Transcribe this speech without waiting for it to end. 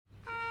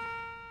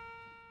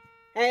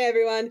Hey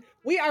everyone,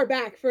 we are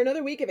back for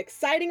another week of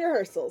exciting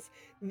rehearsals.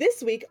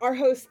 This week, our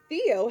host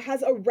Theo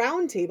has a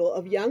roundtable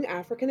of young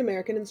African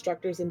American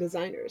instructors and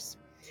designers.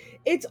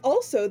 It's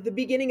also the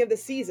beginning of the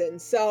season,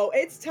 so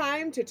it's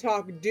time to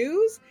talk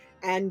do's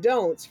and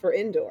don'ts for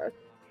indoor.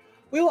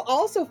 We will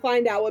also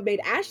find out what made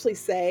Ashley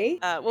say,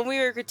 when we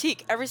were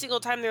critique, every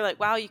single time they're like,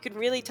 wow, you can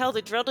really tell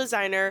the drill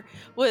designer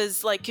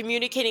was like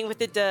communicating with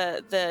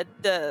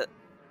the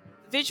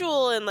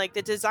visual and like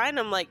the design.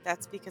 I'm like,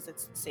 that's because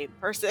it's the same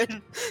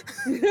person.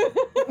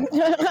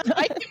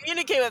 I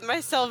communicate with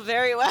myself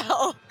very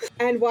well.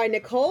 And why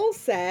Nicole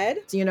said,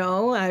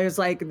 I was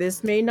like,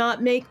 this may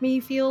not make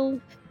me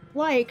feel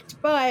liked,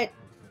 but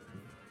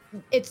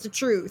it's the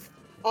truth.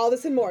 All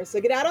this and more. So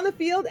get out on the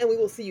field and we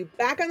will see you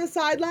back on the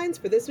sidelines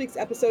for this week's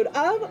episode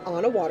of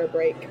On a Water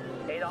Break.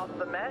 8 off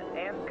the mat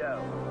and go.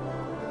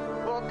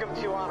 Welcome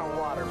to On a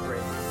Water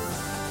Break, the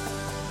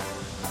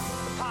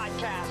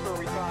podcast where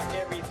we talk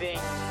everything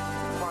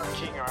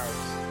marching arts.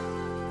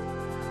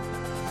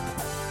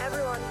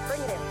 Everyone,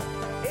 bring it in.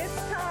 It's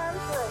time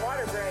for a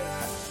water break.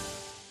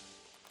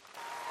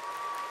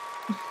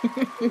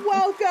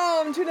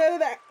 Welcome to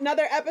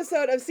another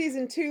episode of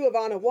Season 2 of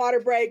On a Water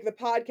Break, the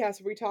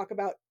podcast where we talk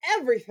about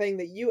everything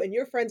that you and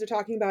your friends are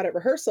talking about at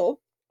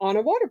rehearsal on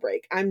a water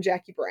break. I'm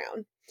Jackie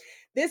Brown.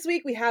 This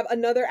week we have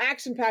another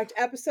action-packed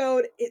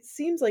episode. It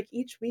seems like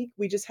each week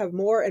we just have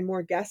more and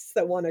more guests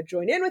that want to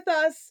join in with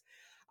us.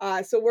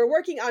 So we're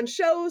working on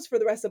shows for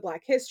the rest of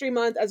Black History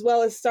Month, as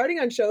well as starting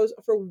on shows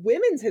for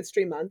Women's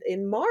History Month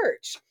in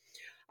March.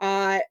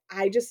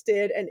 I just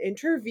did an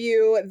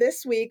interview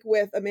this week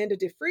with Amanda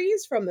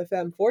DeFries from the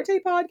Femme Forte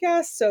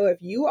podcast. So if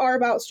you are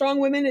about strong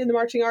women in the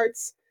marching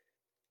arts,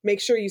 make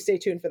sure you stay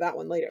tuned for that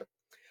one later.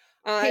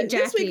 Hey,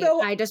 Jackie,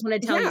 though, I just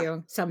want to tell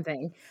you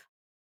something.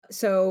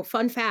 So,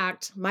 fun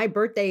fact, my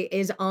birthday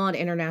is on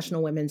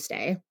International Women's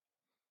Day.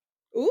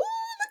 Ooh,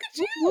 look at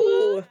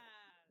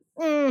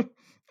you.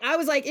 I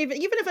was like, even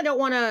if I don't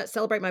want to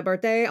celebrate my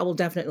birthday, I will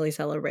definitely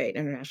celebrate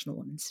International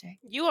Women's Day.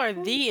 You are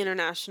the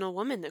international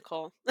woman,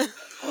 Nicole.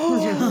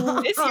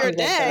 It's your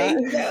day.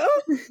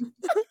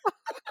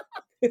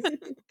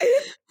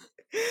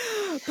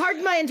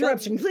 Pardon my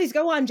interruption. Please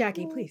go on,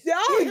 Jackie, please.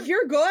 No,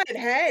 you're good.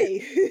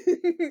 Hey.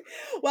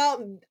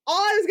 Well,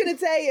 all I was going to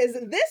say is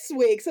this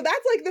week, so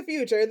that's like the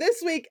future.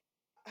 This week,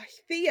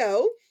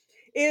 Theo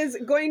is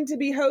going to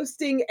be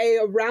hosting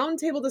a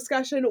roundtable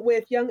discussion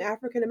with young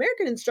African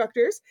American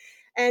instructors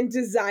and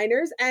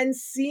designers and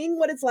seeing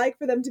what it's like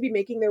for them to be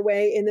making their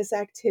way in this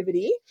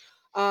activity.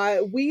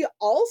 We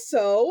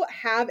also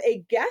have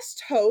a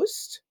guest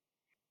host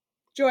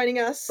joining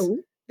us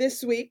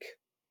this week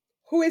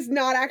who is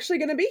not actually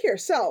going to be here.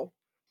 So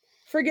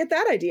forget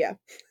that idea.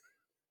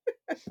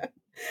 So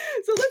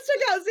let's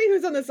check out, see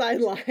who's on the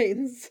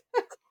sidelines.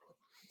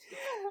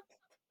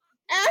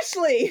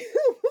 Ashley,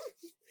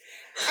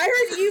 I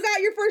heard you got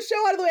your first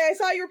show out of the way. I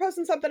saw you were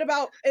posting something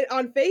about it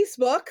on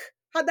Facebook.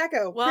 How'd that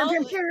go? Well,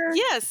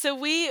 yeah, so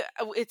we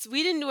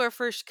didn't do our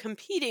first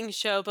competing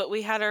show, but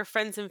we had our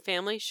friends and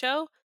family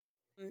show.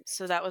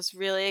 So that was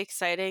really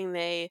exciting.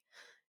 They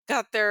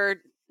got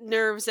their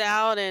nerves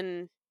out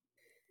and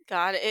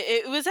God,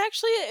 it was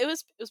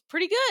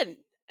pretty good.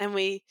 And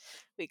we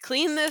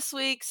cleaned this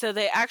week, so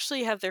they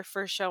actually have their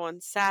first show on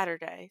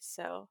Saturday.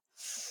 So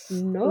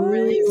nice.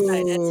 Really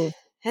excited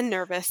and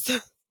nervous.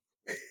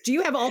 Do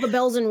you have all the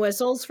bells and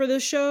whistles for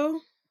this show?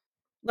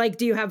 Like,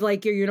 do you have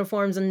like your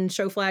uniforms and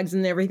show flags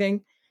and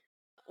everything?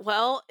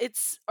 Well,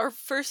 it's our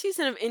first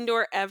season of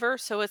indoor ever,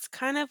 so it's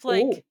kind of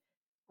like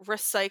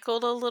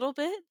recycled a little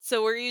bit.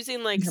 So we're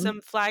using like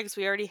some flags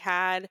we already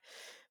had.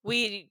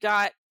 We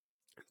got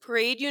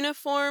parade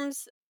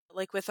uniforms,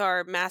 like with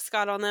our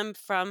mascot on them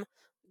from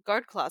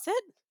Guard Closet.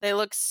 They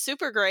look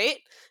super great.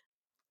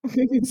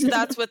 So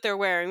that's what they're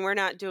wearing. We're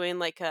not doing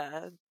like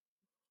a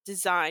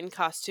design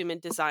costume and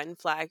design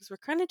flags. We're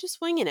kind of just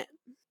winging it.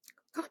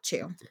 Got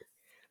you.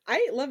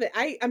 I love it.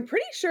 I'm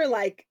pretty sure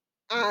like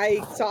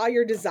I saw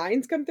your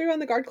designs come through on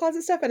the Guard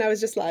Closet stuff and I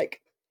was just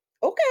like,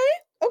 okay.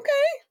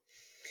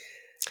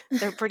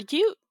 They're pretty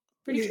cute.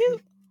 Pretty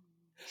cute.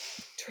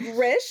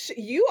 Trish,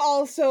 you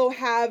also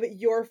have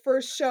your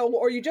first show,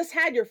 or you just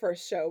had your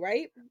first show,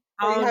 right?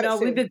 Oh no,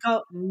 we've been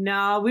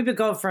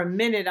going for a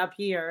minute up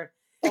here.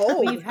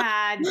 We've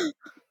had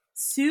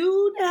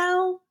 2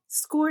 now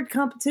scored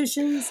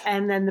competitions,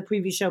 and then the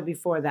preview show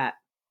before that.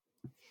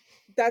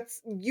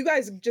 That's you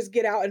guys just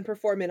get out and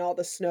perform in all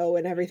the snow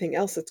and everything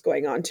else that's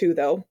going on too,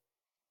 though.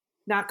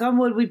 Knock on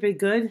wood, we've been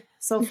good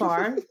so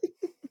far.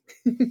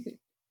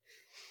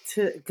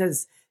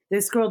 Because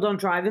this girl don't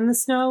drive in the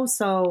snow,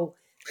 so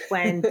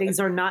when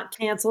things are not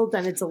canceled,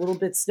 then it's a little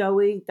bit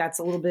snowy. That's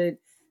a little bit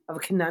of a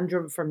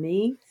conundrum for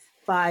me.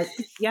 But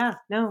yeah,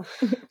 no,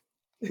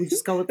 we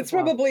just go with the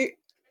flow.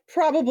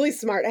 Probably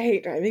smart. I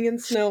hate driving in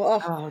snow.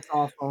 Oh, it's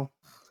awful.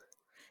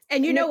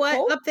 And you know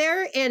what? Up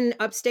there in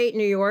upstate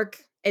New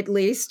York, at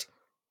least,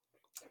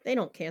 they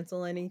don't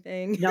cancel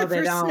anything. No,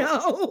 they don't.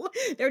 Snow.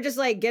 They're just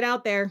like, get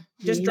out there.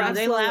 Just drive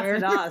they slower. laugh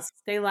at us.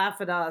 They laugh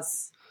at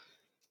us.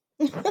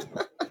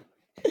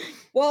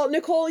 Well,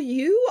 Nicole,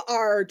 you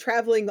are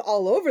traveling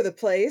all over the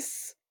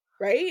place,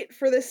 right,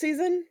 for this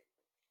season?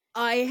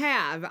 I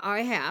have.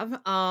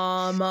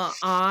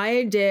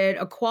 I did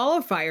a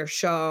qualifier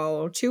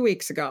show 2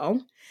 weeks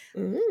ago.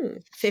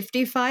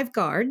 55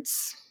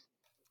 guards.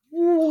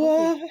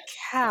 Holy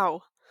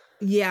cow.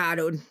 Yeah,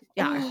 dude.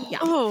 Yeah.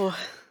 Oh.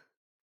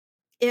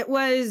 It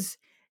was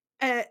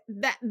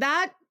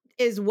that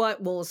is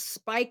what will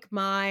spike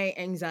my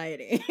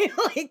anxiety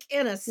like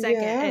in a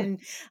second. Yeah. And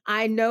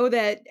I know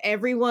that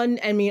everyone,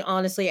 I mean,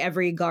 honestly,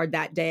 every guard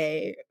that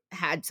day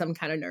had some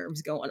kind of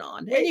nerves going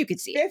on. Wait, and you could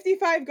see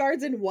 55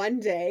 guards in one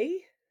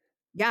day?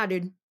 Yeah,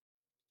 dude.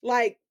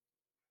 Like,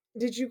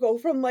 did you go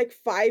from like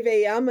 5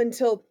 a.m.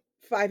 until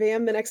 5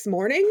 a.m. the next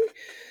morning?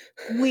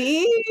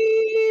 We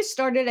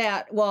started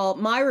at, well,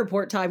 my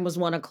report time was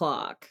 1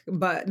 o'clock,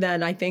 but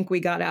then I think we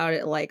got out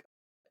at like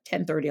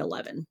 10:30,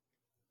 11.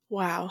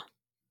 Wow.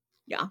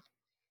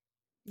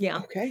 Yeah.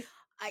 Okay.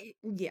 I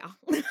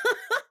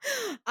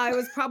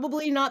was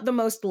probably not the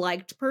most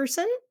liked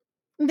person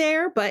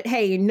there, but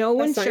hey, no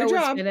one's show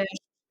was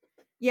finished.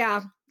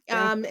 Yeah.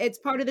 It's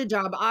part of the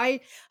job. I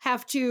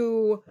have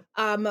to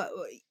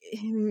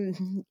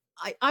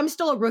I'm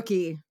still a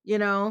rookie,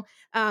 so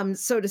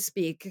to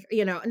speak,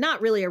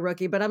 not really a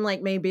rookie, but I'm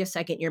like maybe a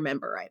second year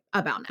member right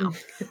about now,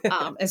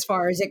 as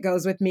far as it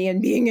goes with me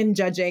and being in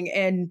judging.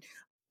 And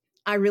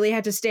I really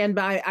had to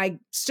I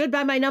stood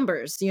by my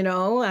numbers,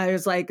 I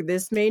was like,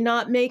 this may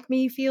not make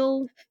me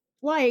feel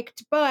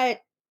liked,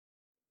 but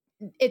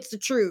it's the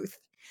truth.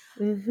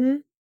 Mm-hmm.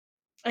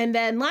 And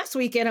then last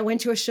weekend, I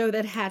went to a show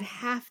that had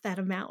half that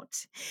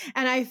amount.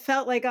 And I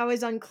felt like I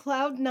was on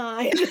cloud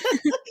 9.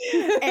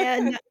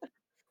 And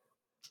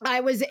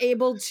I was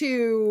able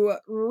to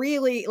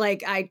really,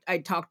 like, I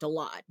talked a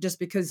lot just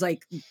because,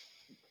 like,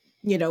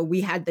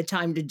 we had the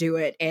time to do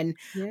it. And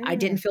I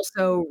didn't feel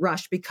so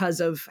rushed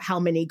because of how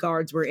many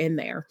guards were in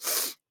there.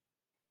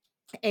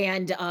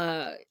 And,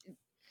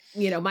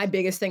 my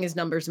biggest thing is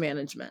numbers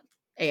management.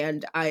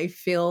 And I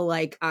feel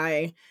like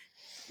I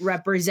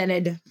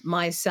represented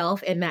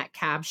myself in that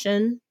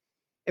caption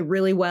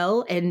really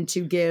well, and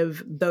to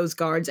give those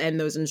guards and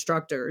those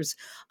instructors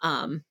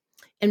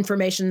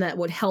information that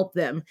would help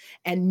them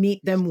and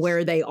meet them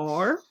where they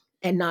are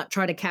and not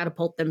try to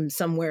catapult them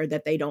somewhere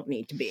that they don't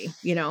need to be,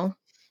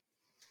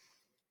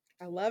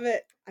 I love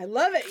it.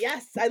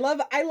 Yes. I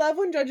love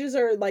when judges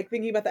are like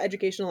thinking about the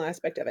educational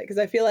aspect of it, because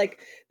I feel like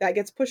that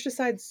gets pushed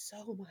aside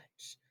so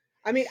much.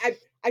 I mean,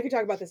 I could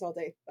talk about this all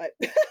day, but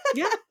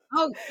yeah.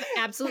 Oh,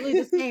 absolutely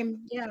the same.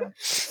 Yeah.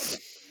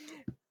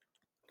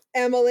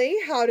 Emily,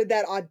 how did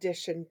that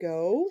audition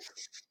go?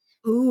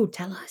 Ooh,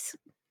 tell us.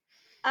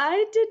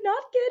 I did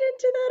not get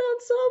into that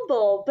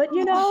ensemble, but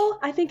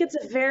I think it's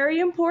a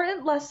very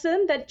important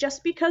lesson that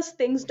just because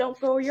things don't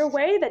go your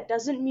way, that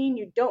doesn't mean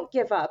you don't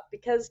give up,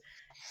 because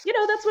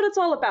that's what it's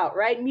all about,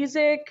 right?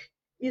 Music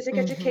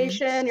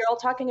education, you're all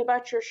talking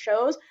about your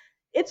shows.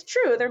 It's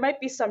true, there might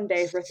be some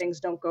days where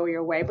things don't go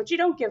your way, but you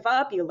don't give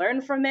up, you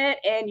learn from it,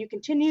 and you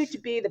continue to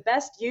be the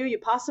best you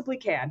possibly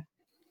can.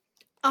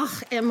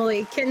 Oh,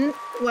 Emily,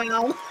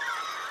 wow.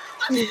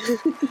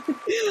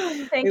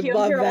 Thank you.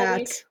 Love I'm here that. all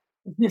week.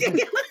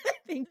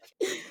 Thank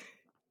you.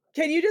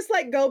 Can you just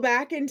like go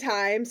back in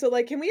time? So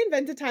like, can we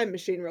invent a time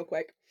machine real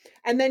quick?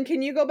 And then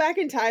can you go back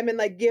in time and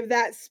like give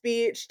that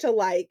speech to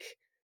like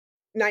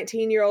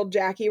 19-year-old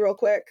Jackie real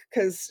quick?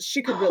 Because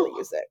she could really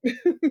use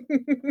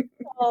it.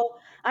 Well,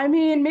 I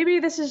mean, maybe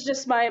this is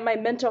just my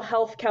mental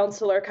health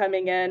counselor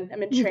coming in.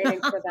 I'm in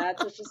training for that.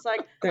 So it's just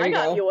like, I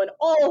got you in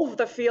all of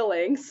the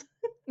feelings.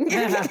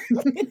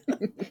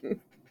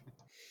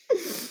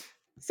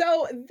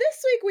 So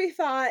this week we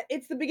thought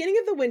it's the beginning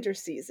of the winter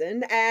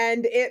season,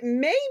 and it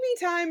may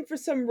be time for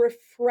some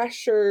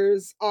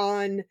refreshers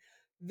on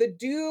the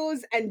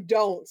do's and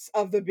don'ts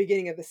of the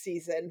beginning of the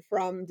season,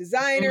 from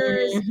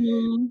designers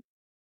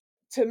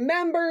to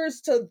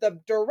members to the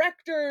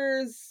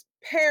directors,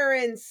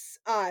 parents.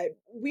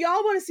 We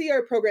all want to see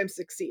our program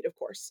succeed, of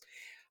course.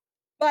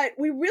 But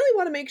we really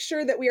want to make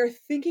sure that we are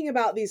thinking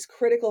about these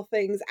critical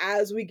things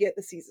as we get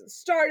the season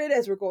started,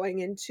 as we're going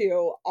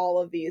into all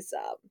of these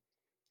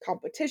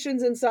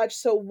competitions and such.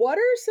 So what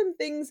are some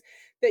things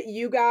that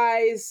you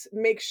guys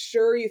make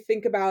sure you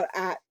think about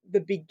at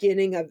the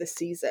beginning of the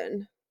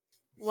season?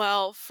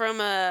 Well,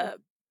 from a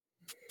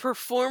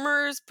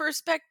performer's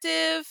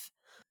perspective,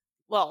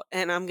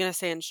 and I'm going to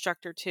say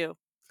instructor too,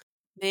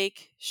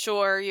 make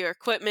sure your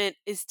equipment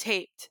is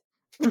taped.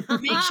 Make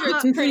sure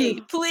it's pretty,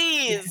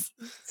 please.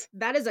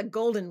 That is a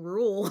golden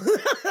rule.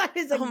 That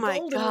is a golden rule.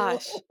 Oh my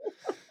gosh.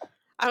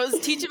 I was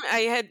teaching,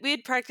 we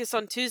had practice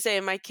on Tuesday,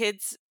 and my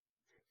kids,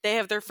 they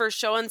have their first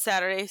show on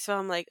Saturday. So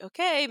I'm like,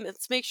 okay,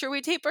 let's make sure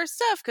we tape our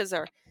stuff, because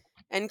our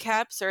end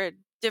caps are a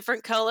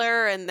different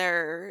color and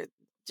they're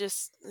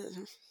just,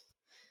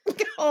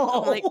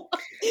 I'm like,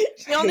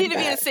 they all need to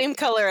be the same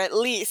color at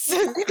least.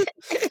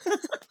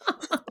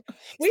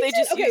 They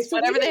just use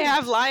whatever they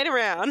have lying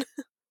around.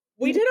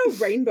 We did a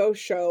rainbow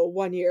show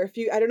one year.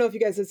 I don't know if you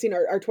guys have seen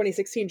our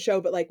 2016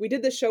 show, but like we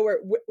did this show where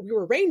we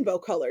were rainbow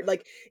colored.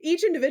 Like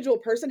each individual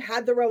person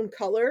had their own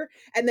color,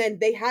 and then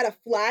they had a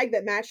flag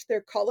that matched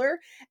their color.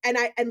 And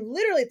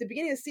literally at the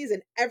beginning of the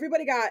season,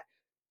 everybody got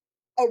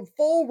a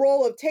full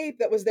roll of tape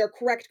that was their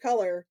correct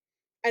color,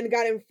 and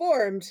got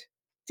informed,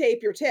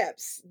 tape your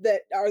tips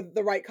that are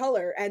the right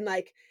color. And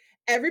like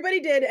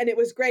everybody did, and it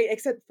was great,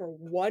 except for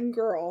one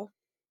girl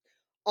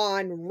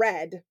on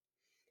red.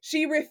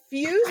 She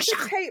refused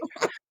to tape,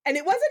 and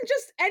it wasn't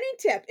just any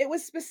tip, it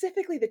was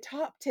specifically the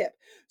top tip.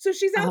 So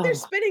she's out there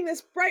spinning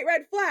this bright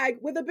red flag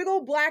with a big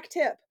old black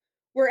tip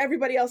where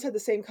everybody else had the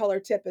same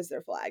color tip as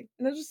their flag.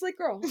 And I was just like,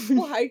 girl,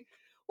 why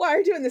are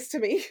you doing this to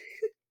me?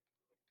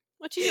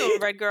 What you doing,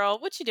 red girl?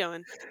 What you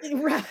doing?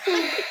 Right.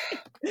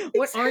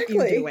 What aren't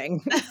you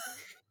doing?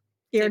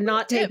 You're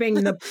not taping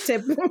the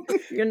tip.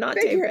 You're not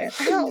Figure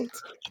taping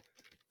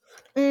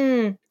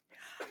it out.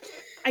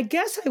 I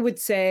guess I would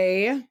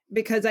say,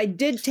 because I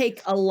did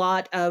take a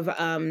lot of,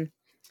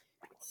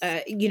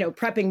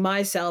 prepping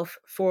myself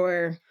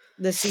for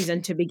the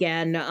season to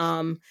begin.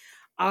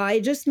 I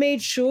just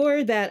made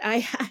sure that I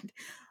had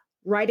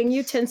writing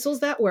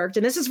utensils that worked.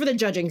 And this is for the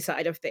judging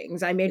side of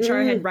things. I made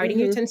sure I had writing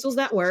utensils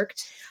that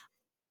worked.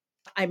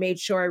 I made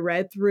sure I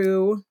read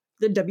through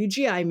the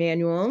WGI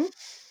manual.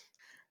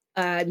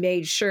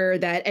 Made sure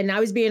that, and I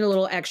was being a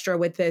little extra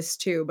with this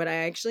too, but I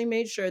actually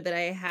made sure that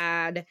I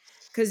had,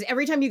 because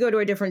every time you go to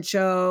a different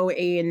show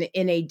in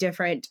a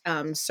different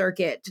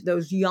circuit,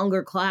 those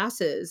younger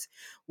classes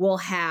will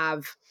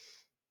have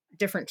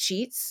different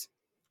sheets.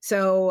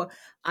 So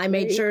I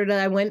made sure that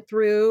I went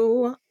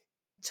through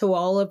to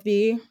all of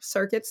the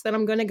circuits that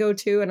I'm going to go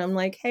to, and I'm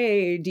like,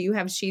 hey, do you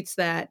have sheets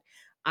that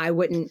I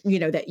wouldn't,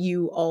 that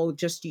you all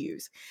just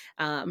use?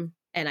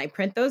 And I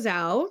print those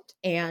out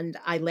and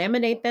I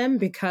laminate them,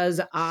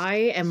 because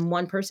I am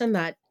one person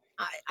that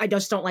I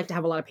just don't like to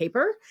have a lot of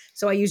paper.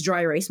 So I use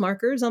dry erase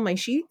markers on my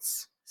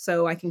sheets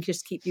so I can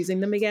just keep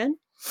using them again.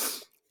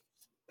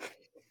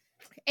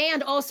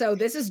 And also,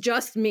 this is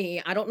just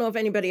me. I don't know if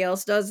anybody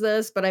else does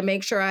this, but I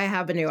make sure I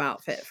have a new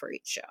outfit for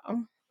each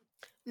show.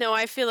 No,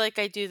 I feel like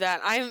I do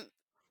that. I'm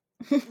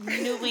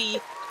newly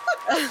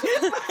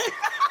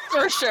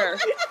for sure.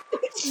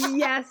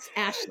 Yes,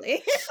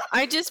 Ashley.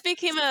 I just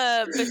became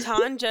a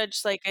baton judge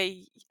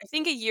I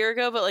think a year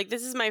ago, but like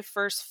this is my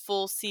first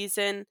full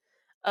season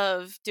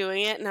of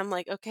doing it, and I'm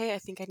like, okay, I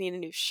think I need a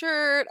new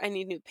shirt. I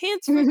need new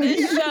pants for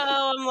this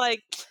show. I'm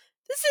like,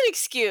 this is an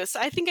excuse.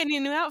 I think I need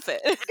a new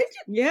outfit.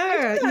 Yeah,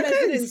 I did that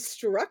as an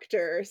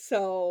instructor,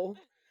 so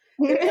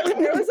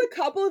there was a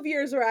couple of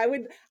years where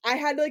I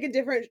had like a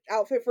different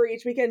outfit for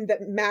each weekend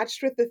that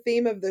matched with the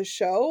theme of the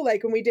show.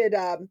 Like when we did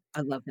I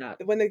love that.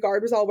 when the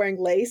guard was all wearing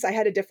lace, I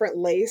had a different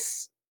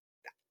lace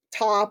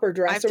top or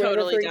dress I've or whatever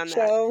totally for done each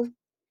that. show.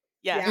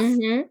 Yes. Yeah.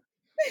 Mm-hmm.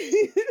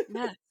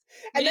 Yeah.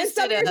 And then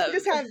some years we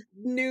just have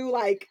new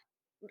like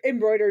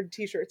embroidered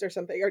t-shirts or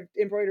something, or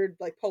embroidered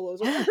like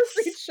polos or whatever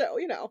for each show,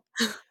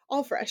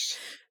 all fresh.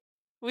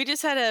 We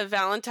just had a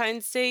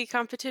Valentine's Day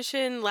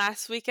competition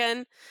last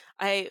weekend.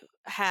 I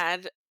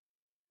had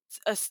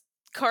a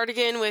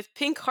cardigan with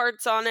pink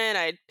hearts on it.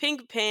 I had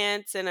pink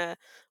pants and a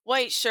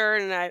white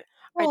shirt, and I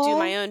do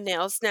my own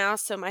nails now,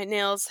 so my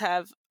nails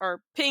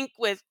are pink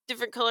with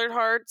different colored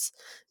hearts.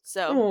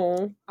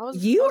 So I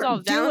was all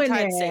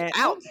Valentine's Day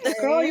out. Okay.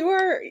 Girl, you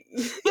were.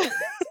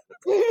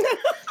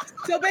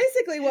 So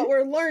basically what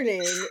we're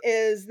learning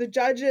is the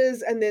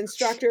judges and the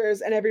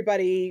instructors and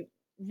everybody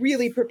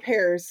really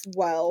prepares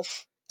well,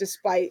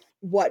 despite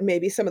what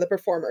maybe some of the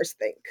performers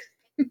think.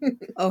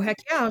 Oh, heck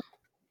yeah.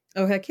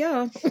 Oh, heck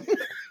yeah.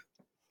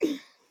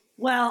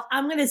 Well,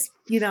 I'm going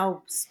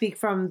to, speak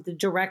from the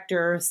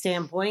director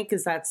standpoint,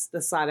 because that's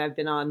the side I've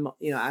been on,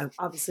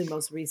 obviously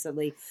most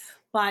recently.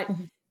 But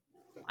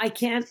I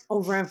can't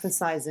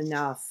overemphasize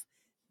enough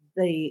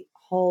the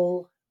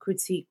whole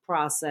critique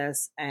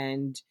process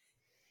and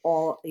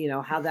all,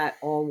 how that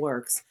all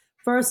works.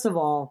 First of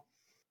all,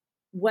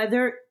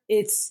 whether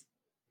it's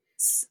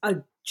a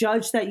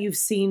judge that you've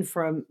seen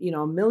from,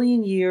 a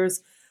million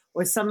years,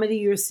 or somebody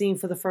you're seeing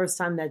for the first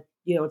time that,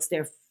 it's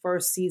their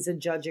first season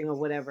judging or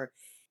whatever,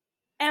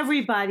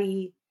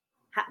 everybody's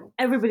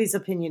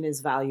opinion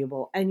is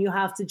valuable. And you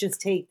have to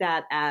just take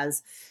that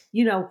as,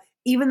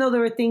 even though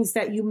there are things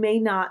that you may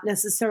not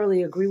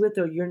necessarily agree with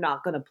or you're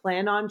not going to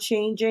plan on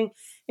changing,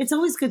 it's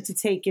always good to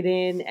take it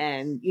in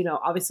and,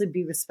 obviously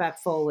be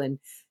respectful and,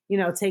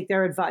 take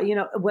their advice,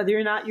 whether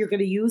or not you're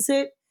going to use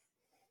it,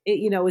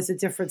 is a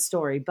different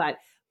story. But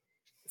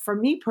for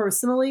me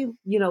personally,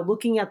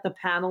 looking at the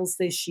panels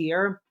this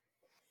year,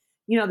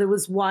 there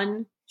was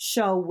one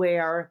show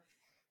where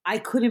I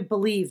couldn't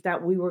believe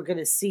that we were going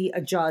to see a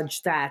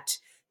judge that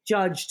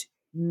judged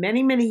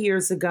many, many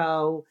years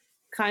ago,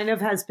 kind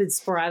of has been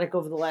sporadic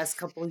over the last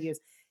couple of years.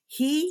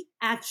 He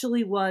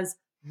actually was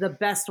the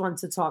best one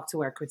to talk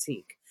to our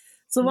critique.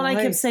 So when I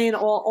kept saying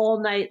all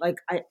night, like,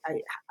 I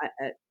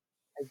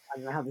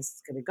don't know how this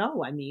is going to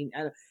go. I mean,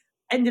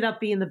 ended up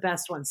being the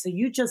best one. So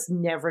you just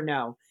never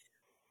know.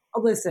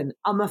 listen,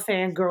 I'm a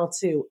fangirl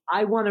too.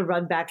 I want to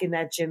run back in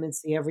that gym and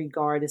see every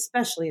guard,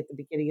 especially at the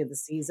beginning of the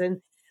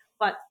season.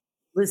 But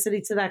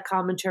listening to that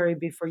commentary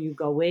before you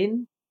go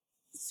in,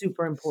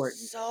 super important.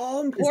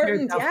 So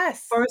important,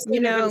 yes. First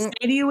thing they're going to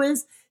say to you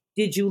is,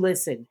 did you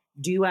listen?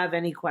 Do you have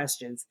any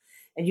questions?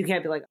 And you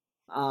can't be like,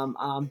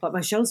 but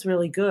my show's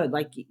really good.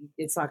 Like,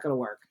 it's not going to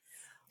work.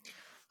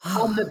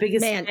 I'm the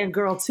biggest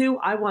fangirl too.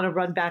 I want to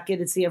run back in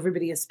and see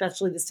everybody,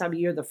 especially this time of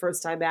year, the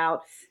first time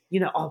out.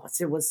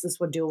 What's this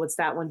one doing? What's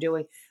that one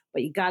doing?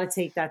 But you got to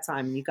take that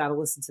time and you got to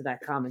listen to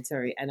that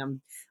commentary.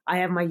 And I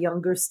have my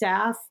younger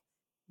staff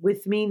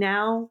with me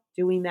now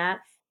doing that.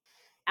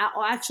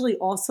 Actually,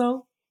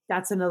 also,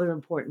 that's another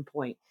important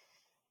point.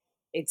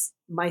 It's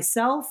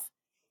myself,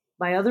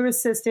 my other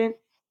assistant,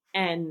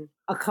 and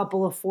a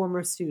couple of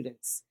former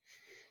students.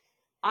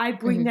 I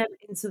bring them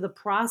into the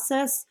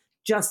process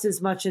just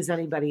as much as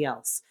anybody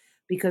else.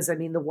 Because, I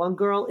mean, the one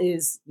girl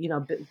is,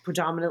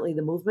 predominantly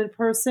the movement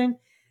person.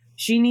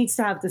 She needs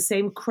to have the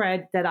same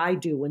cred that I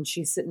do when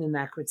she's sitting in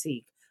that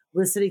critique,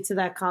 listening to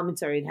that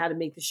commentary and how to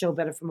make the show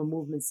better from a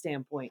movement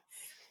standpoint.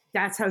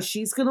 That's how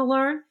she's going to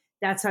learn.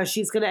 That's how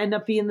she's going to end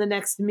up being the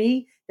next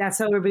me. That's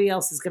how everybody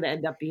else is going to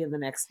end up being the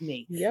next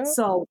me. Yep.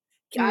 So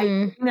I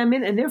bring them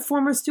in, and they're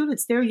former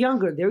students. They're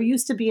younger. They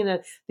used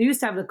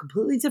to have a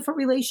completely different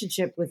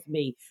relationship with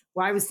me,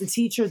 where I was the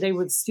teacher, they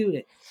were the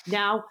student.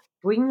 Now,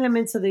 bringing them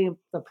into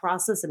the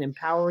process and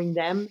empowering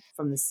them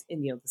from this,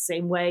 the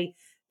same way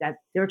that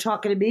they're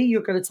talking to me,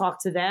 you're going to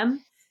talk to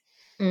them,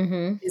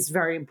 is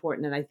very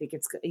important. And I think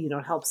it's,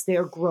 it helps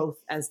their growth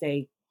as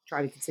they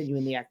try to continue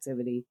in the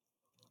activity.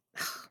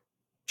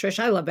 Trish,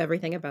 I love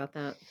everything about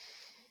that.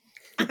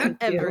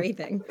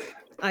 Everything.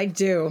 I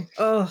do.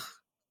 Oh,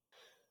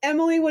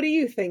 Emily, what are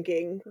you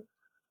thinking?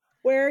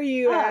 Where are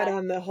you at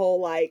on the whole,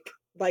 like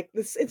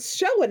this? It's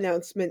show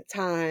announcement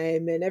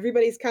time, and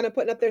everybody's kind of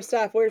putting up their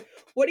stuff.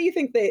 What do you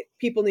think that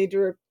people need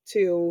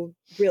to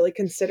really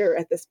consider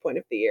at this point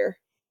of the year?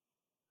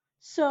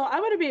 So I'm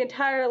going to be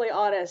entirely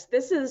honest.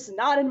 This is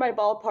not in my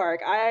ballpark.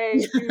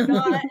 I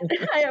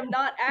am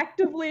not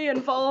actively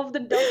involved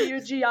in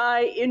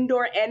WGI,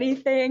 indoor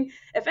anything.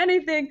 If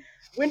anything,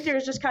 winter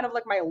is just kind of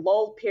like my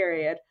lull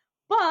period.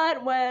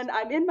 But when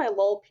I'm in my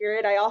lull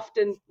period, I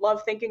often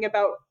love thinking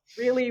about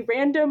really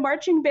random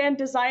marching band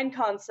design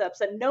concepts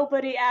that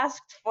nobody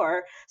asked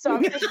for. So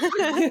I'm just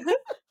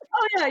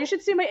oh yeah, you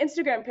should see my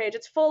Instagram page.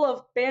 It's full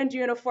of band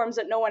uniforms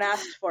that no one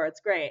asked for.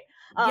 It's great.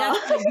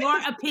 Yes, your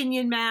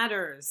opinion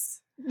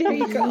matters. There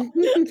you go.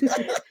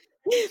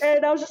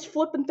 And I was just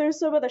flipping through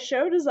some of the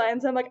show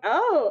designs. I'm like,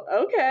 oh,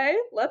 okay,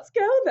 let's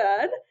go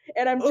then.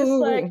 And I'm just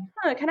like,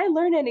 can I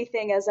learn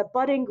anything as a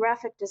budding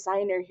graphic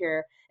designer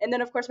here? And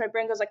then, of course, my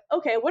brain goes like,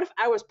 okay, what if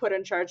I was put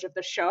in charge of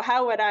the show?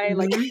 How would I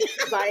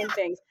design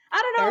things?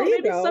 I don't know.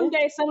 Maybe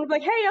someday someone would be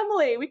like, hey,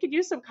 Emily, we could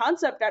use some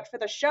concept art for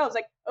the show. I was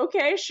like,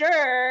 okay,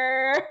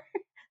 sure.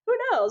 Who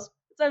knows?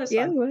 It's always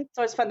fun. It's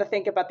always fun to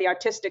think about the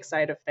artistic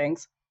side of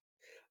things.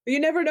 You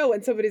never know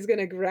when somebody's going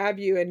to grab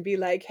you and be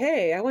like,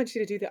 hey, I want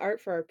you to do the art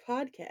for our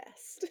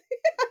podcast.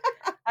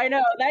 I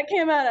know. That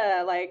came out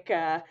of I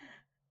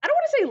don't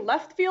want to say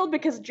left field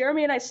because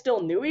Jeremy and I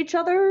still knew each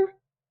other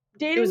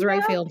dating. It was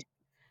right field.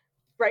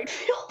 Right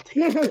field.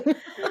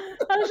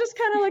 I was just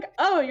kind of like,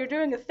 oh, you're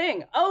doing a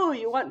thing. Oh,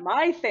 you want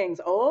my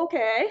things. Oh,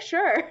 okay,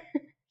 sure.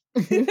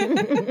 Great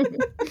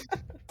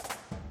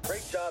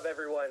job,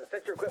 everyone.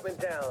 Set your equipment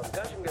down.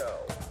 Gush and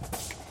go.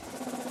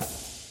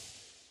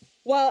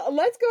 Well,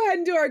 let's go ahead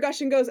and do our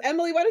gush and goes.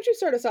 Emily, why don't you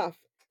start us off?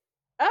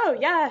 Oh,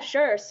 yeah,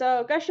 sure.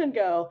 So, gush and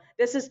go.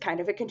 This is kind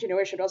of a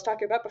continuation of what I was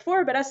talking about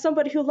before, but as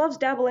somebody who loves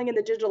dabbling in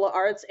the digital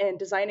arts and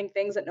designing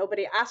things that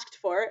nobody asked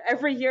for,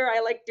 every year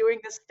I like doing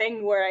this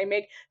thing where I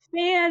make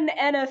fan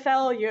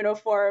NFL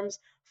uniforms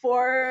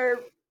for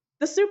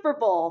the Super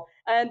Bowl.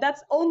 And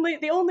that's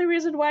the only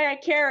reason why I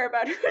care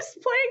about who's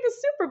playing the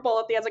Super Bowl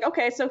at the end. It's like,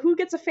 okay, so who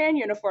gets a fan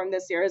uniform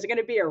this year? Is it going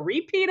to be a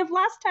repeat of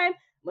last time?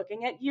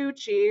 Looking at you,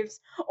 Chiefs.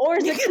 Or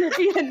is it going to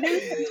be a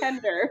new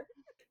contender?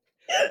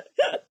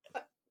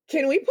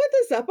 Can we put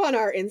this up on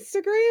our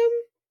Instagram?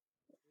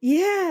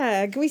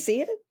 Yeah, can we see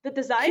it? The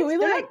designs, they're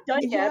not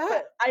done yet,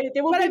 but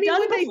they will be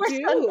done before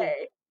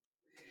Sunday.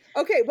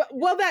 Okay,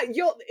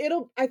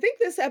 I think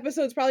this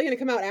episode's probably going to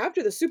come out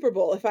after the Super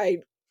Bowl if I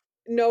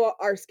know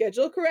our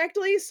schedule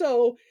correctly.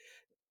 So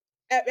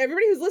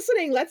everybody who's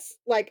listening, let's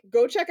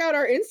go check out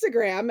our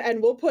Instagram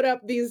and we'll put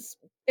up these,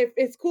 if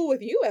it's cool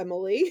with you,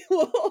 Emily,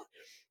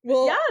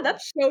 we'll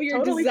show your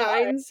totally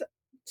designs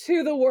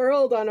to the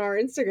world on our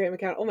Instagram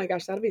account. Oh my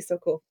gosh, that'll be so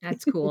cool.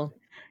 That's cool.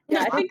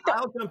 Yeah, I think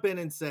I'll jump in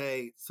and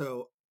say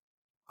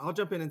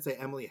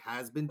Emily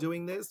has been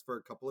doing this for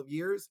a couple of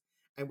years,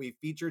 and we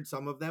featured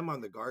some of them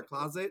on the Guard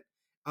Closet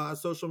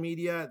social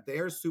media.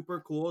 They're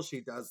super cool. She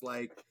does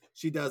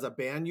a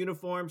band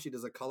uniform, she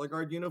does a color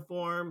guard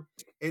uniform.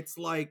 It's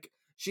like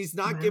she's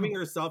not giving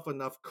herself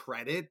enough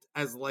credit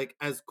as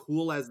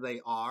cool as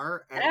they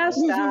are.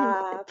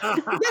 Stop.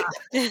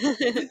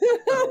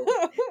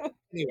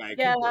 Anyway,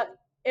 yeah.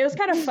 it was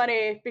kind of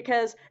funny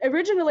because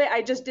originally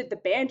I just did the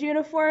band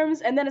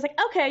uniforms, and then it's like,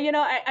 okay,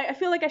 I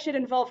feel like I should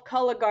involve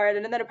color guard,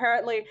 and then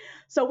apparently,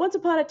 so once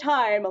upon a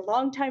time, a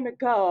long time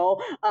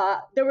ago,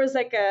 there was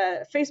like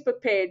a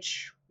Facebook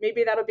page.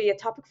 Maybe that'll be a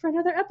topic for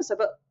another episode,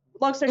 but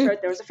long story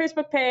short, there was a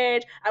Facebook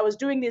page. I was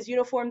doing these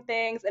uniform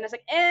things, and it's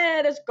like,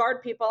 there's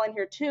guard people in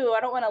here too.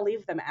 I don't want to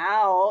leave them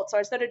out. So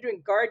I started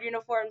doing guard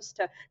uniforms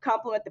to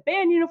complement the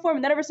band uniform.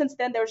 And then ever since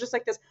then, there was just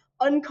like this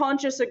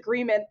unconscious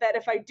agreement that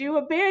if I do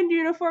a band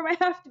uniform, I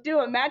have to do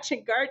a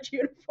matching guard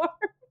uniform.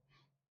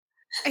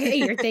 Hey,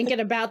 you're thinking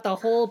about the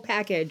whole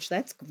package.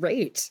 That's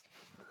great.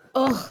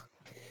 Oh,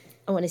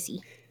 I want to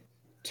see.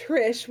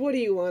 Trish, what do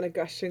you want to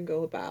gush and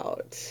go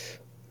about?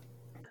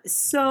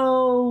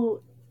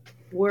 So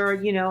we're,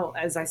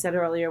 as I said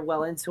earlier,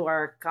 well into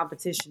our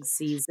competition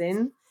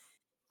season.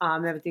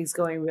 Everything's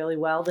going really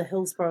well. The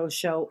Hillsborough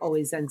show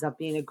always ends up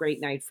being a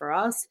great night for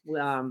us.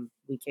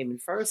 We came in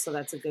first, so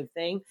that's a good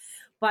thing.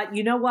 But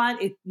you know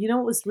what?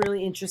 What was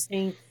really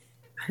interesting,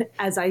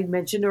 as I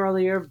mentioned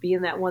earlier,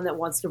 being that one that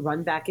wants to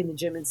run back in the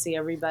gym and see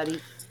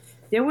everybody.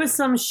 There were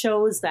some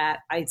shows that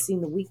I'd seen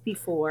the week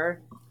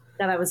before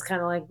that I was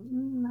kind of like,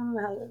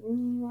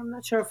 I'm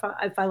not sure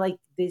if I like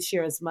this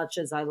year as much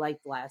as I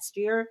liked last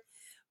year.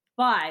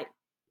 But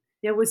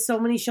there was so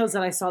many shows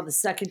that I saw the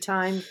second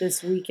time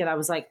this week, and I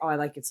was like, oh, I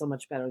like it so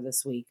much better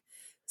this week.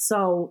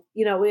 So,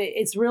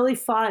 it's really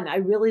fun. I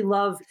really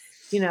love,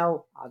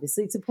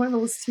 obviously it's important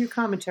to listen to your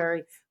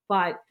commentary,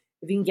 but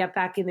if you can get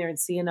back in there and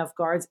see enough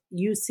guards,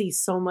 you see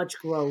so much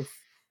growth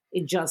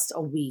in just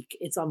a week.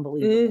 It's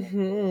unbelievable.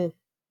 Mm-hmm.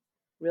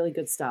 Really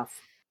good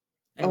stuff.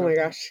 Oh my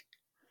gosh.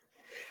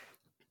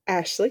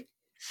 Ashley?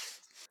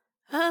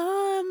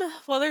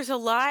 Well, there's a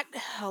lot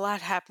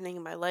happening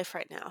in my life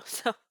right now.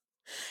 So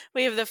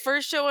we have the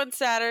first show on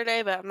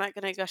Saturday, but I'm not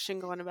going to gush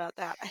and go on about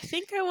that. I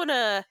think I want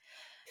to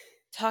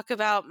talk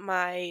about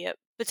my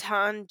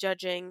baton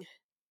judging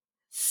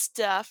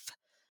stuff.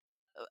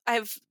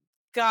 I've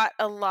got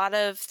a lot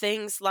of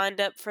things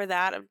lined up for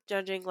that. I'm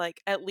judging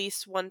like at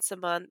least once a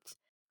month.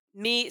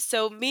 Me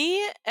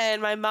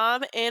and my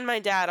mom and my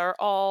dad are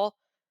all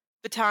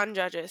baton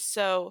judges.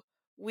 So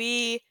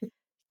we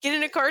get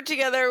in a car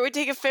together. We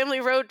take a family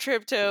road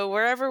trip to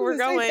wherever we're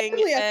going.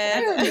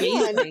 Yeah.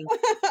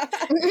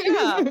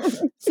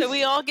 So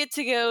we all get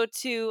to go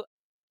to,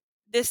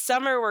 this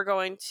summer we're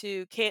going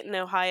to Canton,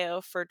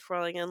 Ohio for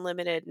Twirling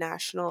Unlimited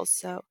Nationals.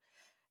 So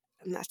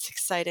that's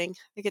exciting.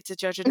 I get to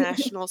judge a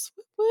nationals.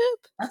 Whoop, whoop.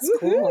 That's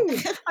cool.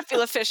 I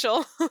feel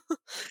official.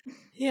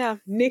 Yeah.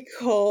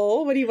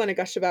 Nicole, what do you want to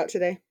gush about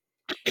today?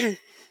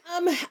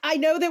 I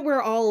know that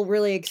we're all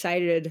really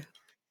excited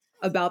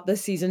about the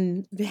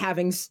season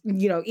having,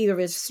 either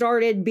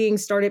being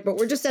started, but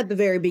we're just at the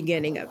very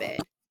beginning of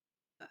it.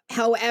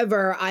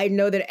 However, I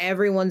know that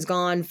everyone's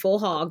gone full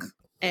hog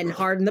and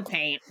hard in the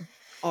paint,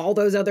 all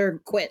those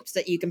other quips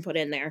that you can put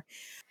in there.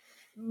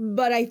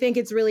 But I think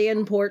it's really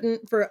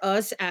important for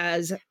us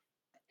as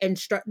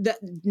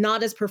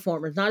not as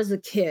performers, not as the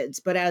kids,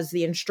 but as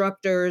the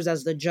instructors,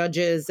 as the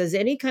judges, as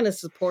any kind of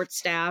support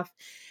staff,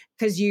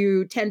 because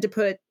you tend to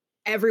put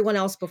everyone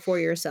else before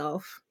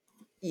yourself.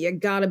 You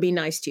got to be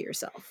nice to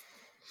yourself,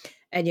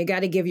 and you got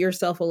to give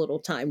yourself a little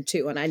time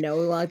too. And I know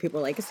a lot of people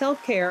are like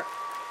self-care.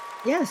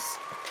 Yes.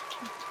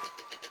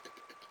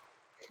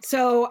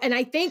 So, and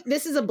I think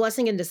this is a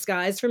blessing in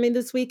disguise for me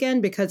this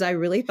weekend, because I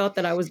really thought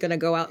that I was going to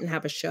go out and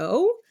have a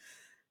show.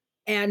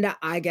 And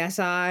I guess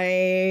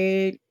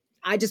I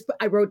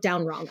wrote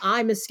down wrong.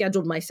 I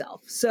misscheduled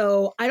myself.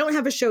 So I don't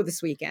have a show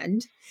this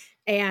weekend.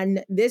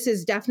 And this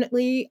is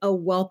definitely a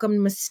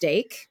welcome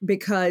mistake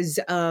because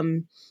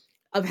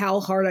of how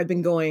hard I've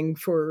been going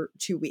for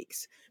 2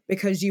 weeks.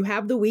 Because you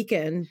have the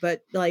weekend,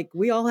 but like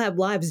we all have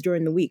lives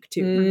during the week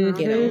too.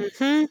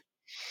 Mm-hmm.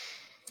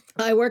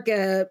 I work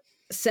a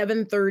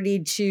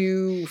 7:30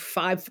 to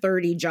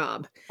 5:30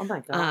 job. Oh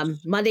my gosh.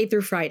 Monday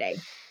through Friday.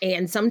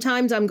 And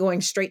sometimes I'm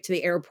going straight to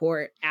the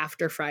airport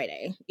after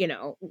Friday,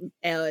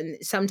 and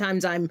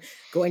sometimes I'm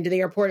going to the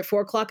airport at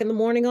 4:00 in the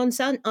morning on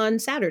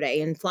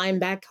Saturday and flying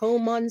back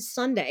home on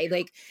Sunday.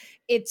 Like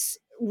it's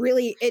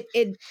really,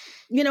 it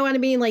you know what I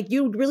mean? Like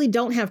you really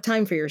don't have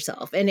time for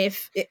yourself. And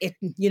if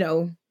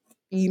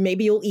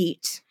maybe you'll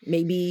eat,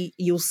 maybe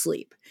you'll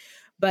sleep,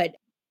 but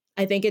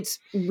I think it's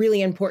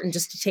really important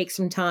just to take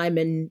some time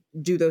and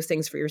do those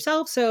things for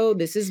yourself. So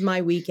this is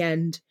my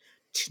weekend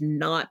to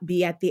not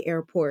be at the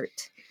airport,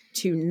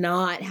 to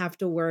not have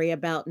to worry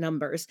about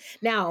numbers.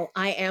 Now,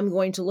 I am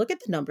going to look at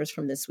the numbers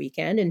from this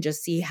weekend and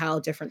just see how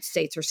different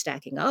states are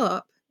stacking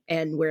up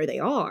and where they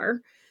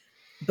are.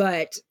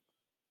 But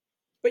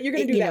you're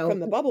going to do that from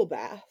the bubble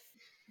bath.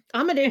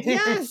 I'm going to,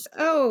 yes.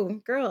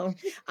 Oh, girl,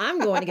 I'm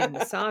going to get a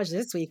massage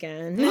this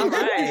weekend. All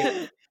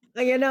right.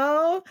 I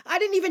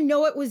didn't even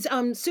know it was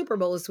Super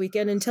Bowl this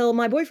weekend until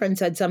my boyfriend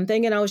said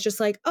something, and I was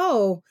just like,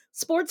 "Oh,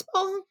 sports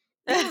ball,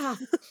 yeah,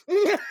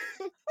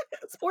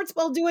 sports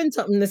ball doing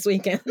something this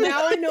weekend."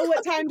 Now I know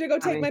what time to go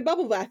take my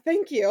bubble bath.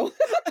 Thank you.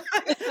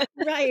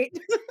 Right,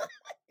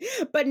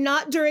 but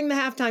not during the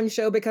halftime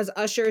show because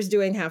Usher is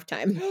doing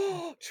halftime.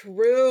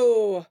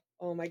 True.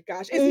 Oh my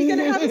gosh. Is he going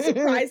to have a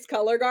surprise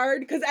color guard?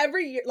 Because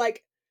every year,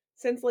 like,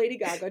 since Lady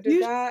Gaga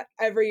did that,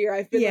 every year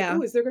I've been like,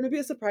 oh, is there going to be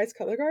a surprise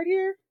color guard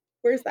here?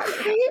 Where's that going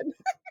to happen?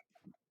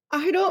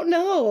 I don't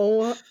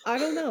know.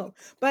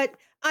 But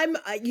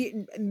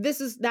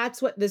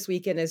that's what this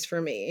weekend is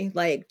for me.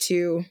 Like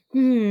and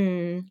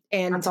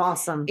that's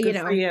awesome. Good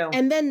for you.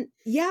 And then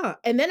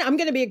I'm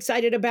going to be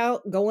excited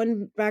about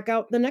going back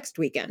out the next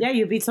weekend. Yeah,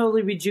 you'll be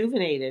totally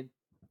rejuvenated.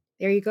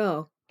 There you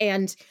go.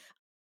 And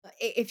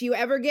if you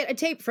ever get a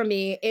tape from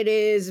me, it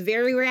is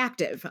very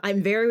reactive.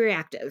 I'm very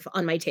reactive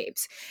on my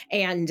tapes.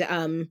 And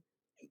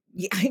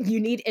you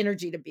need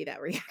energy to be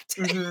that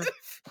reactive. Mm-hmm.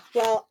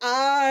 Well,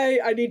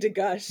 I need to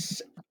gush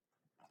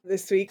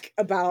this week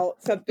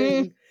about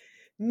something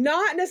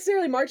not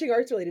necessarily marching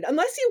arts related,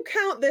 unless you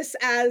count this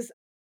as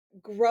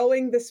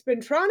growing the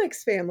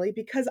Spintronics family,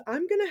 because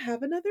I'm going to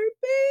have another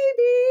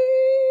baby.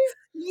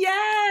 Yay!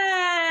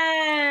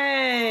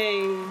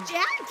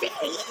 Jackie!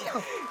 I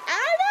know!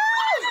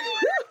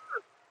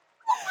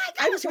 Oh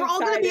my gosh, we're all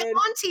going to be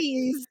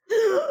aunties.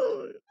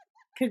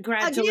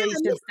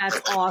 Congratulations. Again.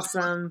 That's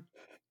awesome.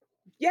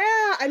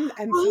 Yeah, I'm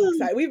so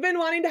excited. We've been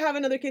wanting to have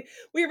another kid.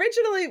 We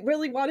originally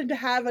really wanted to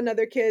have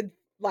another kid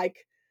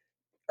like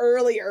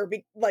earlier,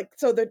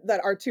 so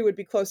that our two would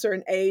be closer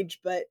in age,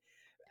 but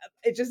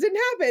it just didn't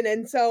happen.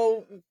 And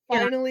so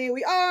finally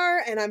we are,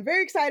 and I'm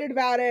very excited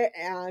about it.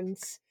 And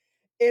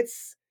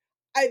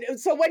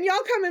so when y'all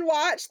come and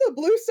watch the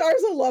Blue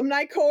Stars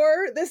Alumni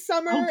Corps this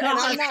summer, and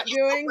I'm not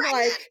doing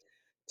like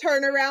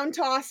turnaround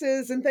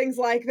tosses and things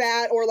like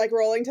that, or like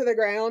rolling to the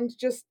ground,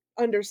 just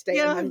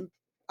understand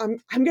I'm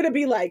gonna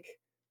be like,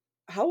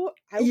 how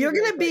you're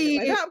gonna be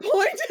at that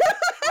point.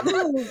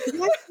 Yes,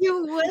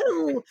 you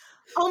will.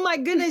 Oh my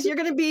goodness, you're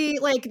gonna be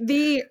like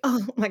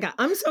oh my God,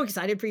 I'm so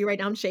excited for you right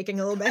now. I'm shaking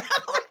a little bit.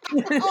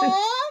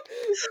 Aw,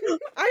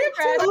 I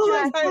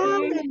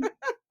am too.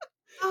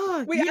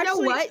 You know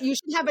what? You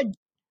should have a.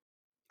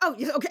 Oh,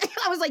 okay.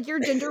 I was like, your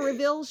gender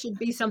reveal should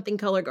be something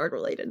color guard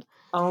related.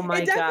 Oh my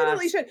god! It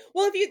definitely should.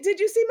 Well, did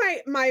you see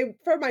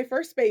for my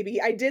first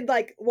baby, I did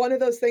like one of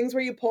those things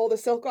where you pull the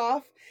silk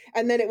off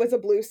and then it was a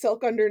blue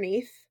silk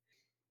underneath.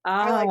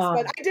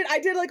 I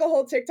did like a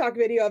whole TikTok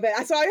video of it.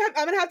 So I'm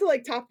gonna have to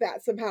like top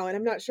that somehow, and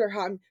I'm not sure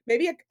how.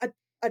 Maybe a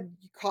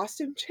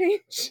costume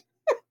change.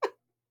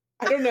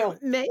 I don't know.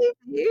 Maybe.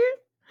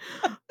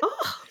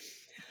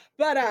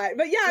 But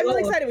yeah, I'm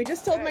really excited. We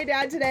just told my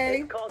dad today.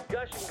 It's called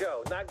Gush and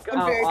Go, not Go.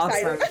 I'm very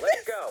excited.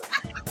 Let's go.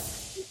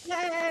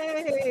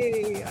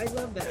 Yay! I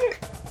love that.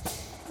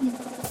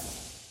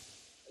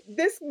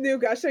 This new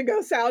Gush and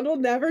Go sound will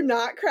never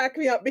not crack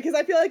me up, because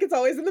I feel like it's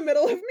always in the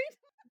middle of me.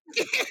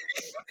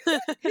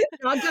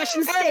 I'll gush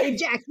and stay,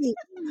 Jackie.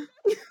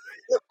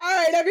 All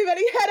right,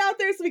 everybody, head out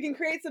there so we can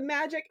create some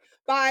magic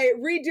by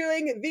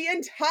redoing the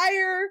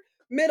entire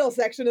middle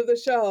section of the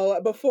show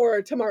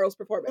before tomorrow's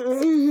performance.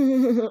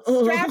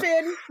 Strap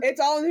in. It's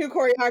all new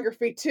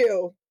choreography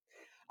too.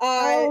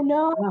 Oh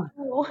no.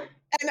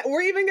 And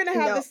we're even going to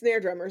have the snare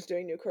drummers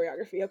doing new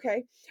choreography,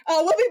 okay?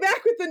 We'll be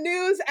back with the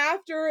news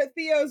after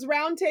Theo's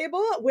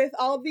roundtable with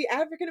all of the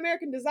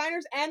African-American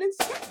designers and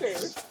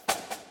instructors.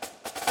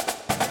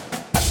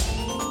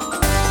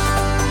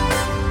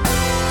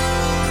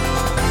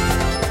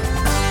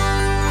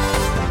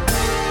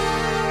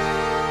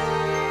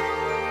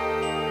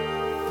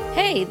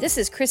 Hey, this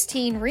is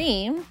Christine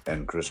Ream.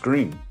 And Chris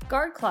Green.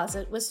 Guard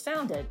Closet was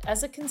founded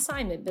as a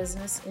consignment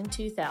business in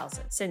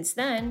 2000. Since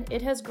then,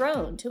 it has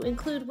grown to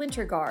include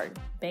winter guard,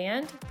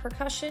 band,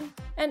 percussion,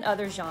 and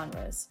other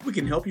genres. We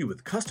can help you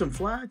with custom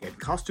flag and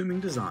costuming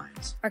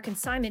designs. Our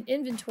consignment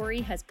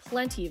inventory has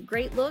plenty of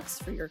great looks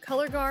for your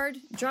color guard,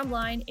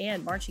 drumline,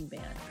 and marching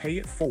band. Pay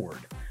it forward.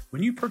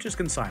 When you purchase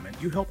consignment,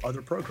 you help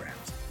other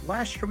programs.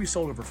 Last year, we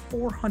sold over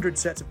 400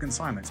 sets of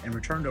consignments and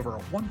returned over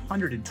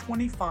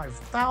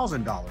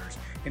 $125,000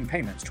 in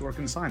payments to our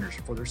consigners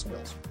for their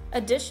sales.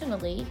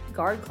 Additionally,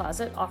 Guard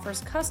Closet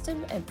offers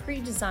custom and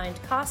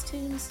pre-designed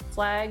costumes,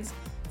 flags,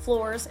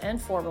 floors, and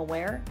formal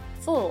wear,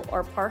 full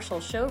or partial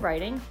show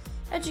writing,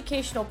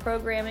 educational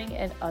programming,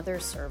 and other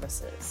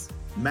services.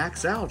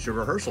 Max out your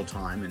rehearsal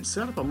time and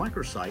set up a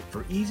microsite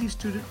for easy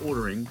student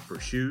ordering for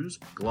shoes,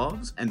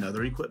 gloves, and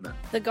other equipment.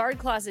 The Guard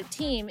Closet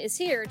team is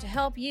here to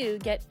help you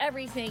get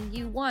everything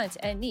you want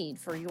and need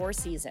for your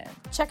season.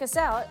 Check us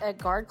out at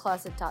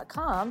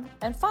guardcloset.com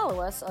and follow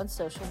us on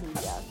social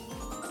media.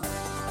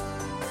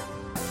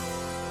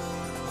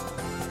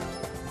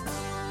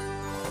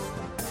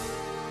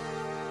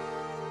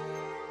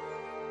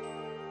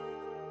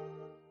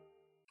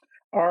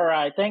 All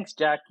right, thanks,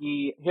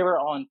 Jackie. Here we're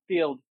on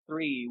Field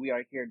 3. We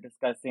are here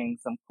discussing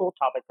some cool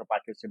topics for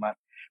Black History Month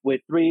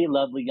with three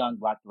lovely young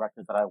Black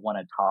directors that I want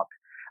to talk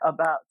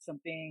about some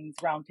things,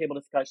 roundtable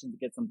discussions, to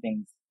get some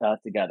things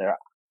together.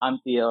 I'm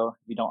Theo,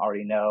 if you don't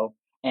already know.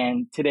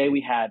 And today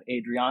we have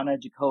Adriana,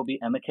 Jacoby,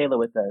 and Michaela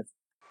with us.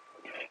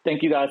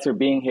 Thank you guys for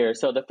being here.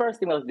 So the first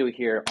thing let's do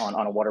here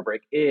on a water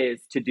break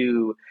is to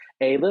do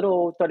a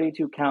little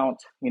 32 count,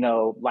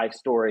 life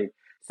story.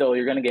 So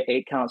you're going to get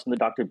 8 counts from the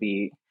Dr.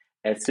 B.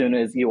 As soon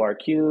as you are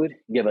cued,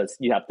 you have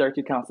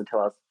 32 counts to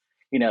tell us,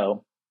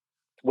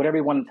 whatever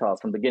you want to tell us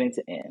from beginning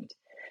to end.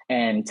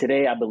 And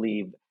today, I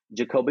believe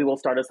Jacoby will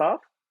start us off,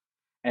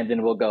 and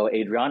then we'll go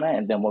Adriana,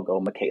 and then we'll go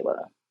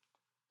Michaela.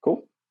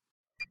 Cool?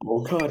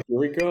 Oh, God, here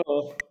we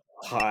go.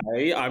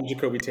 Hi, I'm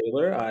Jacoby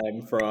Taylor.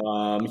 I'm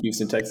from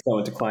Houston, Texas. I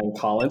went to Klein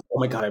Collins. Oh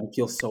my God, I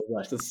feel so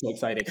rushed. This is so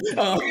exciting.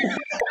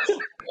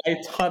 I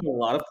taught a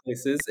lot of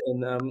places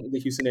in the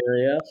Houston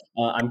area.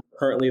 I'm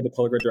currently the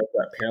color guard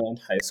director at Pearland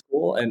High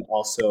School and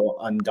also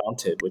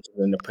Undaunted, which is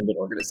an independent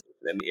organization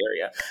in the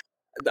area.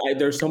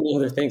 There's so many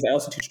other things. I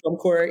also teach drum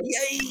corps.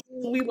 Yay!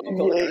 We love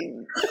color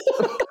guard.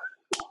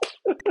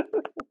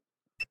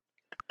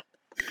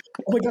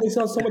 Oh my God, I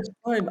still have so much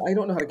time. I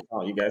don't know how to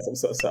count, you guys. I'm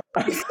so sorry.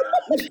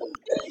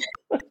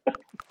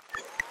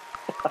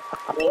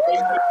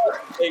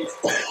 Thanks.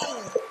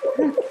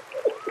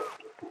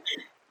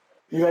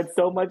 You had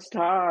so much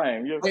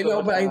time. I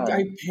know, but I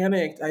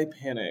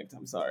panicked.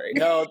 I'm sorry.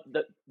 No,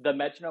 the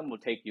metronome will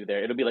take you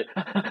there. It'll be like,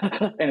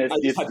 and it's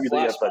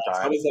usually at the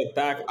time. I was like,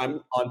 back.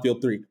 I'm on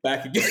field 3.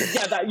 Back again.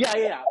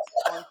 Yeah.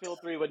 On field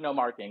 3 with no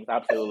markings.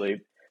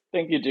 Absolutely.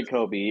 Thank you,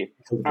 Jacoby.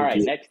 All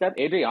right, next up,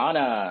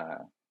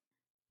 Adriana.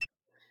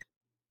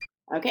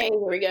 Okay,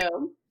 here we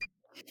go.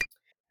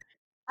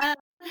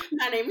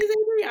 My name is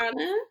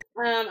Adriana.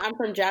 I'm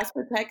from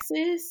Jasper,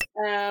 Texas.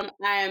 I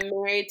am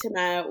married to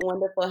my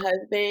wonderful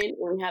husband.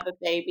 We have a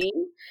baby.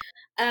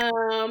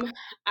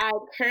 I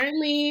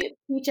currently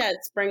teach at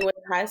Springwood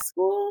High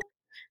School,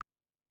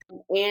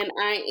 and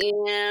I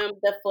am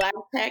the flag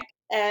tech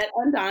at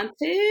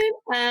Undaunted.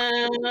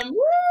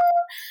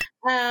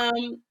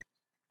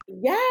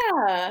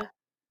 Yeah.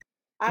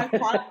 I've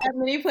taught at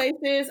many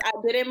places. I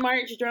didn't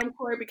march drum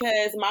corps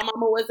because my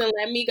mama wasn't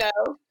letting me go.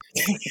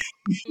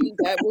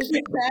 That was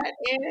just that,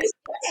 and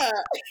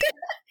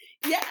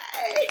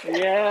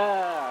yay!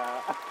 Yeah.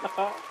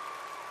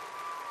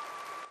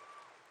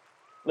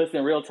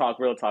 Listen, real talk.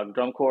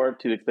 Drum corps,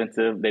 too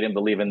expensive. They didn't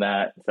believe in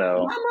that,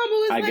 so my mama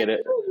was I get it.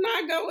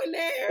 Not going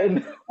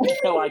there.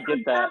 No, I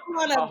get that.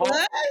 On a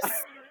bus?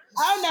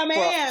 Oh no,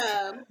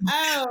 ma'am.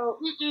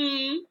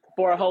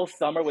 For a whole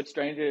summer with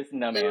strangers?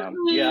 No, ma'am.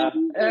 Yeah.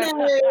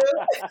 No.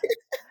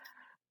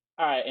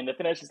 All right, and to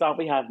finish this off,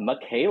 we have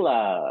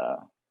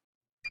Michaela.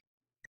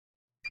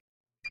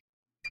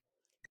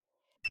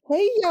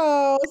 Hey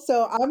y'all,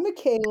 so I'm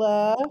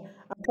Michaela.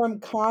 I'm from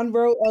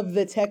Conroe of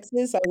the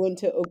Texas. I went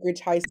to Oak Ridge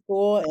High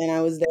School and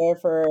I was there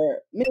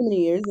for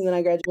many years, and then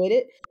I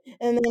graduated.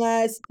 And then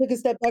I took a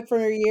step back for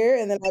a year,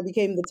 and then I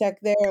became the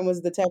tech there and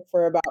was the tech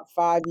for about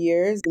 5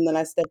 years. And then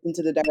I stepped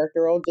into the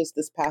director role just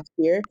this past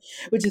year,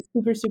 which is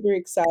super, super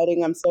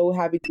exciting. I'm so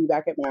happy to be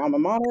back at my alma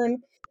mater.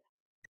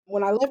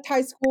 When I left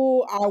high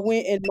school, I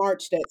went and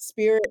marched at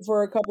Spirit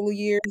for a couple of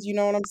years. You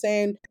know what I'm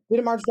saying?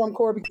 Didn't march drum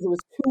corps because it was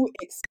too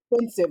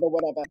expensive or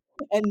whatever.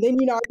 And then,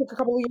 I took a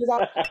couple of years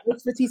off,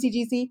 worked for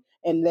TCGC,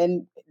 and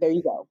then there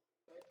you go.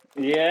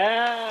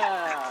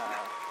 Yeah.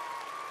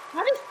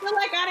 I just feel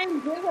like I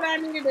didn't get what I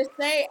needed to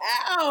say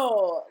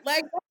out.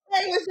 Like,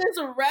 that was just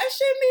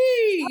rushing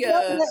me.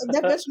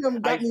 That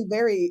metronome got me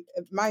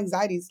my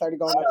anxiety started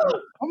going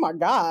up. Oh my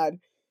God.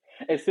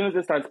 As soon as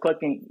it starts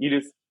clicking,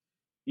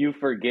 you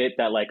forget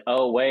that, like,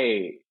 oh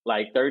wait,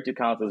 like 32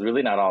 counts is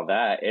really not all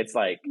that. It's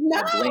like a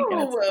blink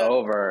and it's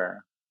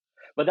over.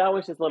 But that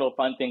was just a little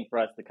fun thing for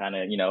us to kind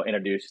of,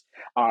 introduce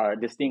our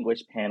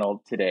distinguished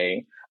panel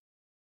today.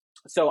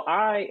 So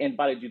I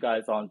invited you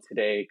guys on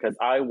today because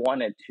I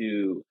wanted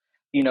to,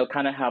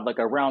 kind of have like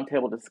a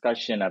roundtable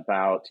discussion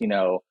about,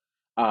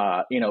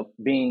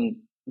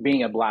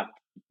 being a Black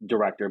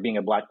director, being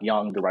a Black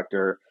young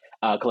director,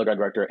 color guard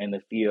director in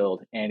the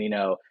field, and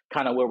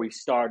kind of where we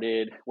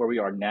started, where we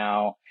are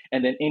now,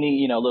 and then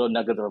any little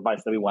nuggets of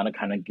advice that we want to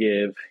kind of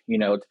give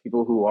to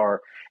people who are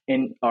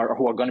who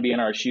are going to be in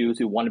our shoes,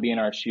 who want to be in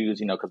our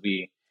shoes, because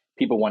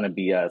people want to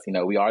be us,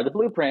 we are the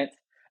blueprint.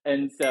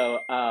 And so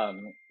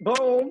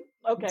boom,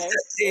 okay.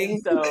 And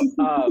so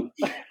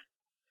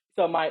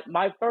so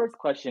my first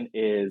question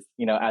is,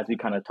 as we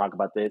kind of talk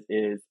about this,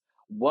 is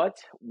what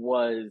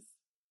was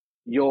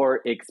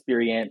your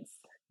experience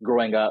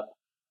growing up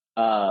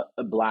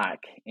Black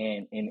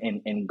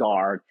in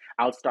guard?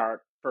 I'll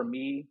start. For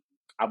me,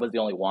 I was the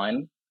only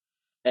one,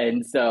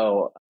 and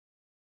so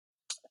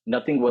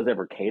nothing was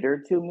ever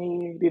catered to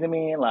me. Do you know what I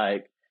mean?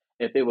 Like,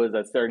 if it was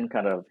a certain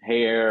kind of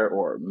hair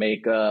or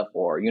makeup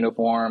or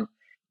uniform,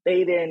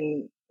 they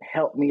didn't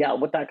help me out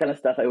with that kind of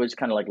stuff. I was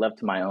kind of like left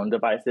to my own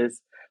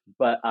devices.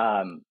 But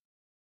I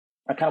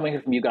kind of want to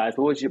hear from you guys.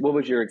 What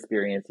was your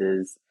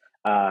experiences?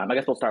 I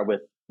guess we'll start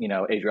with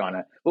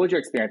Adriana. What was your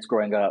experience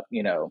growing up,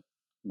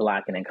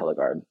 Black and in color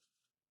guard?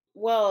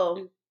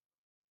 Well,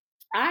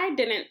 I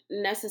didn't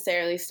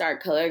necessarily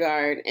start color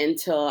guard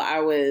until I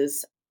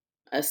was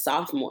a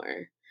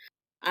sophomore.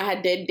 I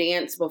did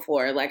dance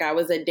before. Like, I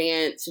was a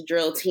dance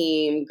drill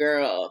team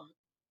girl.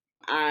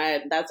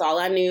 That's all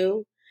I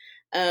knew.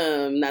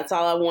 That's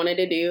all I wanted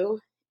to do.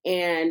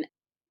 And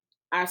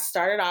I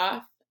started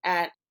off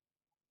at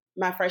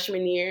my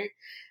freshman year.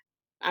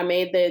 I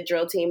made the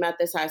drill team at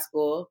this high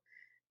school.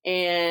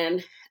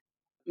 And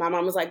my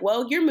mom was like,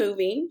 well, you're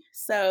moving,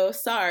 so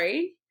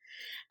sorry.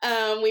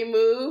 We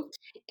moved,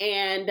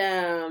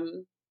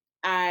 And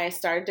I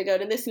started to go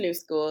to this new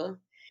school.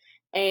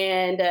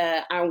 And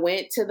I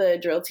went to the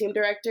drill team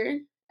director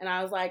and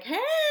I was like, hey,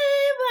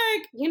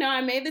 like,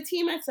 I made the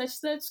team at such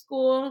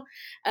school.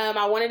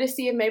 I wanted to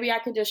see if maybe I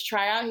could just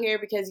try out here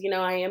because,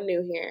 I am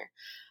new here.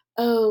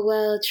 Oh,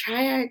 well,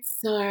 tryouts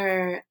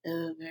are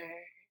over.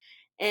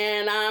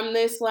 And I'm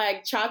this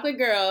like chocolate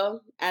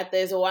girl at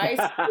this white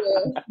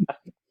school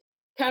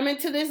coming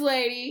to this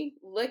lady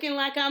looking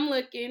like I'm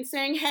looking,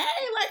 saying, hey,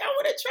 like, I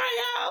want to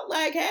try out.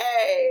 Like,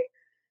 hey.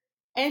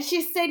 And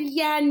she said,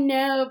 yeah,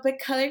 no, but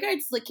Color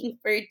Guard's looking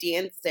for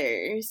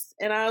dancers.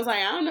 And I was like,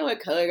 I don't know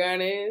what Color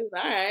Guard is.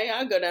 All right,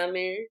 I'll go down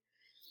there.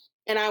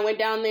 And I went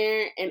down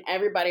there and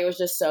everybody was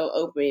just so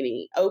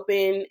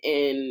open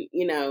and,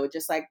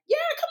 just like, yeah,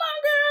 come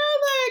on, girl.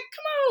 Like,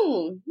 come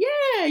on.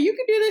 Yeah, you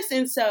can do this.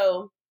 And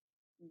so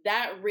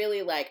that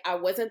really, like, I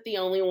wasn't the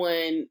only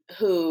one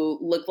who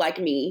looked like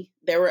me.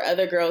 There were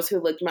other girls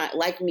who looked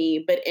like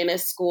me, but in a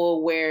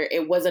school where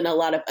it wasn't a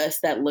lot of us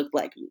that looked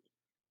like me.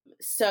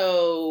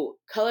 So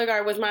Color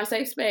Guard was my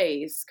safe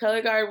space.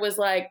 Color Guard was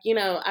like,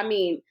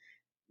 the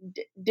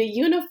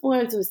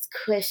uniforms was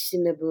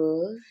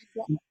questionable.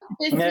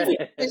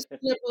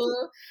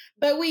 Questionable,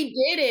 but we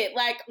did it.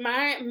 Like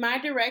my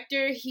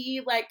director,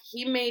 he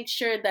made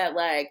sure that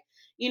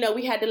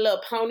we had the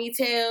little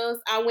ponytails.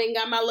 I went and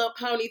got my little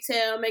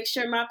ponytail, make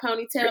sure my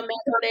ponytail matched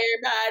with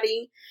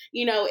everybody.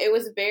 It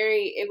was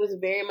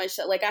very much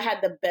like I had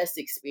the best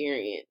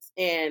experience.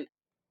 And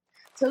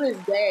to this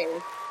day,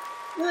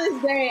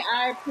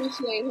 I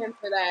appreciate him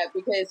for that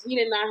because he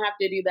did not have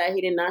to do that.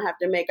 He did not have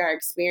to make our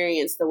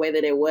experience the way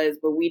that it was,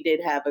 but we did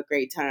have a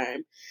great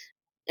time.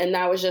 And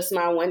that was just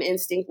my one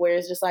instinct where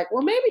it's just like,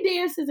 well, maybe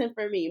dance isn't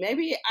for me.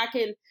 Maybe I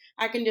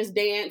can just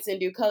dance and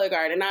do Color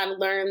Guard. And I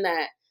learned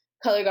that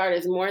Color Guard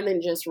is more than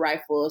just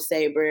rifle,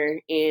 saber,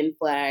 and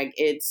flag.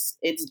 It's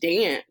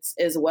dance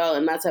as well.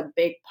 And that's a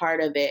big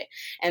part of it.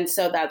 And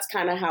so that's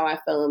kind of how I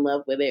fell in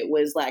love with it,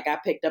 was like I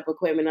picked up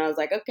equipment and I was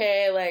like,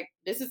 okay, like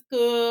this is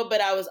cool. But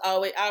I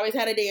always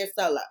had a dance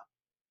solo.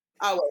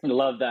 Always.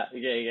 Love that.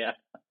 Yeah.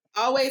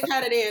 Always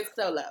had a dance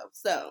solo.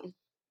 So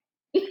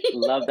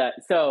love that.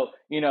 So,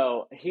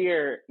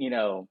 here,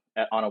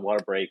 on a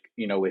water break,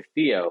 with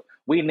Theo,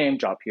 we name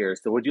drop here.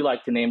 So would you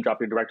like to name drop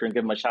your director and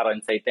give him a shout out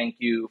and say thank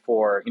you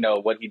for,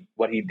 what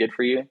he did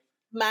for you?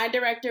 My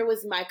director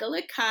was Michael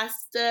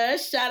Acosta.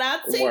 Shout out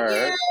to Word.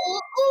 you.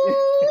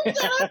 Ooh,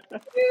 shout out to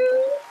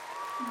you.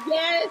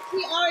 Yes,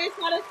 he always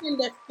had us in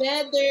the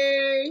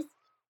feathers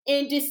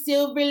and the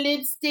silver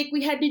lipstick.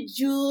 We had the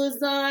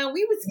jewels on.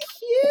 We was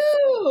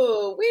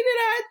cute. We did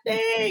our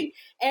thing.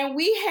 And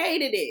we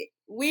hated it.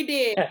 We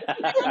did.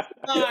 I'm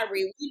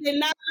sorry. We did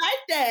not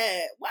like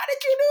that. Why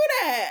did you do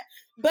that?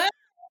 But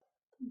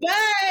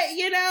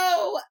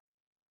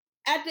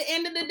at the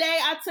end of the day,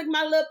 I took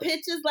my little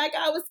pictures like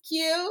I was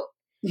cute.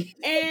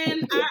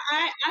 And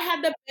I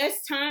had the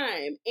best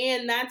time.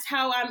 And that's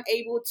how I'm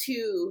able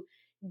to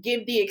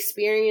give the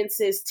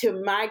experiences to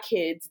my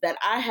kids that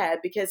I had,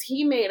 because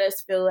he made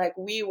us feel like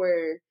we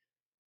were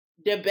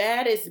the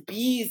baddest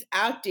bees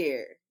out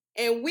there.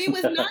 And we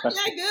was not that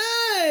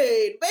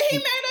good. But he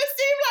made us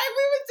seem like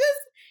we was just,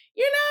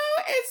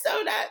 and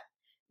so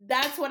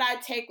that's what I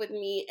take with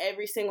me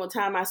every single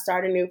time I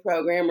start a new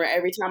program or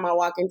every time I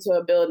walk into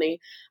a building.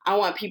 I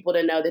want people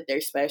to know that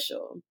they're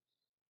special.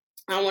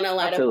 I want to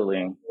light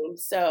Absolutely. up.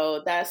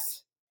 So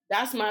that's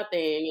my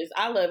thing, is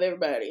I love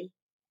everybody.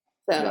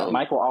 So yeah,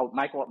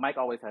 Mike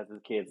always has his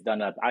kids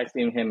done up. I've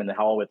seen him in the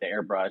hall with the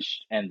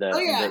airbrush and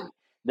the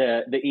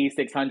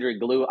E600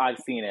 glue. I've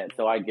seen it,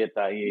 so I get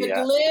that. The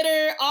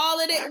glitter,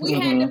 all of it. We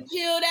had to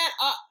peel that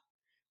off.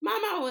 My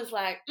mom was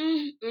like,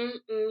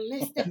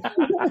 Miss Day. And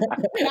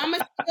I'm going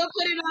to still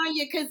put it on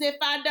you, because if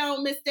I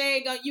don't, Miss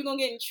Day, you're going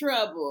to get in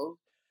trouble.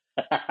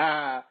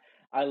 I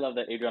love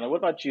that, Adriana. What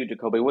about you,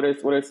 Jacoby? What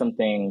are some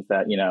things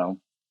that,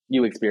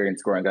 you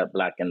experienced growing up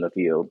Black in the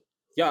field?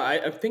 Yeah,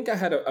 I think I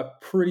had a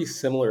pretty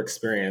similar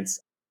experience.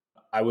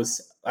 I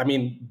was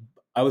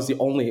the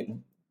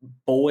only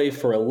boy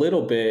for a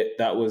little bit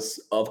that was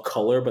of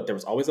color, but there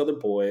was always other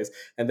boys.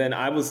 And then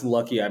I was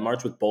lucky. I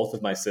marched with both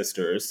of my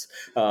sisters.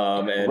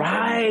 And there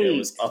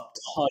was a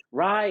ton.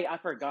 Right, I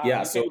forgot.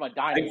 Yeah, so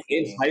I,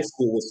 in high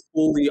school was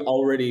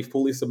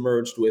fully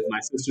submerged with my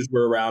sisters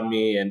were around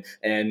me,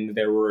 and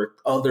there were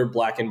other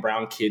Black and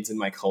brown kids in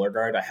my color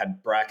guard. I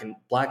had black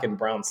and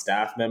brown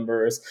staff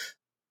members.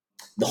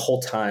 The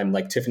whole time,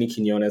 like Tiffany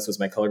Quinones was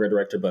my color guard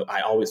director, but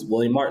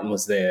William Martin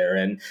was there,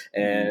 and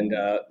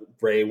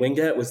Ray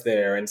Wingett was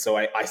there, and so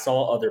I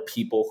saw other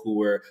people who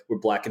were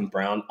Black and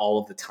brown all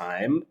of the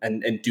time,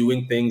 and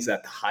doing things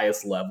at the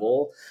highest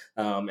level,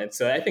 and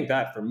so I think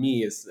that for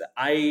me is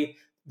I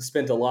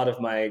spent a lot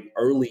of my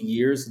early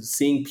years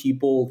seeing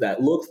people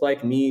that looked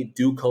like me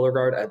do color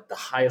guard at the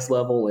highest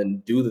level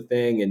and do the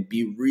thing and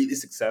be really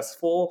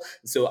successful.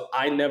 So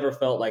I never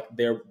felt like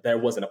there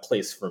wasn't a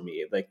place for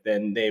me. Like,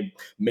 then they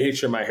made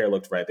sure my hair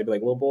looked right. They'd be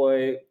like, little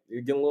boy,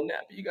 you're getting a little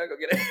nappy, you gotta go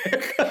get a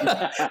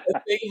haircut.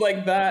 Things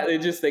like that.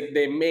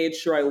 They made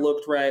sure I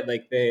looked right.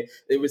 Like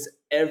it was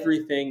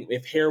everything.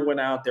 If hair went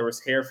out, there was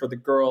hair for the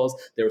girls,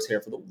 there was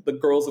hair for the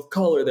girls of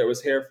color, there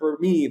was hair for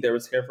me, there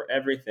was hair for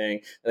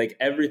everything. Like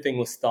everything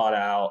was thought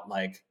out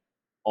like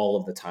all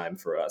of the time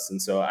for us.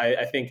 And so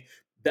I think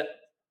that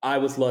I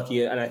was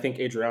lucky, and I think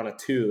Adriana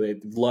too,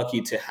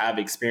 lucky to have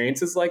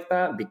experiences like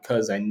that,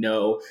 because I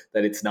know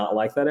that it's not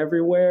like that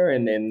everywhere.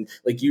 And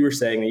like you were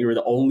saying, you were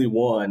the only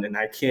one, and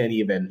I can't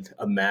even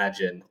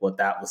imagine what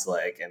that was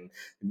like. And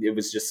it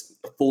was just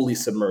fully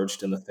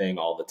submerged in the thing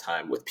all the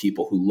time with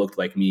people who looked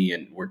like me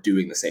and were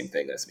doing the same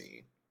thing as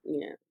me.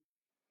 Yeah.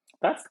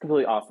 That's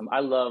completely awesome. I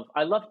love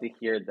to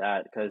hear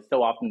that, because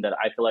so often that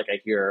I feel like I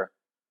hear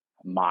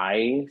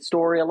my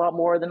story a lot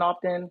more than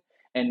often,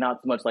 and not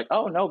so much like,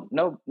 oh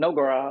no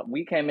girl,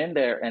 we came in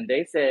there and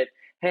they said,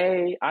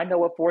 hey, I know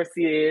what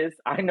 4C is,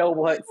 I know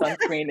what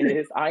sunscreen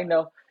is, I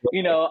know,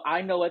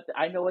 I know what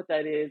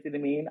that is, you know what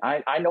I mean?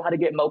 I know how to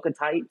get mocha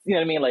tights, you know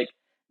what I mean? Like,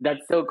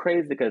 that's so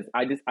crazy, because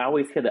I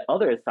always hear the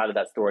other side of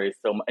that story,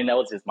 and that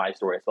was just my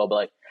story as well, but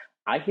like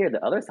I hear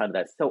the other side of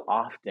that so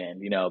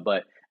often,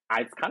 but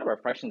it's kind of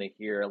refreshing to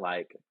hear,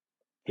 like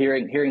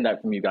hearing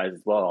that from you guys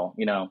as well,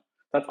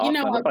 That's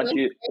awesome. What about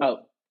you?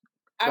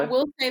 I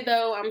will say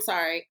though, I'm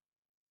sorry.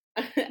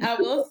 I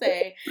will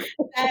say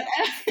that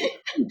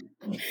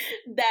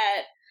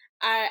that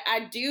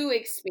I do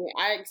experience.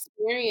 I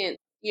experience,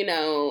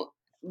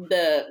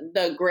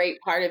 the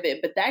great part of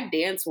it, but that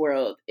dance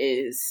world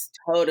is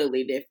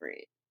totally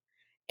different,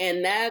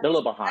 and they're a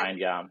little behind.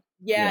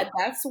 Yeah,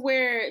 that's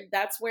where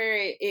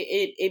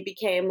it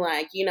became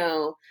like,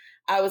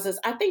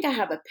 I think I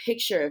have a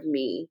picture of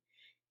me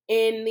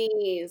in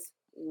these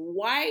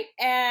white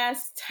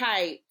ass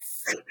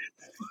tights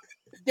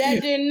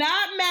that did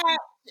not match,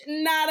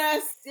 not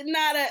a,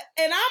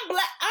 and I'm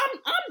black,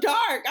 I'm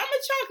dark, I'm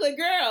a chocolate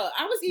girl.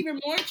 I was even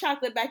more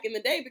chocolate back in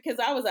the day because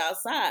I was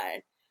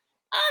outside.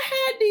 I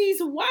had these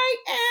white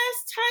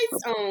ass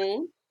tights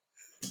on.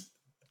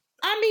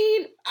 I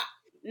mean,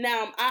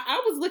 now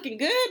I was looking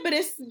good, but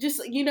it's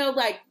just,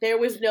 like there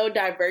was no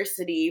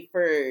diversity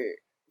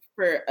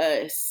for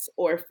us,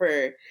 or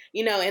for,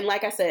 and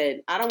like I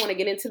said, I don't want to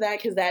get into that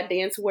because that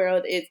dance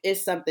world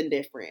is something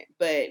different.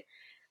 But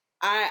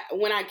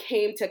when I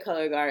came to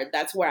Color Guard,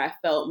 that's where I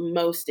felt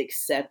most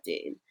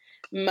accepted,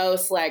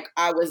 most like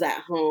I was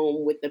at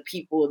home with the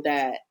people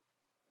that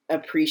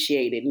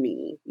appreciated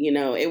me.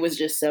 It was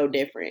just so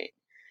different.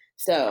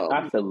 So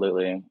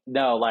Absolutely.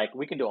 No, like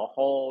we can do a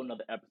whole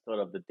nother episode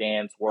of the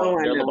dance world.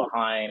 They're a little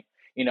behind.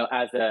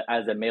 As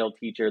a male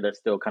teacher, they're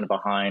still kind of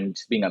behind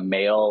just being a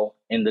male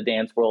in the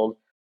dance world,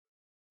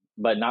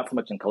 but not so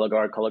much in Color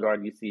Guard. Color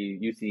Guard, you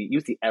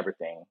see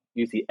everything.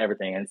 You see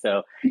everything. And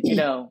so,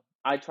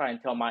 I try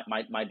and tell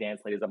my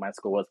dance ladies at my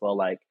school as well,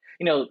 like,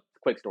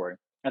 quick story.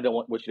 And then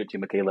what you did to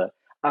Michaela.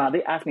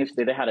 They asked me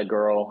yesterday, they had a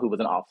girl who was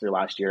an officer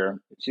last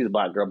year. She's a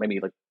black girl, maybe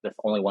like there's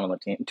only one on the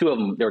team.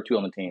 There were two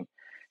on the team.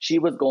 She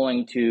was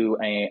going to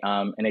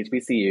an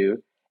HBCU,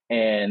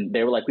 and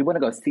they were like, we want to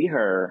go see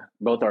her.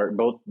 Both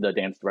the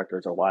dance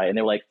directors are white. And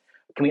they were like,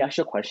 can we ask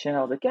you a question?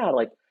 I was like, yeah,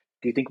 like,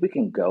 do you think we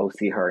can go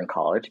see her in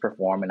college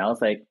perform? And I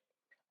was like,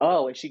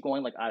 oh, is she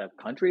going like out of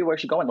country? Where's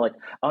she going? Like,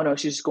 oh no,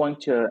 she's just going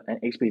to an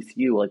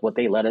HBCU. Like, would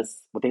they let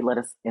us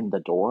in the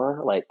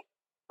door? Like,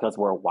 because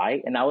we're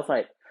white? And I was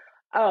like,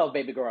 oh,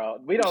 baby girl,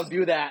 we don't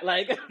do that.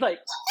 Like,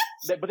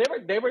 but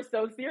they were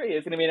so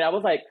serious. And I mean, I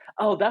was like,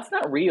 oh, that's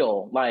not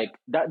real. Like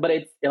that, but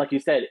it's like you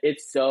said,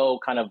 it's so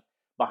kind of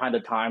behind the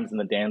times in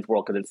the dance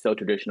world because it's so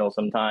traditional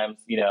sometimes,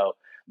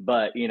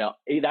 But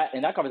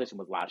that conversation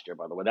was last year,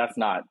 by the way. That's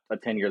not a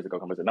 10 years ago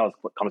conversation. That was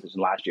a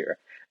conversation last year.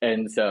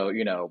 And so,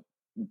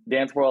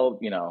 dance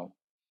world,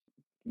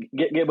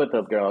 get with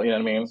us, girl. You know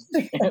what I mean?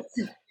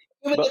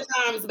 Give it the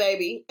times,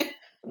 baby.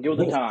 Give it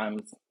the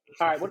times.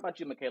 All right. What about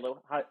you, Michaela?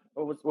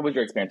 What was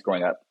your experience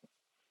growing up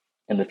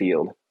in the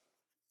field?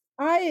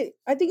 I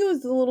think it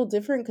was a little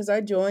different because I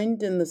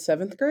joined in the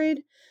 7th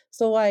grade.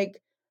 So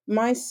like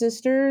my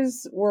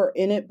sisters were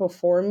in it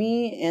before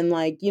me, and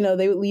like,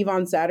 they would leave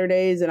on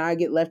Saturdays and I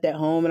get left at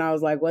home, and I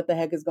was like, what the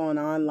heck is going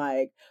on?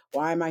 Like,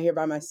 why am I here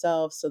by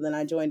myself? So then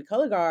I joined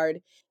Color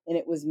Guard, and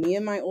it was me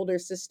and my older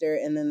sister,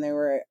 and then there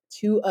were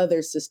 2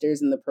 other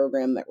sisters in the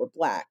program that were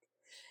black.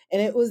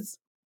 And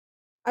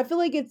I feel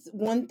like it's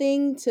one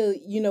thing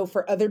to,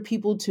 for other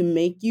people to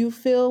make you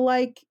feel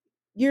like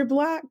you're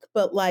black,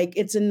 but like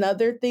it's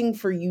another thing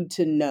for you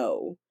to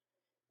know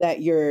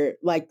that you're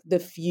like the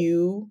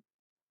few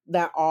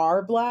that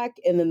are black,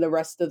 and then the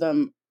rest of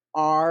them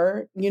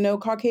are,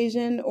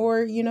 Caucasian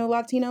or,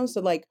 Latino.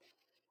 So like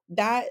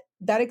that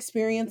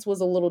experience was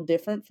a little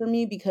different for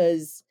me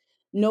because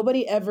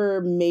nobody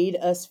ever made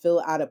us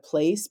feel out of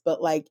place.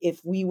 But like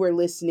if we were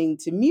listening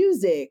to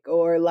music,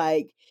 or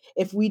like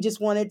if we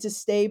just wanted to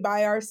stay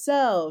by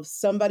ourselves,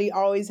 somebody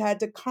always had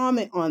to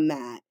comment on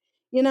that,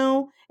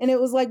 and it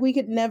was like we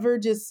could never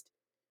just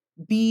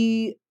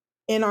be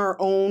in our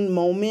own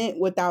moment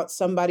without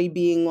somebody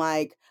being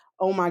like,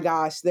 oh my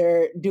gosh,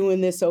 they're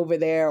doing this over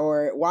there,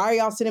 or why are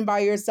y'all sitting by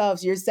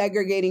yourselves? You're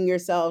segregating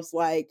yourselves.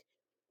 Like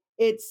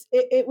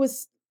it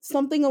was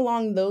something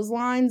along those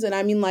lines. And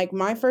I mean, like,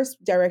 my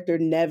first director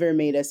never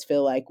made us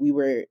feel like we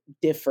were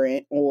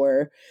different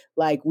or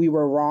like we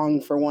were wrong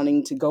for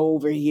wanting to go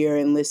over here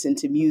and listen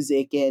to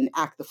music and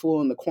act the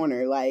fool in the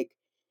corner. Like,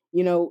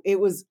 you know, it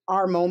was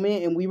our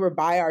moment and we were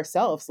by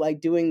ourselves, like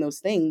doing those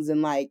things.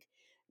 And like,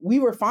 we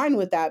were fine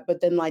with that.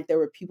 But then, like, there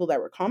were people that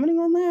were commenting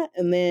on that.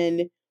 And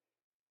then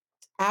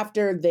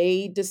after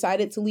they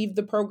decided to leave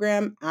the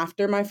program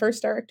after my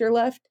first director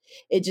left,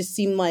 it just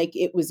seemed like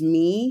it was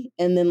me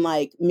and then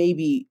like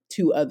maybe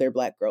two other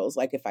Black girls,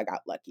 like if I got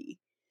lucky,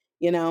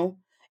 you know?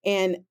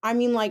 And I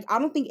mean, like, I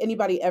don't think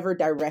anybody ever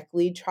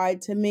directly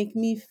tried to make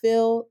me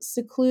feel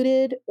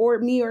secluded, or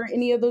me or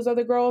any of those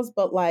other girls.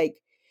 But like,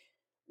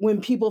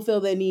 when people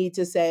feel the need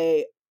to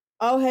say,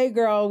 oh, hey,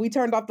 girl, we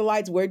turned off the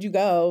lights, where'd you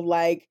go?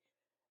 Like,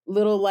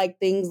 little like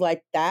things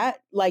like that,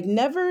 like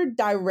never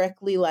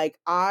directly like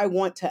I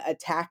want to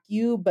attack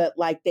you, but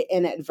like the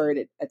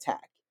inadvertent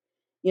attack,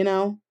 you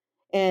know,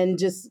 and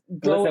just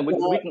growing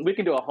Listen, up. we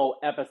can do a whole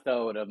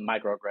episode of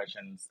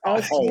microaggressions,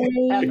 a whole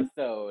Okay,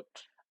 episode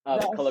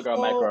of that color girl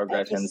whole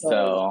microaggressions. episode.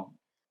 So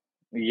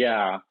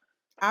yeah,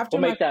 After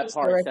we'll my make that first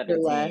part director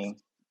left,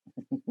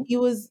 17. he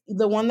was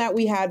the one that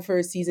we had for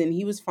a season.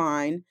 He was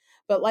fine.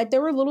 But like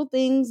there were little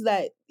things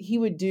that he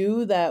would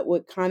do that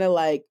would kind of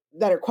like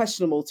that are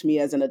questionable to me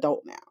as an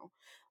adult now.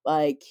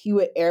 Like he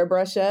would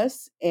airbrush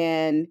us,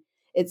 and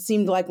it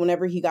seemed like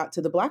whenever he got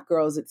to the Black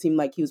girls, it seemed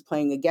like he was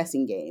playing a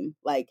guessing game.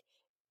 Like,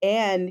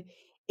 and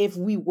if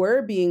we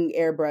were being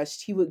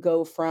airbrushed, he would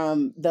go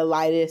from the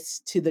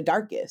lightest to the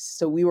darkest.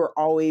 So we were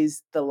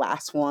always the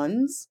last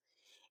ones,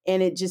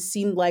 and it just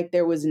seemed like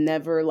there was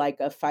never like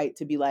a fight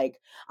to be like,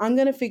 I'm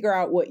going to figure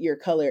out what your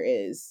color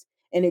is.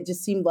 And it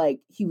just seemed like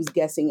he was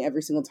guessing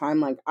every single time.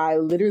 Like I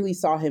literally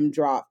saw him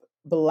drop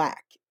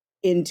black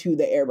into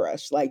the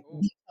airbrush, like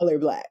the color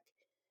black.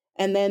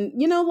 And then,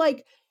 you know,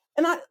 like,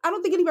 and I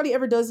don't think anybody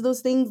ever does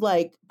those things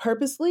like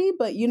purposely,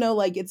 but you know,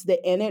 like it's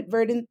the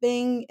inadvertent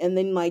thing. And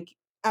then like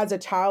as a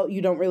child,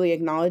 you don't really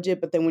acknowledge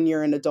it. But then when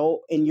you're an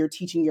adult and you're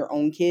teaching your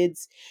own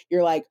kids,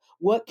 you're like,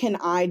 what can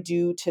I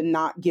do to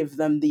not give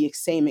them the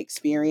same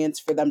experience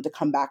for them to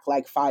come back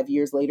like 5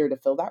 years later to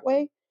feel that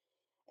way?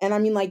 And I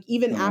mean, like,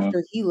 even Mhm.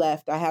 after he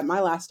left, I had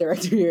my last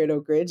director here at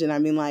Oak Ridge. And I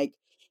mean, like,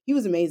 he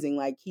was amazing.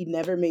 Like, he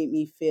never made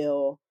me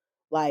feel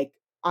like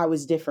I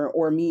was different,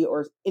 or me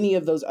or any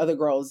of those other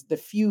girls. The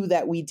few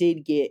that we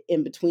did get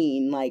in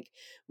between, like,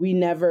 we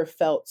never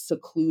felt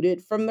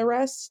secluded from the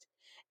rest.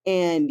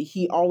 And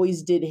he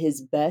always did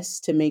his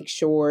best to make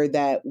sure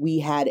that we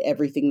had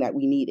everything that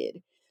we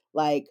needed.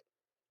 Like,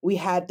 we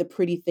had the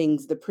pretty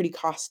things, the pretty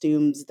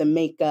costumes, the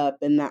makeup,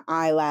 and the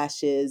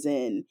eyelashes.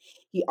 And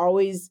he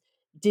always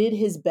did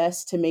his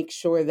best to make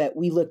sure that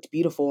we looked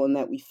beautiful and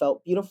that we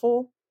felt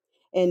beautiful.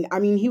 And I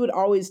mean, he would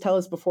always tell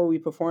us before we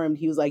performed,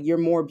 he was like, you're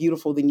more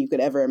beautiful than you could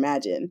ever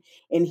imagine.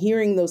 And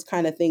hearing those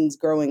kind of things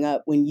growing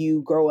up, when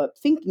you grow up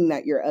thinking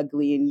that you're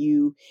ugly and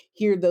you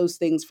hear those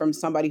things from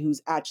somebody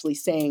who's actually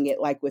saying it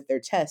like with their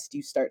chest,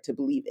 you start to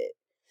believe it.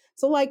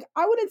 So, like,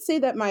 I wouldn't say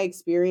that my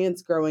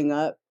experience growing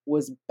up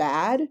was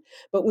bad,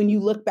 but when you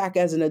look back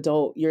as an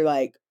adult, you're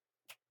like,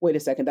 wait a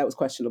second, that was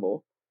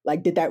questionable.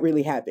 Like, did that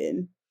really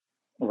happen?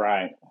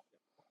 Right.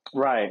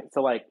 Right.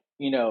 So, like,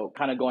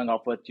 kind of going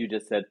off what you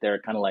just said there,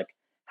 kind of like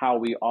how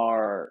we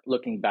are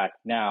looking back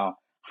now,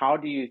 how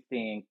do you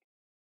think,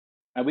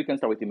 and we can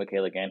start with you,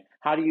 Michaela, again,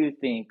 how do you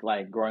think,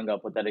 like, growing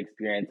up with that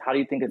experience, how do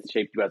you think it's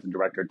shaped you as a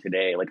director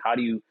today? Like, how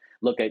do you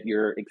look at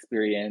your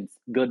experience,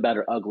 good, bad,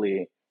 or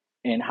ugly,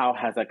 and how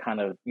has that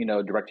kind of,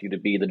 directed you to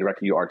be the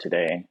director you are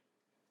today?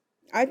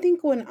 I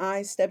think when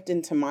I stepped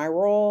into my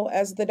role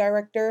as the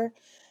director,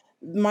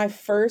 my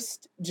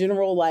first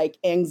general like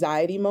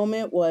anxiety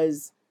moment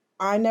was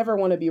I never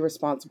want to be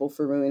responsible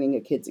for ruining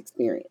a kid's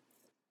experience.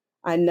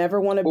 I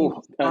never want to be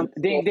Oh,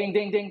 responsible. ding, ding,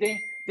 ding, ding, ding,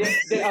 ding,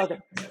 ding. Oh,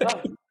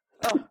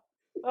 oh,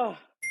 oh,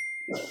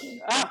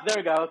 oh. There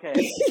we go. Okay.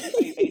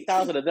 I need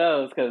 8,000 of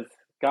those because,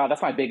 God,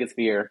 that's my biggest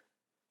fear.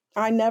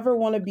 I never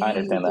want to I be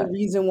understand the that.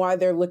 reason why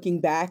they're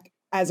looking back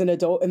as an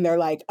adult and they're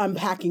like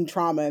unpacking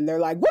trauma and they're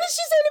like, what did she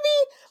say to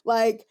me?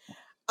 Like,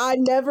 I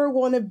never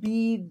want to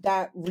be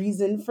that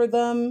reason for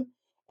them.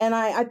 And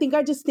I think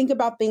I just think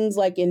about things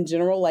like in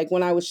general, like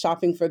when I was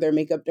shopping for their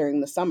makeup during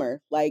the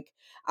summer, like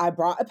I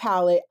brought a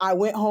palette, I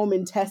went home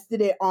and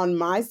tested it on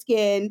my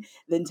skin,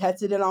 then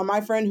tested it on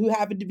my friend who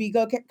happened to be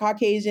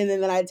Caucasian,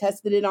 and then I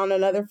tested it on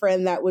another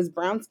friend that was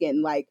brown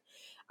skin. Like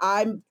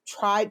I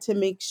tried to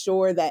make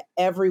sure that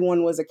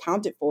everyone was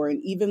accounted for.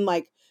 And even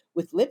like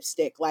with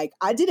lipstick, like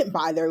I didn't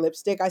buy their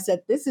lipstick. I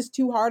said, this is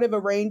too hard of a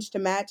range to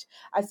match.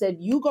 I said,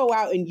 you go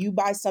out and you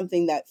buy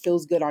something that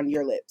feels good on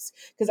your lips.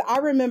 Because I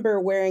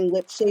remember wearing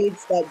lip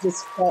shades that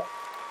just felt.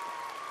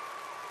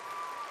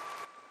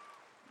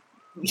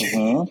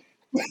 Mm-hmm.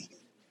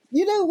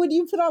 You know, when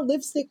you put on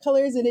lipstick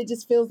colors and it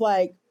just feels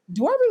like,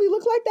 do I really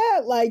look like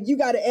that? Like you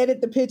got to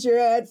edit the picture,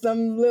 add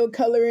some little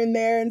color in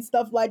there and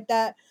stuff like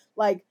that.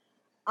 Like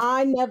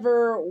I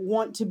never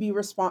want to be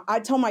I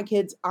tell my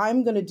kids,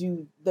 I'm going to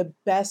do the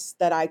best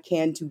that I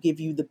can to give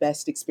you the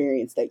best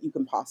experience that you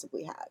can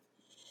possibly have.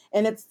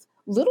 And it's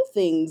little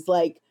things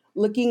like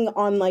looking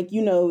on, like,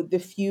 the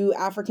few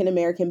African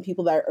American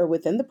people that are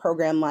within the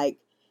program, like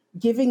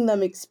giving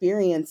them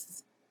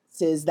experiences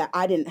that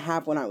I didn't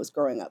have when I was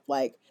growing up.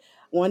 Like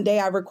one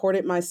day I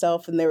recorded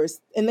myself and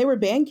they were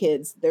band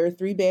kids. There were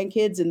 3 band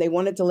kids and they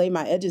wanted to lay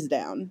my edges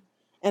down.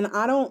 And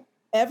I don't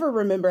ever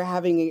remember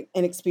having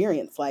an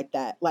experience like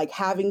that, like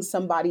having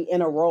somebody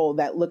in a role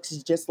that looks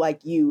just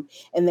like you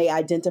and they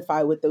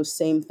identify with those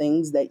same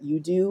things that you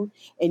do,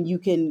 and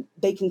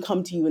they can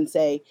come to you and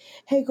say,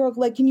 hey girl,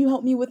 like, can you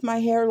help me with my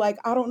hair? Like,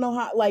 I don't know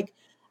how, like,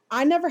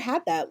 I never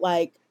had that.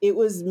 Like, it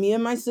was me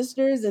and my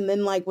sisters, and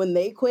then like when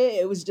they quit,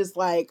 it was just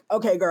like,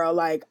 okay girl,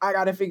 like I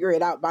got to figure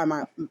it out by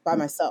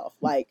myself.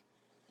 Like,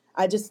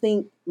 I just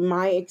think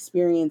my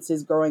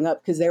experiences growing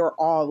up, because they were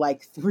all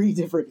like 3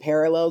 different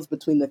parallels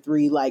between the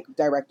 3 like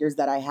directors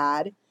that I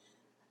had,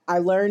 I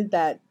learned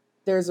that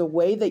there's a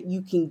way that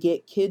you can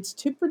get kids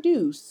to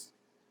produce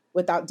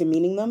without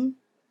demeaning them,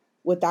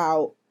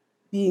 without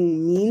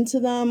being mean to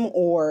them,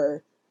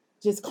 or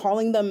just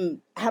calling them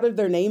out of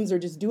their names, or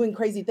just doing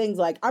crazy things.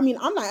 Like, I mean,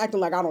 I'm not acting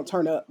like I don't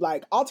turn up.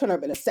 Like, I'll turn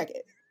up in a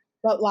second.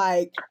 But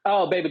like,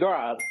 oh, baby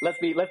girl, let's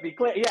be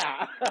clear.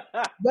 Yeah.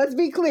 Let's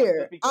be clear.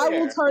 Let's be I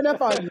will clear. turn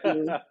up on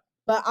you,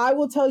 but I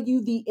will tell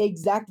you the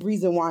exact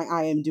reason why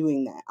I am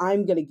doing that.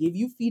 I'm going to give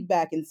you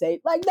feedback and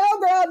say, like, no,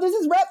 girl, this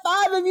is rep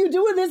 5 of you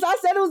doing this. I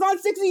said it was on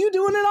 6 of you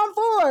doing it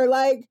on 4.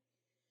 Like,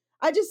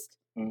 I just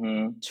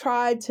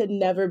try to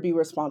never be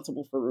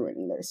responsible for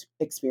ruining their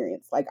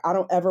experience. Like, I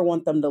don't ever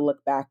want them to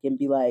look back and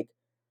be like,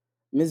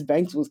 Miss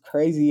Banks was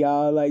crazy,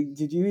 y'all. Like,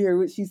 did you hear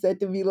what she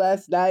said to me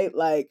last night?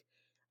 Like,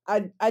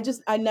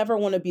 I never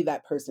want to be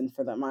that person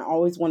for them. I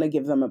always want to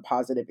give them a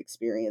positive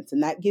experience.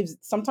 And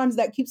sometimes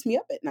that keeps me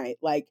up at night.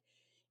 Like,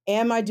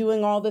 am I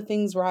doing all the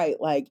things right?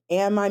 Like,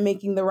 am I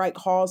making the right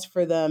calls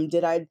for them?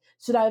 Should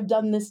I have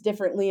done this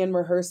differently in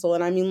rehearsal?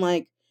 And I mean,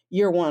 like,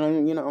 year 1,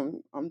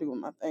 I'm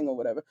doing my thing or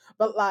whatever.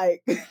 But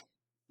like,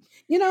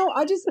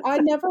 I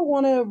never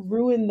want to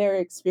ruin their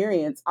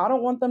experience. I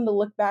don't want them to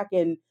look back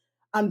and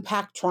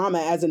unpack trauma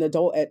as an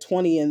adult at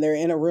 20 and they're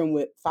in a room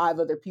with 5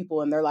 other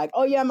people and they're like,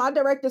 oh yeah, my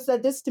director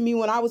said this to me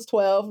when I was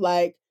 12.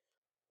 Like,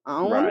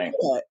 I don't want to do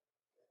that.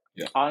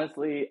 Yeah.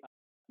 Honestly,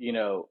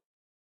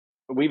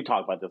 we've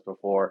talked about this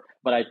before,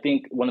 but I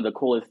think one of the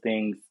coolest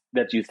things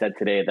that you said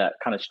today that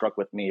kind of struck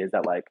with me is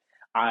that, like,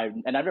 I've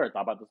never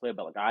thought about this way,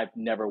 but like, I've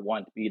never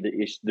wanted to be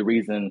the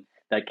reason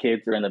that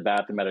kids are in the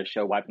bathroom at a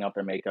show wiping off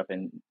their makeup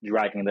and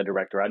dragging the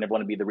director. I never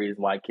want to be the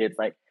reason why kids,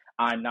 like,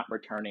 I'm not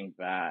returning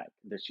back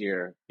this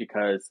year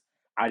because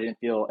I didn't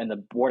feel, and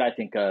the word I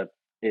think of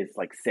is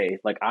like safe.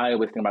 Like, I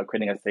always think about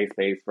creating a safe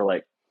space for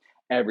like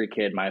every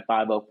kid, my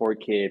 504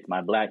 kids,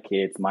 my Black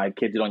kids, my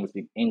kids who don't even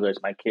speak English,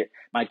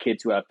 my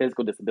kids who have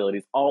physical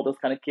disabilities, all those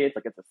kind of kids.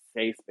 Like, it's a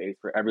safe space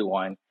for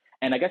everyone.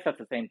 And I guess that's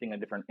the same thing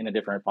in a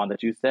different font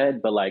that you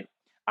said, but like,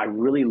 I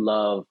really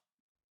love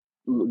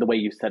the way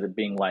you said it,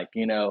 being like,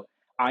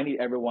 I need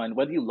everyone,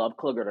 whether you love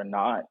Color Guard or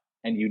not,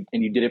 and you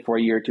did it for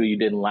a year or 2, you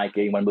didn't like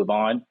it, you want to move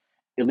on,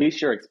 at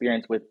least your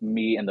experience with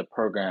me and the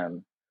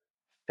program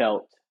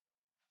felt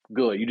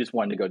good. You just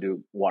wanted to go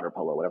do water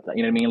polo, whatever that,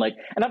 you know what I mean? Like,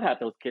 and I've had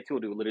those kids who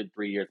will do literally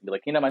 3 years and be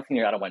like, my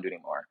senior, I don't want to do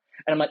anymore.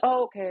 And I'm like,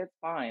 oh, okay, it's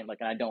fine. Like,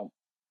 and I don't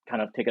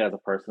kind of take it as a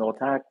personal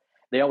attack.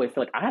 They always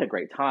feel like I had a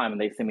great time, and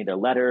they send me their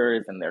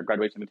letters and their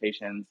graduation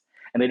invitations,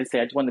 and they just say,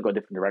 I just wanted to go a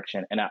different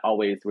direction. And I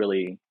always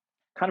really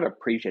kind of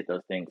appreciate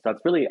those things. So it's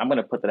really, I'm going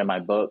to put that in my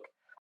book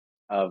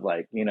of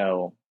like,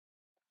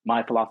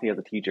 my philosophy as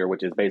a teacher,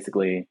 which is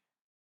basically,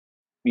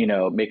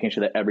 making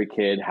sure that every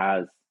kid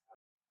has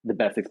the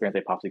best experience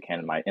they possibly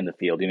can in the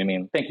field. You know what I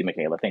mean? Thank you,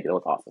 Michaela. Thank you. That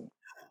was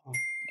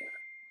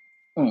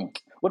awesome.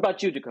 What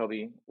about you,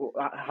 Jacoby?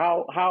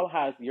 How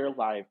has your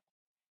life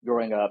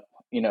growing up,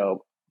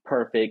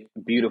 perfect,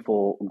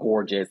 beautiful,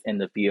 gorgeous in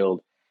the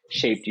field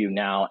shaped you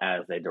now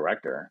as a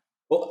director?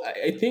 Well,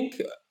 I think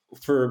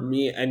for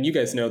me, and you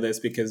guys know this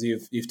because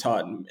you've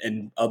taught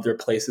in other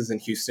places in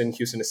Houston.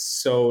 Houston is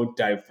so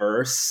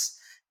diverse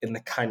in the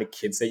kind of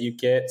kids that you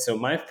get. So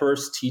my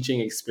first teaching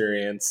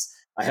experience,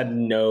 I had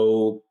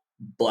no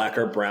Black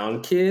or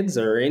brown kids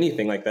or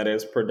anything like that. It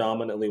was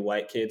predominantly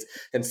white kids.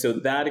 And so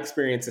that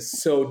experience is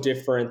so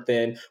different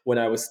than when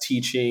I was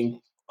teaching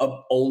of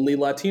only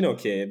Latino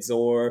kids,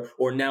 or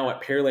now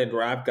at Pearland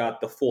where I've got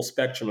the full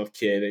spectrum of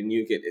kid, and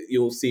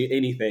you'll see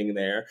anything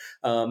there.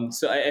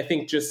 So I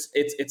think just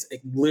it's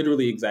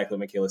literally exactly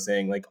what Michaela's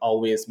saying. Like,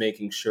 always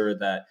making sure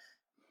that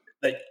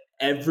like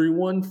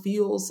everyone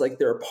feels like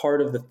they're a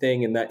part of the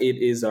thing, and that it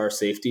is our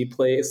safety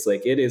place.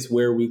 Like, it is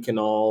where we can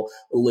all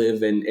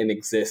live and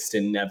exist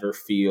and never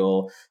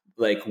feel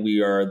like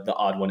we are the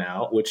odd one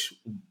out, which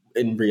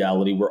in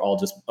reality, we're all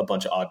just a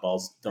bunch of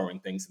oddballs throwing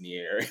things in the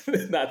air.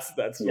 that's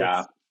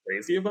what's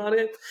crazy about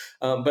it.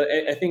 But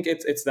I think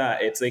it's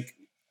that. It's like,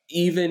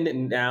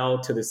 even now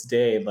to this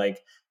day, like,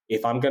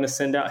 if I'm going to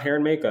send out hair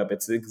and makeup,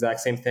 it's the exact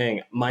same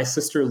thing. My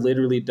sister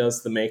literally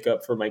does the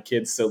makeup for my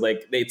kids. So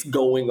like it's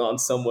going on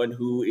someone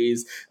who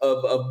is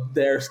of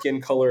their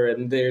skin color,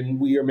 and then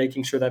we are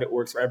making sure that it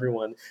works for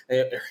everyone.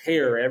 Their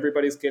hair,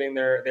 everybody's getting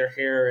their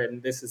hair,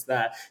 and this is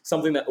that.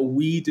 Something that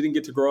we didn't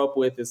get to grow up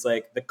with is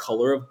like the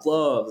color of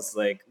gloves,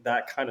 like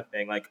that kind of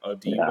thing. Like, oh,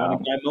 do you want to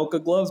buy Mocha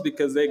gloves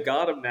because they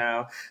got them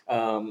now?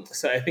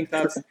 So I think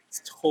that's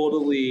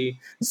totally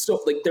so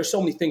like there's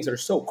so many things that are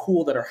so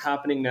cool that are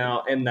happening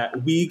now, and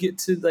that we get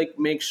to like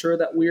make sure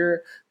that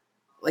we're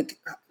like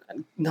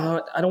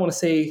not, I don't want to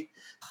say,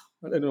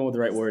 I don't know what the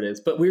right word is,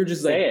 but we're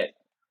just like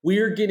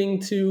we're getting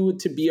to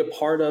be a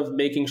part of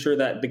making sure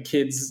that the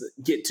kids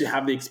get to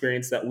have the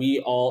experience that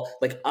we all,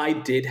 like I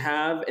did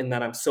have, and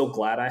that I'm so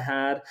glad I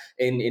had,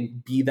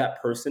 and be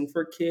that person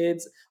for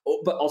kids.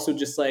 But also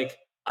just like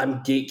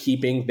I'm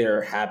gatekeeping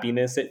their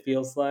happiness, it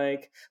feels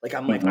like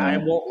I'm like, I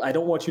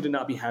don't want you to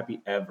not be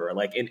happy ever,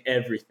 like in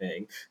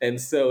everything. And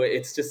so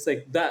it's just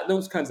like that,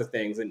 those kinds of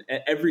things. And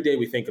every day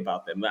we think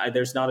about them.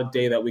 There's not a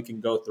day that we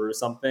can go through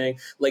something.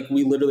 Like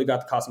we literally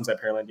got the costumes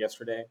at Pearland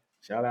yesterday.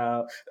 Shout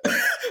out.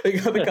 We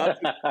got the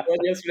costumes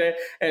yesterday,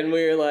 and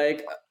we're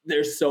like,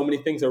 there's so many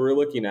things that we're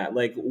looking at.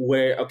 Like,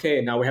 where,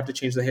 okay, now we have to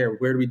change the hair.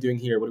 Where are we doing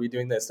here? What are we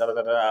doing this? Da, da,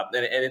 da, da.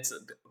 And it's a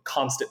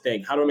constant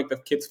thing. How do I make the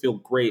kids feel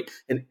great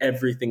in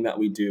everything that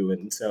we do?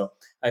 And so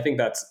I think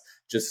that's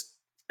just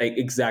like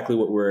exactly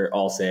what we're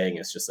all saying.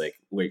 It's just like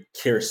we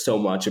care so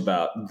much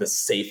about the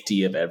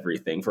safety of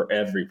everything for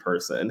every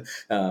person.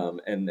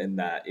 And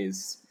that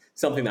is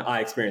something that I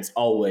experience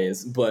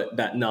always, but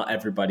that not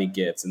everybody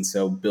gets. And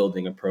so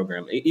building a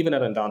program, even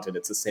at Undaunted,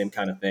 it's the same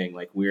kind of thing.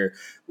 Like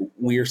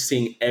we're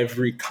seeing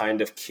every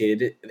kind of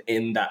kid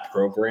in that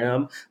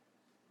program.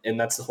 And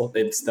that's the whole,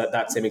 it's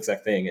that same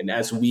exact thing. And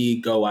as we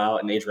go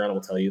out, and Adriana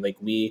will tell you, like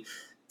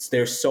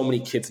there's so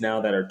many kids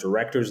now that are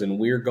directors, and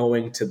we're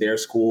going to their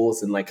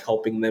schools and like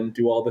helping them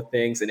do all the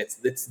things. And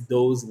it's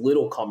those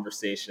little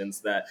conversations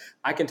that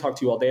I can talk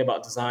to you all day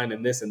about design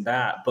and this and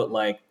that, but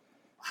like,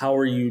 how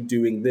are you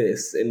doing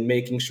this and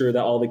making sure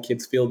that all the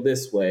kids feel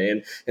this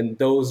way? And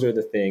those are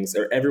the things,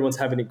 or everyone's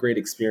having a great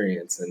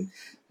experience.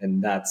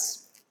 And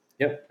that's,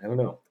 I don't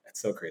know. It's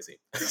so crazy.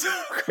 So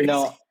crazy.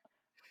 No,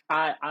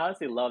 I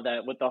honestly love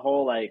that with the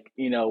whole, like,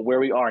 where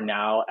we are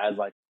now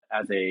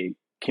as a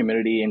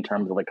community in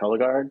terms of like color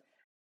guard.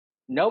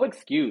 No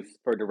excuse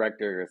for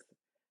directors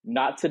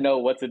not to know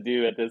what to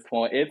do at this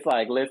point. It's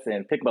like,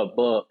 listen, pick up a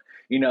book.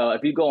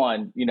 If you go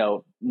on,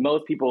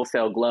 most people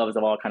sell gloves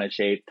of all kind of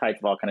shades, tights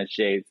of all kind of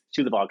shades,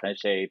 shoes of all kind of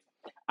shades.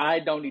 I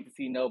don't need to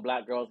see no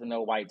black girls and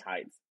no white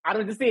tights. I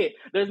don't need to see it.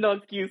 There's no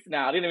excuse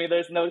now. You know what I mean?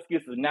 There's no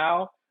excuses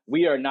now.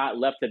 We are not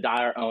left to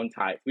dye our own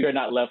tights. We are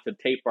not left to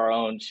tape our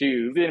own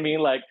shoes. You know what I mean?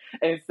 Like,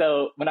 and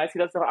so when I see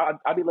that stuff,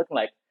 I'll be looking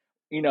like,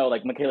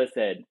 like Michaela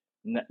said,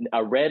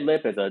 a red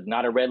lip is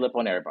not a red lip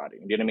on everybody.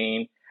 You know what I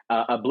mean?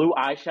 A blue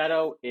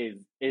eyeshadow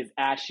is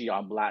ashy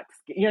on black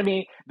skin. You know what I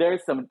mean?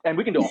 There's some, and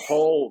we can do a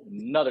whole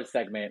nother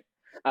segment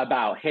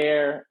about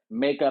hair,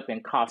 makeup,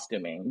 and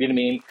costuming. You know what I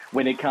mean?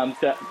 When it comes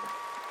to,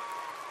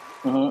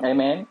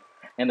 amen.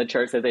 And the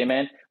church says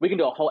amen. We can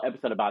do a whole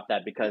episode about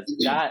that, because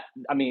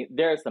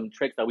there are some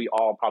tricks that we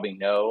all probably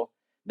know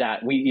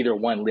that we either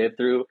one lived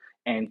through,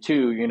 and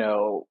two,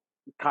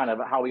 kind of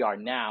how we are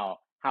now.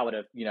 How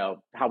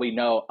we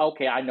know,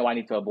 okay, I know I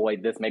need to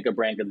avoid this makeup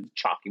brand because it's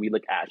chalky, we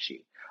look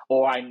ashy.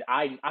 Or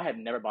I have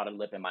never bought a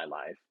lip in my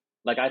life.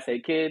 Like I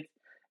say, kids,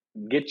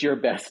 get your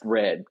best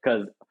red,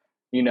 because,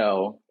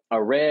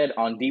 a red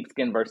on deep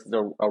skin versus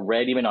a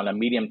red even on a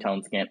medium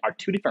tone skin are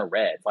two different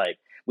reds. Like,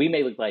 we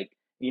may look like,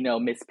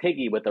 Miss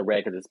Piggy with the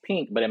red because it's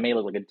pink, but it may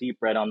look like a deep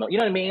red on the, you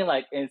know what I mean?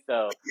 Like, and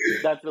so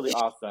that's really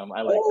awesome.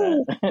 I like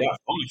that. Yeah,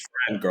 phone a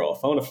friend, girl.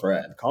 Phone a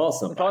friend. Call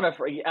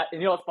somebody.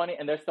 And what's funny?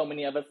 And there's so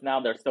many of us now.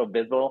 They're so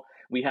visible.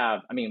 We just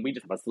have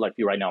a select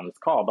few right now on this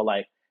call, but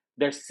like,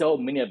 there's so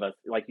many of us.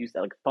 Like you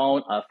said, like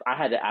phone us. I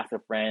had to ask a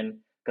friend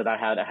because I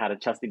had a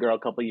chesty girl a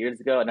couple of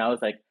years ago, and I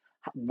was like,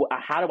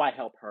 how do I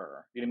help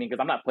her? You know what I mean? Because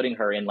I'm not putting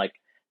her in like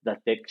the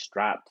thick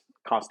strapped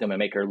costume and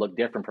make her look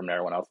different from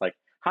everyone else. Like,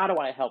 how do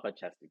I help a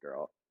chesty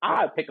girl?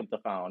 I pick up the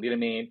phone. You know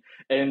what I mean?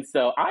 And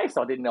so I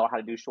still didn't know how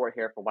to do short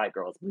hair for white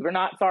girls. Believe it or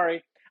not,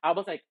 sorry. I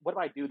was like, what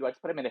do I do? Do I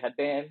just put them in a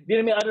headband?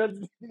 You know what I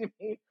mean? You know what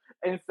I mean?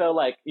 And so,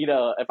 like,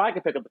 if I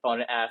could pick up the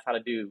phone and ask how to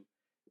do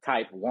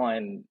type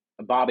 1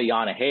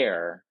 Bobbiana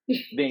hair,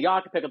 then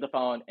y'all can pick up the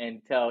phone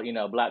and tell,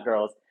 black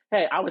girls,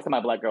 hey, I always tell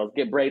my black girls,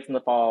 get braids in the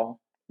fall.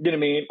 You know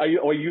what I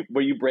mean?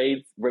 Were you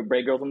braid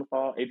girls in the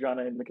fall,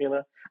 Adriana and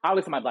Michaela? I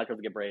always tell my black girls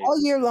to get braids.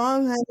 All year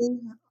long, honey.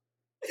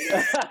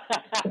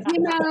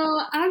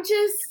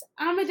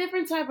 I'm a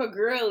different type of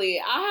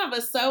girly. I have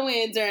a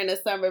sew-in during the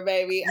summer,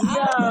 baby. No.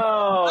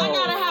 I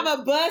gotta have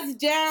a bust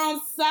down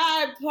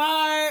side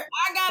part.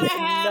 I gotta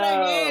have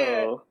a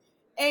hair.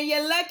 And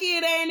you're lucky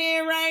it ain't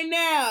in right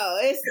now.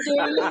 It's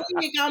during the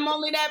week. I'm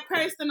only that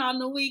person on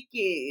the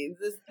weekends.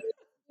 It's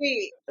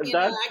week.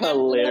 That's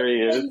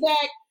hilarious.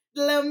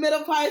 the little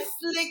middle part,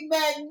 slick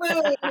back,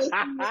 boom.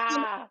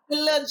 The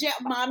little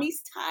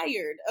mommy's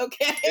tired,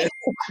 okay?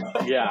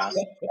 Yeah.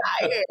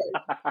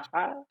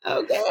 Tired.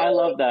 Okay. I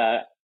love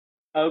that.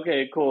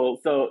 Okay, cool.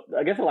 So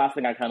I guess the last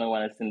thing I kind of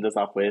want to send this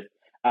off with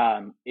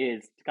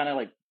is to kind of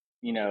like,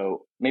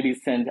 maybe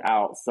send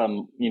out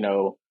some,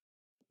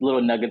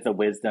 little nuggets of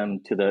wisdom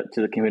to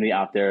the community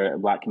out there,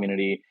 Black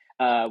community,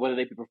 whether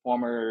they be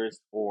performers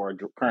or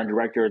current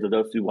directors or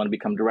those who want to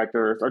become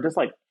directors or just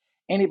like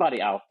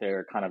anybody out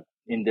there kind of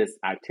in this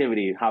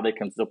activity, how they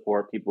can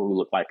support people who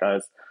look like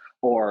us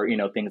or,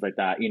 things like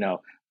that.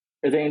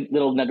 Is there any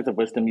little nuggets of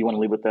wisdom you want to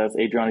leave with us?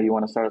 Adriana, you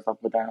want to start us off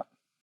with that?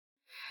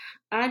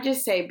 I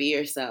just say be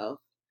yourself.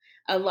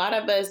 A lot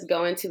of us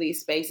go into these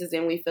spaces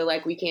and we feel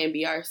like we can't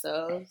be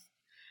ourselves.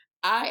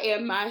 I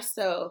am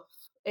myself,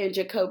 and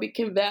Jacoby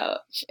can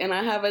vouch, and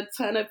I have a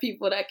ton of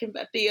people that can.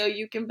 Theo,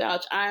 you can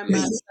vouch. I am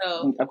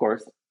myself. Of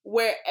course.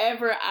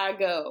 Wherever I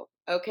go,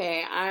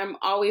 okay, I'm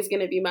always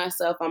going to be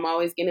myself. I'm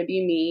always going to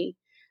be me.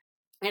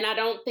 And I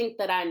don't think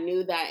that I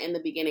knew that in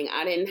the beginning.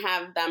 I didn't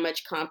have that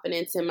much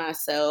confidence in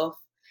myself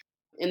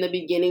in the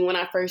beginning when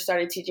I first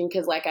started teaching,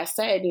 because like I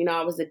said,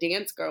 I was a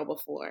dance girl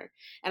before,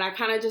 and I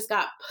kind of just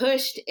got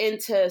pushed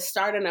into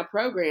starting a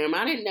program.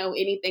 I didn't know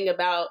anything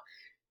about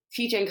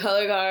teaching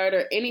color guard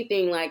or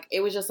anything. Like, it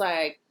was just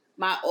like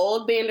my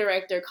old band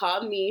director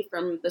called me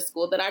from the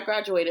school that I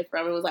graduated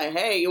from and was like,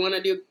 hey, you want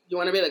to be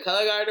the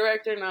color guard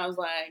director? And I was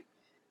like,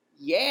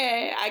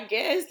 yeah, I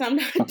guess. I'm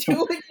not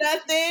doing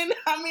nothing.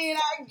 I mean,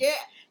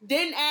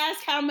 didn't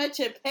ask how much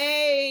it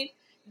paid.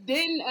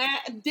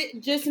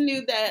 Just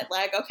knew that,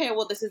 like, okay,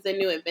 well, this is a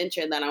new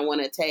adventure that I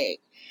want to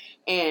take.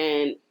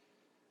 And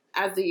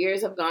as the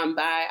years have gone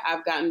by,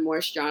 I've gotten more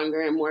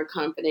stronger and more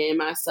confident in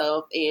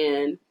myself,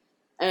 and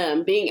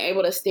being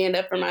able to stand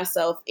up for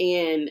myself,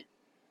 and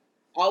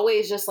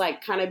always just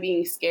like kind of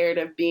being scared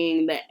of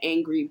being the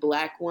angry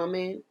Black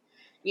woman,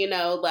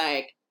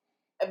 like,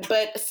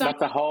 but that's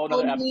a whole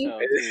other episode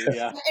too,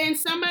 yeah. And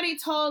somebody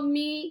told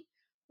me,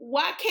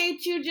 why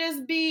can't you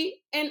just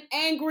be an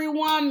angry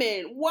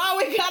woman? Why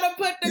we gotta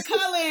put the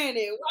color in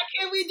it? Why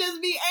can't we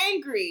just be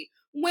angry?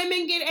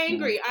 Women get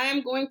angry. I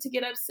am going to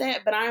get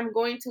upset, but I am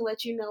going to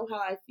let you know how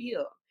I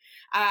feel.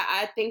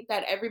 I think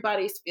that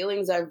everybody's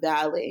feelings are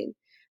valid.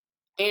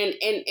 And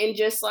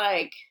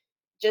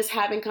just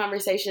having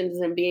conversations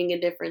and being in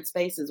different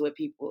spaces with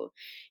people,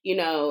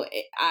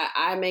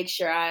 I make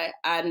sure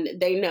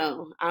they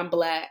know I'm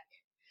Black.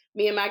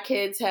 Me and my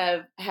kids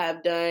have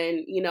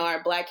done,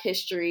 our Black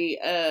history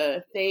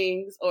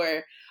things,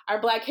 or our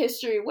Black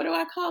history, what do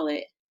I call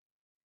it?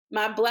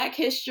 My Black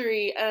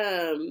history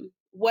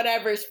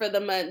whatever's for the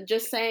month,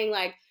 just saying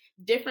like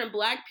different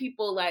Black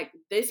people, like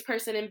this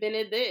person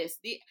invented this,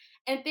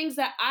 and things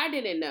that I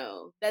didn't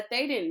know, that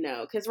they didn't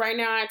know. Because right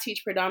now I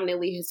teach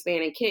predominantly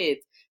Hispanic kids.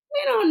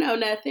 They don't know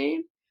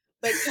nothing.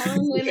 But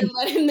telling them and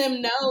letting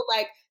them know,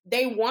 like,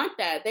 they want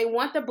that. They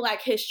want the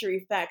Black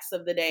history facts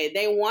of the day.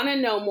 They want to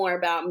know more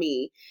about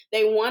me.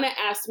 They want to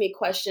ask me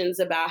questions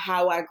about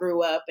how I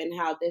grew up and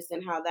how this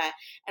and how that.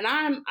 And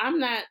I'm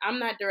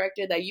that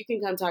director that you can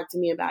come talk to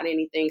me about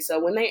anything. So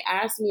when they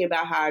ask me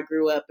about how I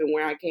grew up and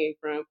where I came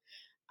from,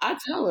 I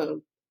tell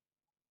them.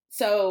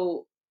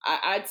 So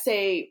I'd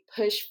say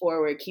push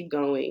forward, keep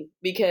going,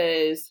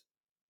 because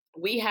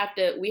we have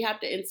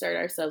to insert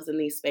ourselves in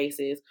these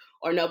spaces,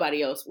 or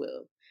nobody else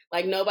will.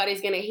 Like,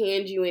 nobody's gonna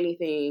hand you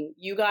anything.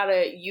 You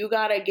gotta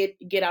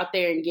get out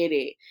there and get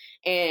it,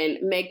 and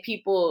make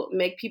people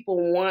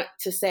want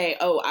to say,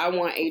 oh, I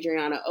want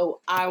Adriana.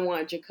 Oh, I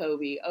want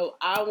Jacoby. Oh,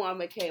 I want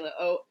Michaela.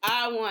 Oh,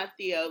 I want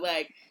Theo.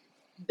 Like,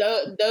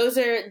 those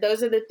are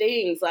the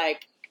things.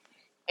 Like,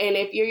 and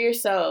if you're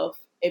yourself,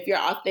 if you're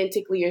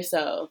authentically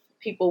yourself,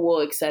 people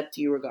will accept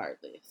you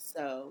regardless.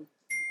 So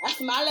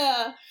that's my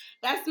love.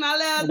 That's my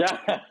love.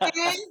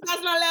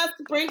 That's my love.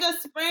 Sprinkle.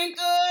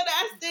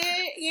 That's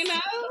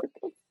it,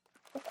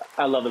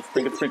 I love the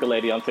sprinkle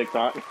lady on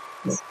TikTok.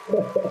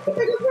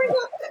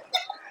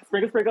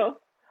 Sprinkle. All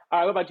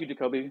right, what about you,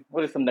 Jacoby?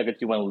 What are some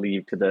nuggets you want to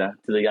leave to the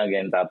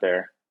youngins out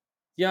there?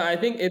 Yeah, I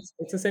think it's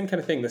the same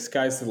kind of thing. The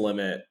sky's the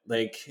limit.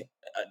 Like,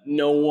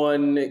 no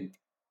one.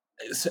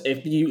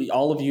 If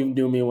all of you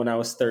knew me when I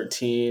was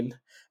 13,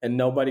 and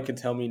nobody can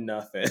tell me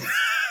nothing.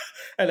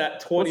 And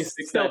at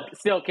 26,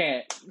 still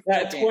can't.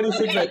 At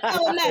 26, I can't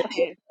tell him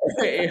nothing.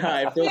 Hey,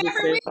 hi. Never with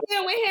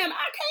him.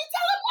 I can't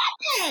tell him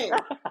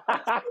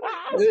nothing.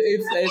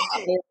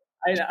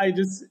 I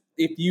just,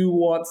 if you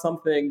want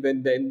something,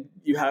 then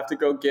you have to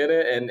go get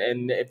it,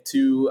 and if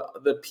to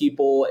the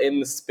people in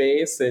the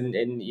space,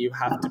 and you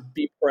have to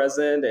be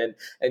present,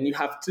 and you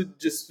have to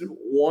just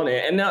want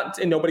it, and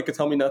nobody could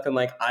tell me nothing.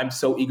 Like, I'm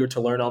so eager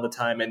to learn all the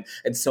time, and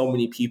so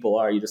many people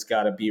are. You just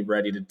got to be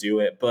ready to do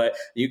it, but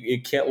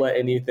you can't let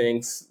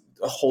anything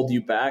hold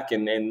you back,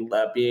 and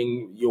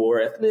being your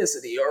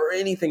ethnicity or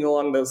anything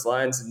along those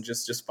lines, and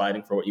just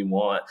fighting for what you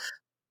want.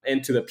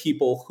 And to the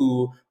people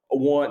who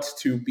want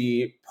to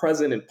be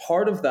present and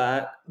part of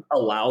that,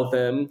 allow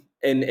them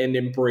and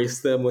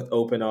embrace them with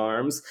open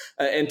arms.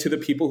 And to the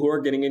people who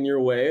are getting in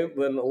your way,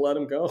 then let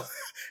them go.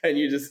 And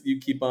you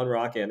keep on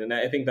rocking. And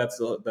I think that's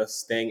the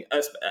thing.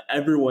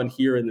 Everyone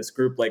here in this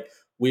group, like,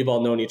 we've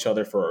all known each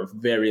other for a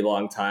very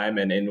long time,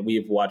 and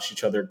we've watched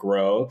each other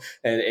grow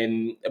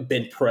and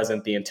been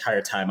present the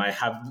entire time. I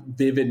have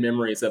vivid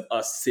memories of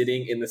us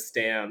sitting in the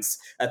stands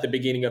at the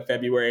beginning of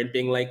February and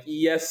being like,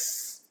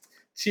 yes,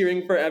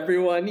 cheering for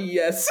everyone,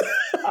 yes.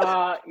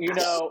 But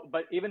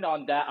even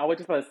on that, I was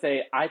just want to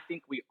say, I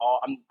think we all,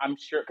 I'm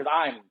sure, because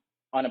I'm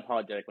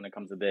unapologetic when it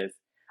comes to this.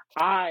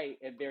 I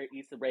am very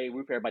Issa Rae,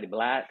 root for everybody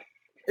black.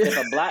 If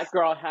a black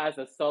girl has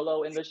a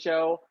solo in the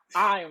show,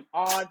 I'm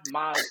on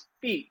my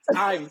feet.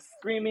 I'm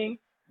screaming,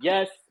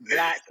 yes,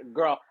 black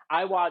girl.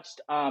 I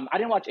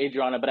didn't watch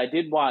Adriana, but I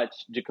did watch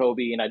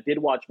Jacoby, and I did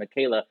watch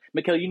Michaela.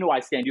 Michaela, you know I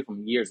stand you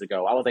from years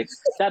ago. I was like,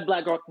 that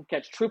black girl can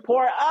catch true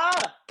pour.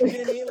 You know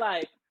what I mean?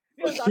 Like,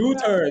 you know,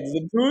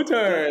 the true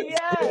turns.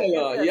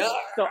 Yeah.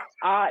 So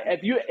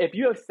if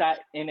you have sat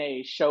in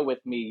a show with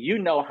me, you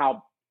know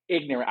how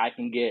ignorant I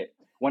can get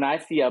when I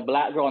see a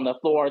black girl on the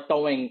floor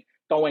throwing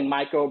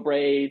micro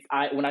braids.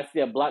 When I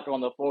see a black girl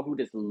on the floor who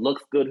just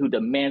looks good, who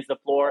demands the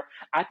floor.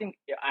 I think,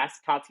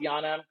 ask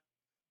Tatiana.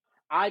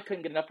 I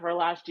couldn't get enough of her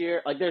last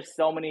year. Like, there's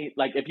so many.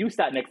 Like, if you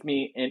sat next to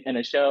me in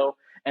a show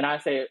and I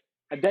say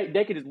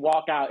they could just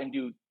walk out and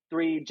do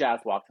 3 jazz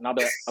walks, and I'll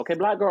be like, okay,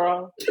 black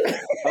girl,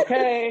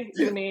 okay,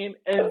 you know what I mean?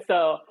 And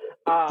so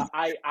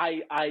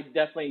I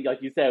definitely, like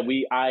you said,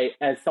 I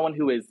as someone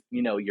who is,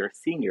 your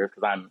senior,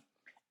 because I'm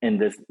in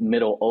this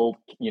middle old,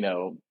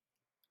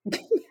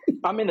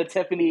 I'm in the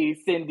Tiffany,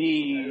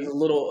 Cindy, a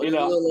little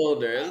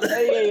older.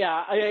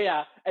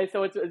 Yeah. And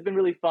so it's been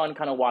really fun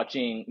kind of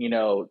watching,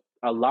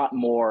 a lot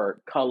more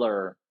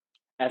color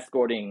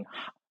escorting,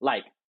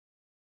 like,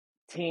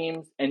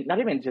 teams, and not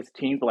even just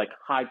teams, but like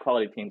high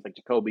quality teams. Like,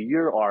 Jacoby,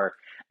 you are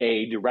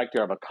a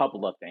director of a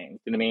couple of things,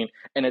 you know what I mean?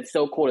 And it's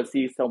so cool to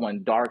see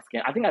someone dark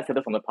skinned. I think I said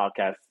this on the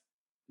podcast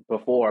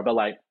before, but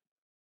like,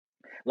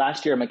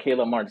 last year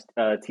Michaela marched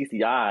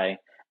TCI,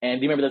 and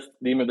do you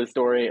remember the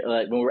story,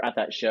 like, when we were at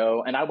that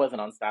show and I wasn't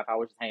on staff, I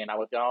was just hanging out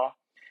with y'all,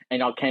 and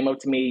y'all came up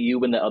to me,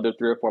 you and the other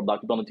 3 or 4 black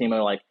people on the team, and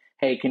were like,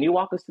 hey, can you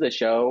walk us to the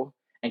show,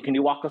 and can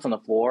you walk us on the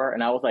floor?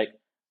 And I was like,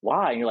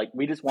 why? And you're like,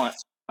 we just want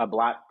a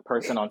black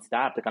person on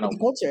staff to kind of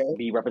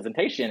be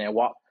representation and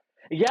walk.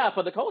 Yeah,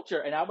 for the culture.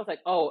 And I was like,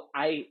 oh,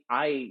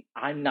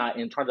 I'm not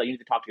in charge. You need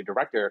to talk to your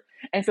director.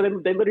 And so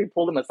they literally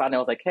pulled him aside, and I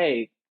was like,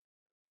 hey,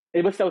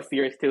 it was so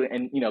serious too.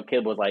 And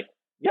Caleb was like,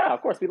 yeah,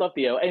 of course, we love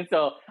Theo. And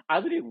so I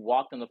literally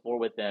walked on the floor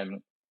with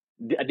them.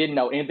 I didn't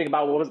know anything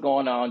about what was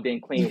going on.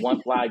 Didn't clean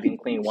one flag, didn't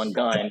clean one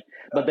gun.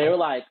 But they were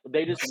like,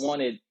 they just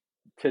wanted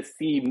to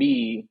see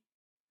me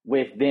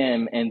with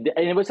them, and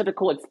it was such a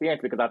cool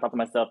experience, because I thought to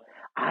myself,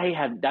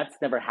 that's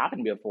never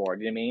happened before.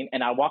 Do you know what I mean?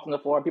 And I walked on the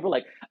floor, and people were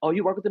like, oh,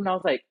 you work with them? And I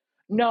was like,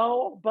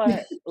 no,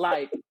 but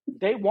like,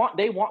 they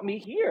want me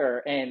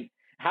here. And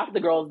half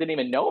the girls didn't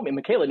even know me.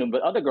 Michaela knew,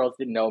 but other girls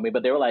didn't know me.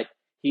 But they were like,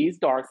 he's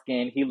dark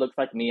skinned, he looks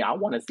like me, I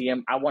want to see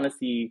him. I want to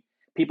see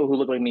people who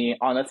look like me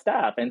on the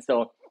staff. And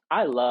so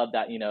I love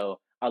that,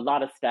 a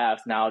lot of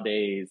staffs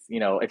nowadays,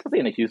 especially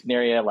in the Houston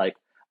area, like,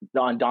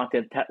 the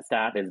Undaunted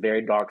staff is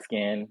very dark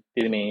skinned.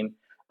 Do you know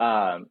what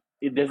I mean?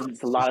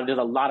 There's a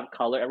lot of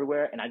color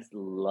everywhere, and I just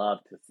love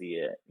to see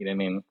it. You know what I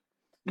mean?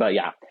 But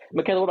yeah,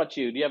 Michaela, what about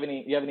you? Do you have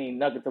any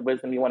nuggets of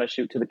wisdom you want to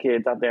shoot to the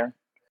kids out there,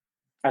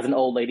 as an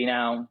old lady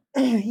now?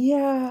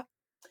 Yeah,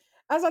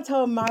 as I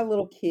tell my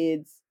little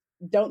kids,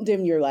 don't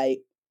dim your light.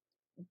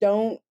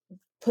 Don't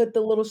put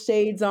the little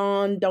shades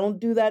on. Don't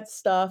do that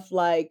stuff.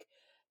 Like,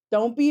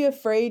 don't be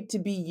afraid to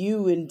be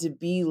you and to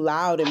be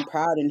loud and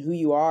proud in who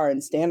you are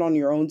and stand on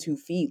your own 2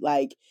 feet.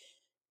 Like,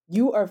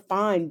 you are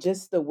fine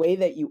just the way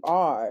that you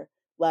are.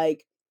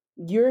 Like,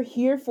 you're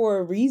here for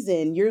a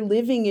reason. You're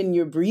living and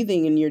you're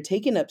breathing and you're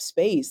taking up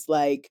space.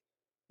 Like,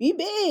 be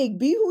big,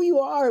 be who you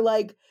are.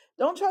 Like,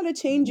 don't try to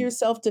change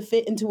yourself to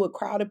fit into a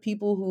crowd of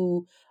people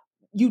who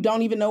you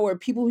don't even know, or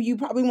people who you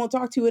probably won't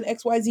talk to in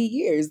XYZ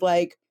years.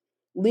 Like,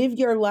 live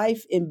your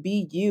life and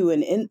be you.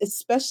 And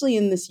especially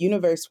in this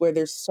universe where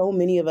there's so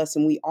many of us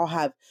and we all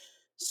have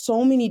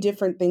so many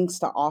different things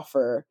to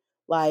offer.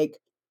 Like,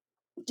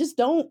 just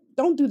don't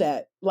do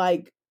that.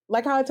 Like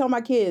how I tell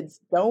my kids,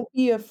 don't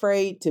be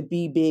afraid to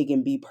be big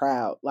and be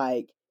proud.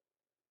 Like,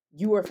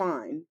 you are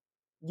fine.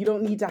 You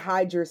don't need to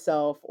hide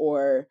yourself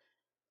or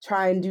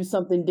try and do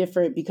something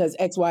different because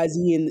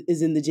XYZ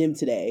is in the gym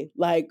today.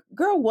 Like,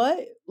 girl,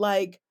 what?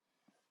 Like,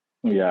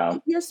 yeah,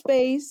 keep your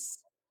space.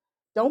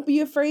 Don't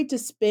be afraid to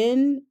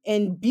spin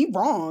and be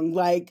wrong.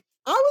 Like,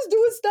 I was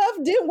doing stuff,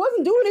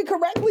 wasn't doing it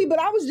correctly, but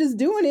I was just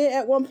doing it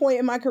at one point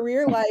in my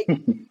career. Like,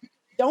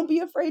 don't be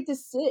afraid to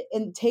sit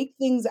and take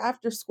things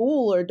after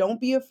school, or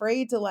don't be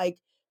afraid to, like,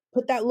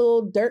 put that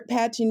little dirt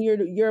patch in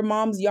your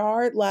mom's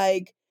yard.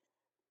 Like,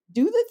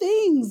 do the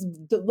things,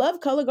 love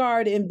Color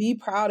Guard and be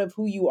proud of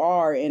who you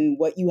are and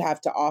what you have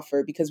to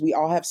offer, because we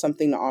all have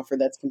something to offer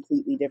that's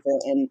completely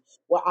different. And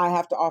what I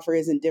have to offer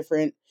is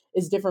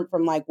different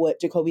from like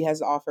what Jacoby has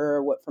to offer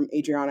or what from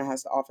Adriana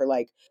has to offer.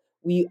 Like,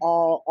 we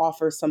all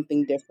offer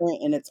something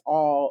different and it's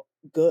all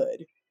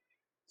good.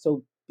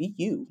 So be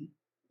you,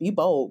 be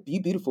bold, be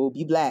beautiful,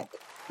 be black.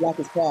 Black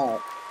is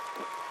proud.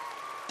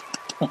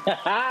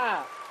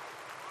 I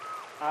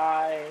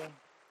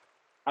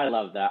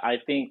love that. I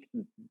think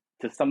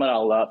to sum it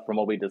all up from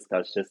what we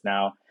discussed just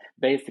now,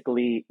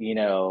 basically, be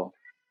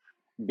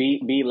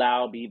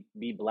loud, be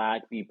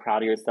black, be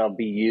proud of yourself,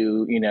 be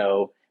you,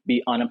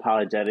 be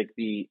unapologetic,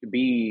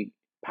 be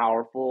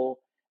powerful,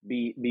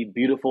 be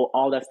beautiful.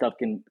 All that stuff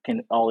can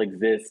all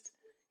exist,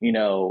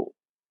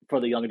 for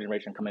the younger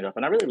generation coming up.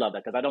 And I really love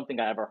that because I don't think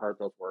I ever heard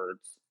those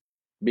words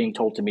being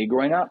told to me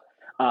growing up,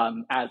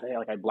 as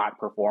a black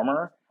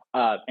performer.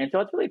 And so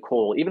it's really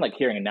cool. Even like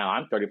hearing it now,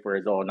 I'm 34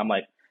 years old and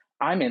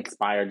I'm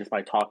inspired just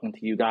by talking to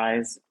you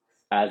guys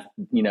as,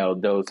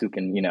 those who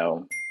can,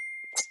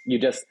 you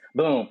just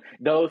boom,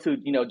 those who,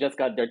 just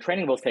got their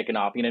training wheels taken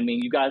off. You know what I mean?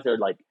 You guys are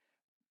like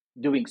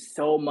doing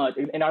so much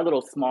in our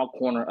little small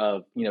corner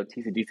of,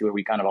 TCDC where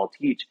we kind of all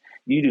teach.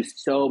 You do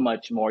so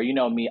much more. You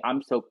know me,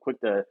 I'm so quick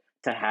to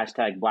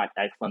hashtag Black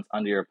excellence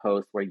under your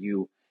post where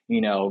you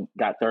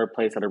got third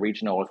place at a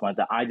regional or something like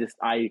that.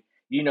 I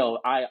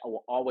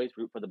will always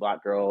root for the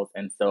Black girls.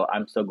 And so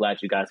I'm so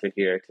glad you guys are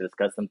here to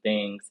discuss some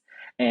things.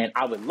 And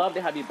I would love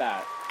to have you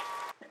back.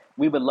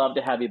 We would love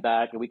to have you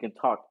back and we can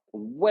talk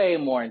way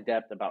more in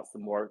depth about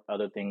some more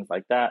other things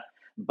like that.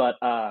 But,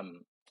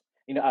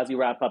 as we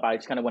wrap up, I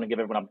just kind of want to give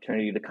everyone an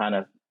opportunity to kind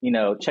of,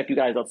 check you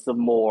guys out some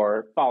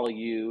more, follow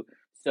you.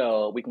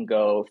 So we can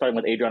go starting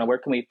with Adriana. Where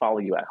can we follow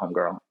you at,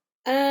 homegirl?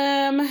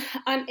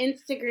 On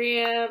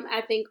Instagram,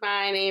 I think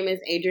my name is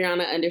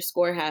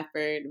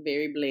Adriana_Hafford,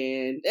 very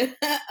bland.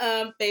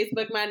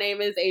 Facebook, my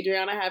name is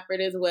Adriana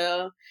Hafford as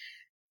well.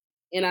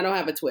 And I don't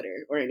have a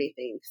Twitter or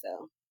anything,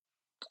 so.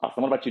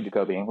 Awesome. What about you,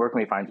 Jacoby? Where can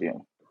we find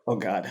you? Oh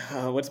God,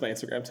 what's my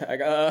Instagram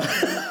tag?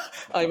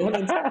 I'm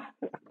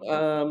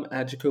on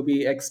at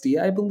Jacoby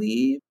XD, I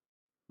believe.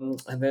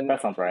 And then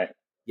that sounds right.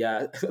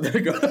 Yeah, there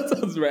you go. That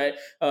sounds right.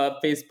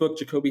 Facebook,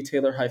 Jacoby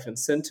Taylor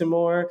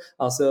 -Centimore.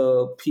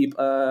 Also,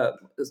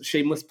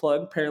 shameless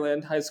plug,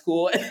 Pearland High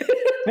School.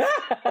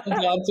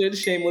 Johnson,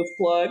 shameless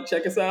plug.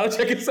 Check us out.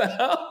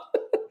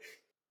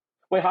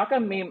 Wait, how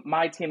come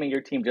my team and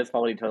your team just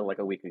followed each other like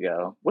a week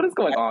ago? What is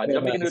going on? Did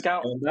I make a new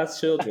account? That's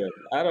children.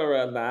 I don't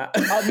run that.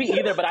 Me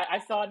either, but I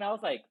saw it and I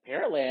was like,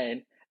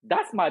 Pearland,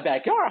 that's my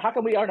backyard. How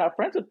come we are not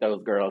friends with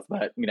those girls?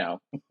 But,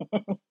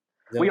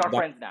 we are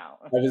friends now.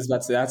 I was about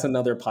to say, that's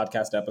another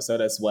podcast episode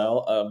as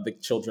well of the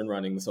children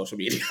running the social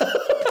media.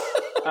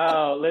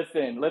 Oh,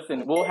 listen.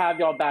 We'll have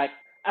y'all back.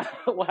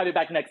 We'll have you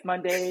back next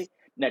Monday,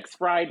 next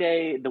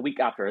Friday, the week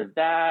after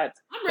that,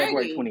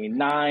 February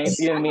 29th.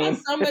 You know what I mean? I have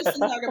so much to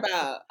talk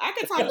about. I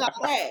could talk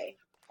all day.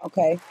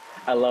 Okay.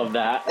 I love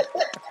that.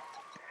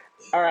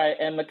 All right.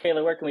 And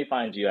Michaela, where can we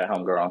find you at,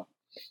 homegirl?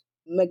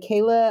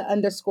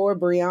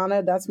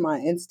 Michaela_Brianna. That's my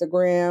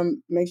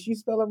Instagram. Make sure you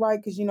spell it right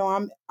because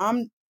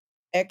I'm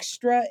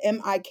extra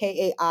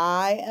MIKAILA,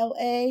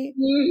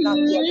 not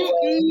the other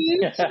way.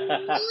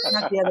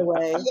 Not the other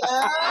way.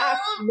 Yeah.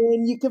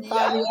 Then you can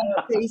find me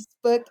on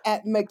Facebook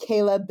at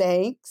Michaela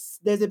Banks.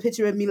 There's a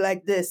picture of me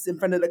like this in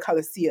front of the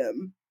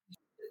Coliseum.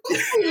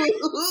 This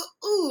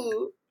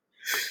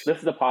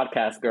is a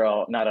podcast,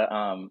 girl, not a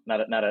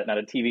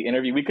TV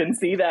interview. We couldn't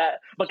see that,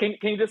 but can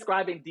you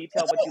describe in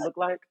detail what you look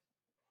like?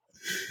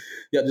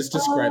 Yeah, just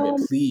describe it,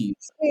 please.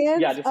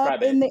 Hands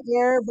up in the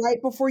air right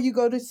before you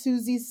go to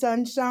Susie's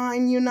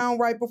Sunshine,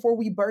 right before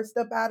we burst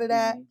up out of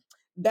that.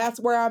 That's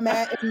where I'm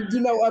at. And,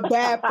 a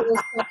bad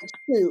force arch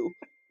too.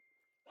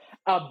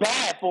 A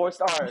bad force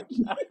arch.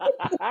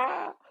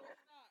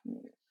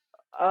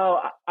 Oh,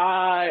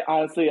 I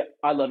honestly,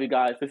 I love you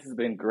guys. This has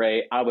been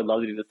great. I would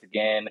love to do this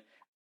again.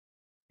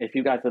 If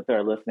you guys out there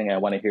are listening and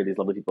want to hear these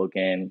lovely people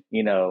again,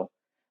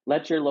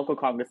 let your local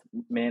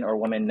congressmen or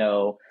women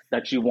know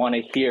that you want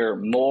to hear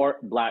more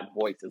Black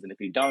voices. And if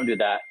you don't do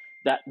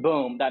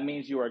that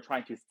means you are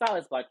trying to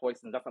silence Black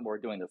voices. And that's not what we're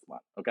doing this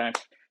month. Okay.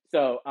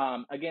 So,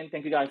 again,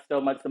 thank you guys so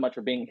much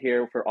for being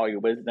here, for all your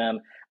wisdom.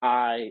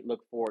 I look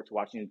forward to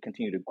watching you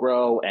continue to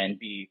grow and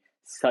be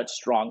such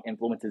strong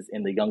influences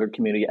in the younger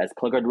community as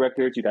color guard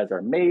directors. You guys are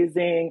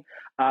amazing.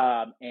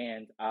 I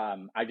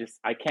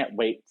can't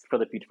wait for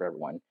the future for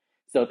everyone.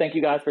 So thank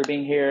you guys for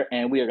being here.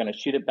 And we are going to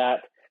shoot it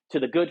back to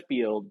the good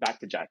field, back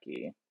to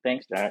Jackie.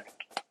 Thanks, Jack.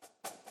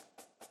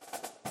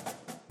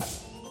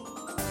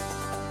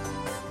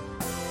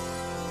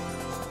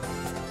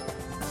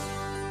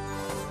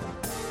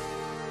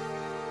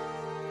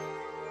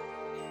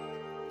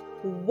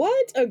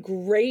 What a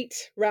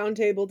great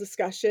roundtable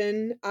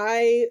discussion.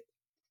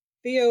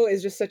 Theo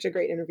is just such a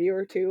great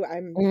interviewer too.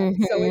 I'm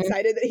so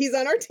excited that he's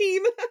on our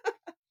team.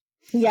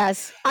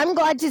 Yes. I'm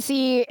glad to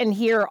see and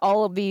hear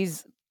all of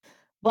these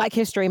Black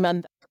History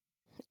Month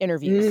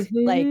interviews.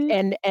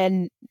 And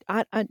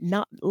I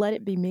not let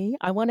it be me.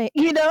 I want to,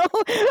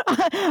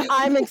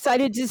 I'm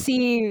excited to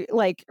see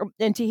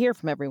and to hear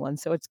from everyone.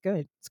 So it's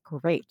good. It's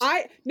great.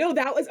 That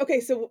was okay.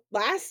 So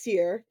last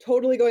year,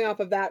 totally going off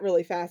of that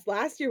really fast.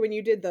 Last year when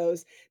you did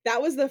those,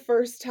 that was the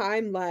first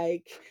time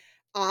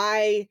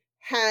I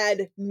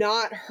had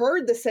not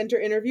heard the center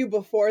interview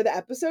before the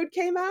episode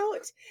came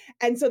out.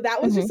 And so that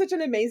was just such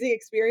an amazing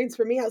experience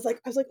for me. I was like,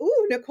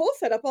 ooh, Nicole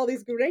set up all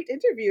these great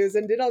interviews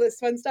and did all this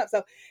fun stuff.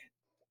 So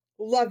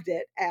loved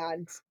it.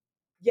 And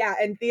yeah,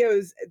 and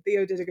Theo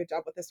did a good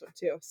job with this one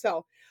too.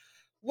 So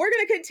we're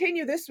going to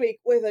continue this week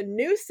with a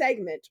new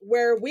segment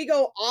where we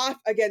go off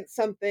against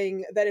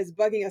something that is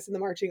bugging us in the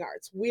marching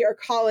arts. We are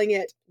calling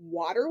it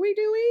What Are We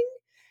Doing?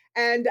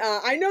 And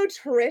I know,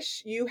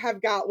 Trish, you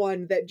have got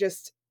one that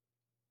just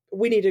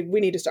we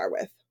need to start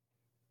with.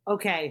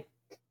 Okay.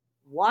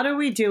 What are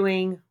we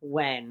doing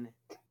when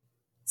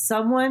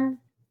someone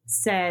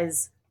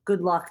says good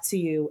luck to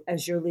you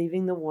as you're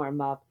leaving the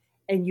warm-up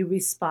and you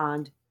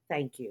respond,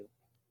 thank you?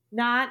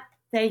 Not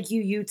thank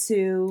you, you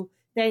too.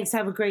 Thanks,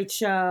 have a great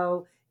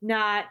show.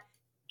 Not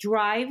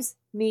drives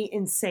me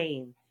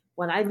insane.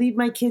 When I lead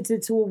my kids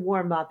into a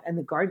warm-up and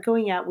the guard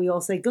going out, we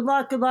all say, good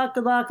luck, good luck,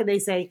 good luck. And they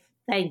say,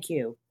 thank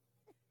you.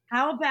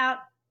 How about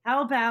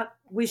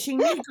wishing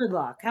me good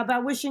luck? How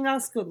about wishing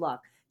us good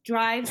luck?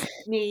 Drives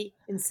me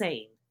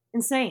insane.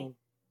 Insane.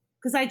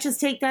 Because I just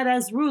take that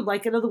as rude.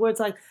 Like, in other words,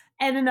 like,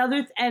 and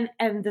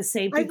the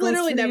same thing I've goes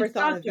literally for the never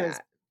thought of instructors.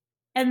 that.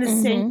 And the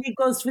same thing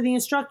goes for the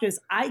instructors.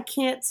 I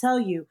can't tell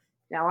you.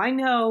 Now, I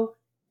know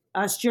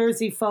us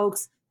Jersey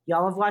folks,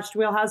 y'all have watched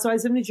Real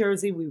Housewives of New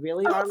Jersey. We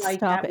really are like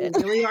Stop that. it.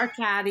 We really are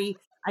catty.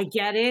 I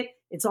get it.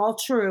 It's all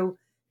true.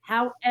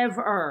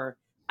 However,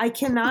 I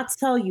cannot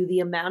tell you the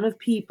amount of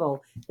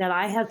people that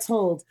I have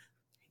told,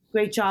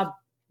 great job,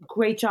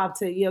 great job,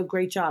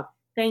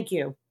 thank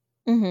you.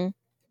 Did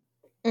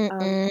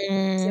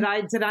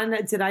I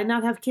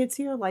not have kids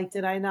here? Like,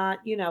 did I not,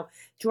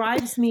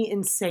 drives me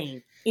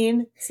insane.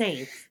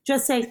 Insane.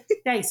 Just say,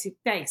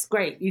 thanks,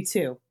 great, you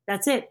too.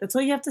 That's it. That's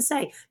all you have to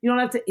say. You don't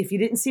have to, if you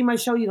didn't see my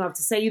show, you don't have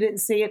to say you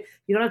didn't see it.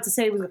 You don't have to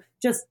say it was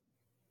just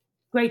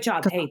great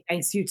job. Hey,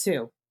 thanks, you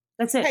too.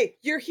 That's it. Hey,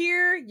 you're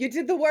here. You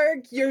did the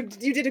work. You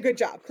did a good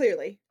job,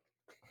 clearly.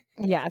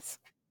 Yes.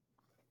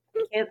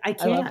 I can't. I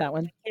love that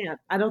one. I can't.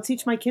 I don't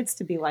teach my kids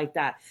to be like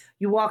that.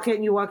 You walk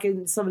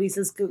in, somebody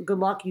says good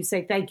luck, you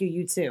say thank you,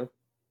 you too.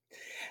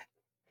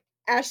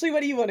 Ashley,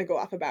 what do you want to go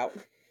off about?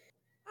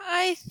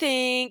 I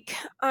think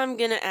I'm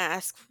going to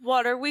ask,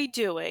 what are we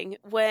doing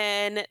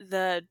when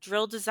the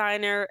drill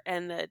designer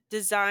and the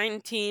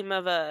design team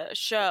of a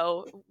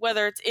show,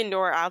 whether it's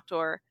indoor or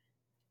outdoor,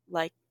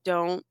 like,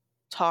 don't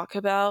talk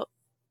about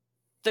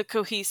the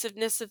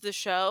cohesiveness of the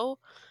show?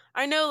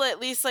 I know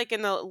at least like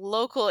in the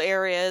local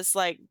areas,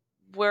 like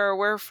where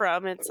we're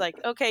from, it's like,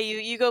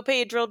 okay, you go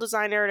pay a drill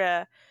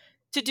designer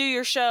to do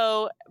your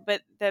show,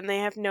 but then they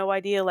have no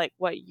idea like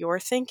what you're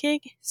thinking.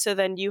 So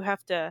then you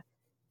have to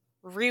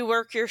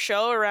rework your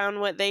show around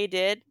what they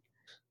did.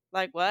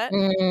 Like what?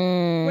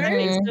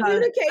 Where's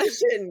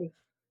communication?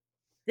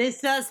 This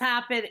does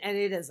happen, and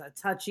it is a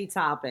touchy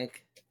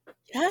topic.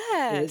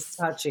 Yes. It is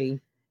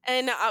touchy.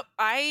 And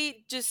I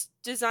just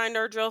designed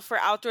our drill for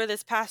outdoor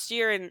this past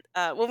year, and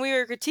when we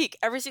were critique,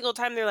 every single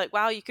time they're like,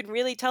 "Wow, you can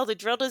really tell the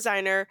drill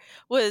designer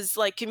was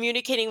like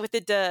communicating with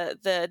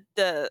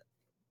the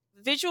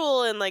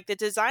visual and like the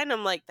design."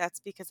 I'm like, that's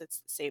because it's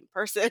the same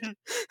person.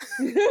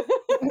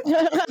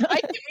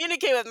 I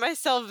communicate with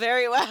myself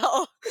very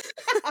well.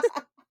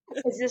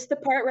 Is this the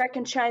part where I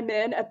can chime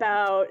in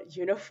about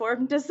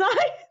uniform design?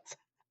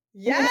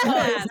 Yes.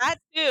 That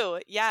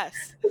too.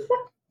 Yes.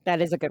 That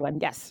is a good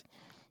one. Yes.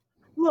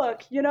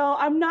 Look,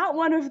 I'm not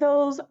one of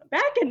those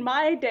back in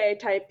my day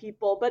type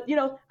people, but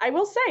I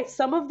will say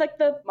some of like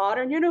the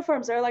modern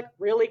uniforms are like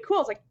really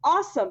cool. It's like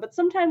awesome, but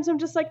sometimes I'm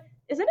just like,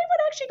 is anyone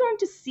actually going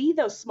to see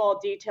those small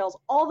details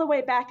all the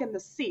way back in the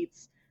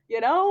seats?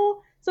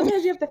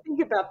 Sometimes you have to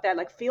think about that,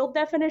 like field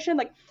definition,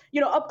 like,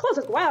 up close,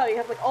 like, wow, you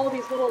have like all of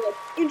these little like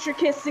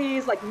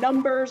intricacies, like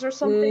numbers or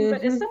something,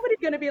 but is somebody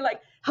going to be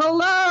like,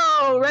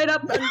 hello, right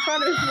up in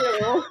front of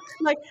you?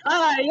 Like,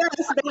 yes,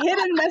 the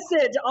hidden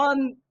message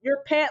on your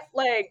pant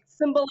leg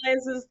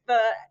symbolizes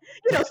the,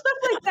 stuff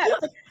like that.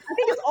 It's like, I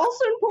think it's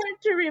also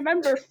important to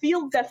remember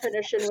field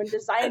definition when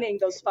designing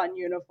those fun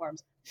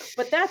uniforms.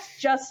 But that's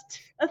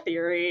just a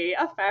theory,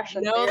 a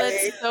fashion theory. No,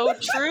 that's so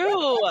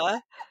true.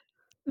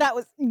 That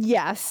was,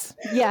 yes,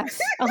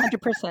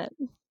 100%.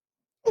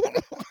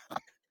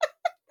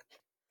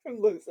 I'm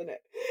losing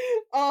it.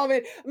 Oh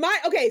man,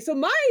 so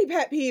my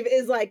pet peeve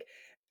is like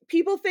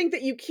people think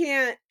that you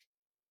can't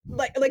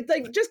like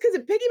just because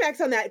it piggybacks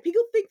on that,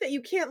 people think that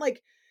you can't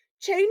like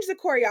change the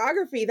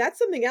choreography. That's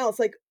something else.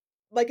 Like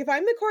if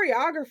I'm the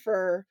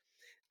choreographer,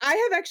 I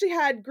have actually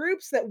had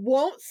groups that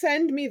won't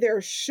send me their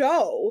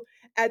show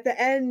at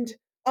the end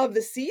of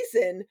the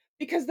season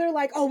because they're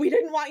like, oh, we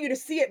didn't want you to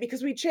see it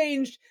because we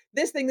changed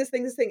this thing.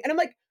 And I'm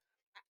like,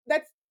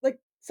 that's like,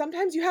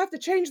 sometimes you have to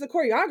change the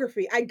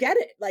choreography. I get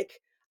it. Like,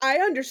 I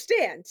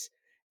understand.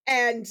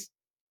 And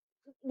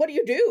what do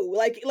you do?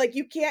 Like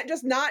you can't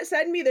just not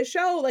send me the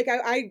show. Like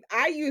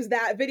I use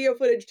that video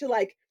footage to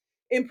like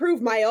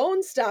improve my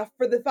own stuff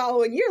for the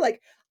following year.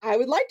 Like I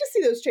would like to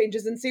see those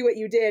changes and see what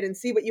you did and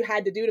see what you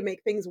had to do to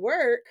make things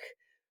work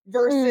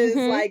versus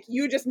like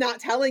you just not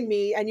telling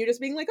me and you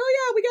just being like, oh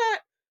yeah, we got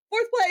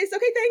 4th place.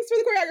 Okay, thanks for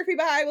the choreography.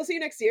 Bye. We'll see you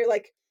next year.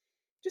 Like,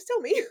 just tell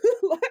me.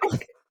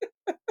 Like,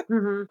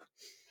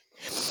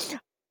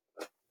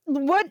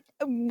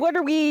 what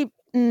are we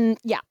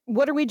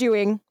what are we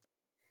doing?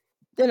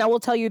 And I will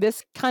tell you,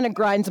 this kind of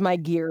grinds my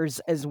gears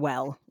as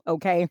well.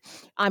 Okay,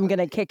 I'm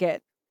gonna kick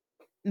it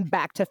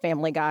back to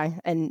Family Guy,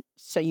 and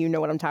so you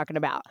know what I'm talking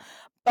about.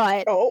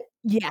 But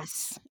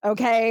yes,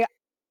 okay.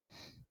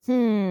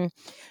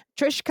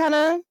 Trish kind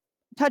of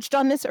touched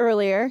on this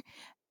earlier.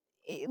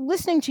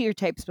 Listening to your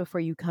tapes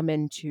before you come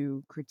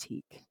into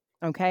critique.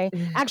 Okay,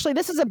 actually,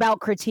 this is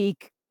about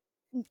critique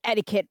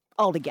etiquette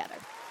altogether.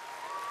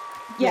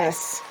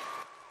 Yes.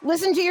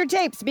 Listen to your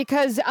tapes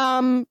because,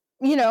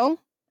 you know,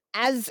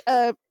 as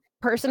a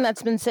person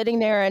that's been sitting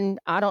there and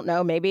I don't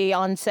know, maybe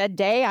on said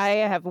day,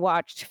 I have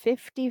watched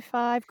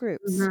 55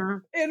 groups.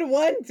 In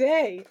one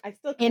day. I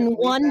still can't In believe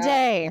one that.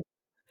 day.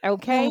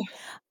 Okay.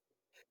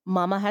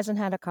 Mama hasn't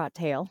had a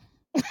cocktail.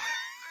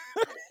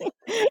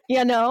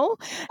 You know?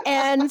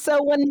 And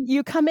so when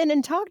you come in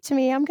and talk to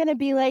me, I'm going to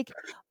be like,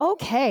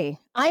 okay,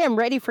 I am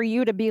ready for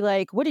you to be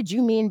like, what did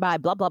you mean by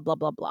blah, blah, blah,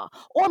 blah, blah?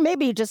 Or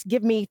maybe just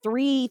give me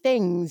 3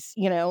 things,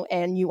 you know,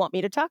 and you want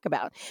me to talk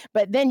about.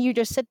 But then you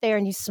just sit there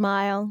and you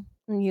smile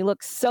and you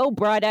look so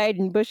bright-eyed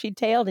and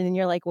bushy-tailed and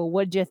you're like, well,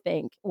 what'd you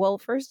think? Well,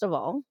 first of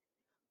all,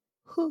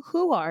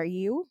 who are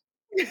you?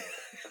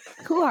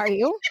 Who are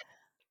you?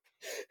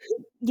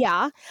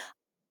 Yeah.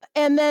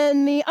 And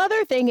then the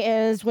other thing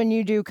is when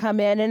you do come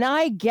in, and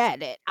I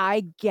get it.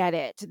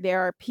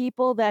 There are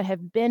people that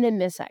have been in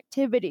this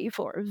activity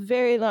for a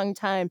very long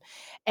time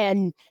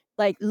and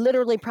like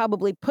literally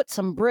probably put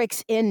some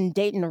bricks in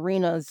Dayton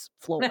Arena's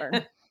floor.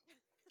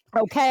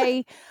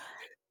 Okay.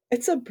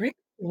 It's a brick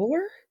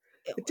floor?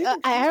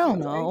 I don't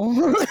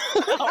know.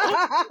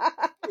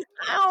 I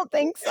don't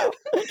think so.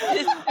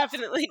 It's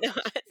definitely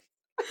not.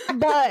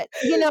 But,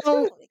 you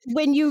know,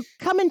 when you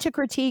come into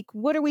critique,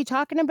 what are we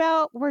talking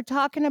about? We're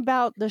talking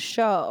about the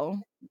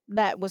show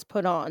that was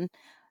put on,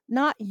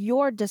 not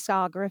your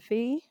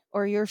discography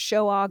or your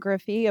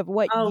showography of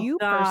what you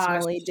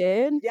personally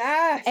did.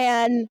 Yes.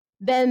 And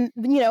then,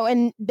 you know,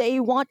 and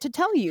they want to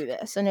tell you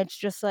this. And it's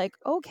just like,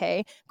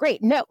 okay,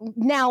 great. No,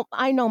 now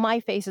I know my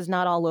face is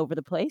not all over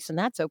the place, and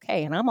that's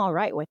okay. And I'm all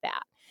right with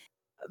that.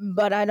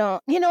 But I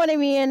don't, you know what I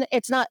mean?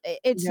 It's not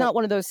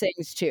one of those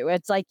things too.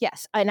 It's like,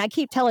 yes. And I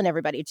keep telling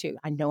everybody too,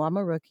 I know I'm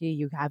a rookie.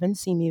 You haven't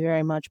seen me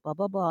very much, blah,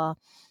 blah, blah.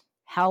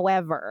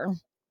 However,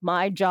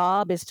 my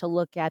job is to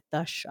look at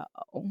the show.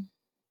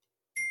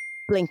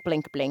 Blink,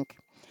 blink, blink.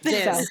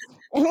 Yes.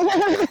 So.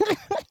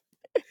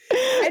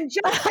 and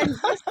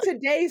just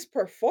today's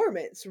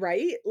performance,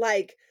 right?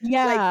 Like you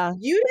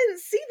didn't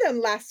see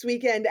them last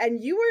weekend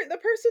and you weren't the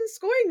person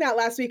scoring that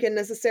last weekend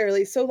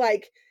necessarily. So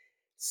like,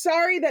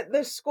 sorry that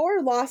the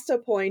score lost a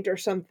point or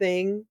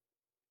something,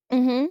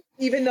 even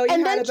though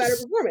you had a better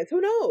performance. Who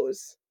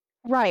knows?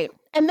 Right.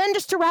 And then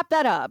just to wrap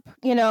that up,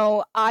 you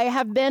know, I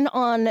have been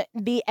on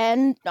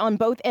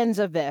both ends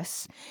of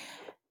this.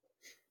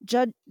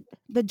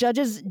 The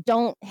judges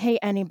don't hate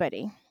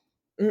anybody.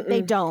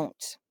 They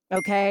don't.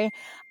 Okay.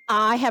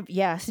 I have,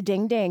 yes,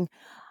 ding, ding.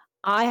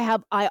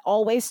 I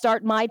always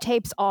start my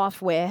tapes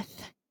off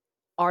with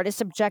artist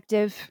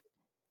objective.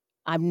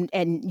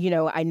 And you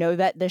know, I know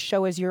that this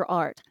show is your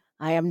art.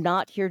 I am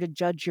not here to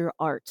judge your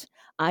art.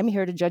 I'm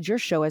here to judge your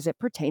show as it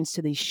pertains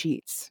to these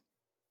sheets.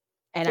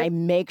 And I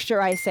make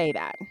sure I say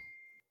that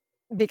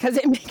because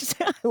it makes,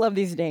 I love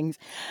these dings,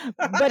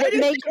 but it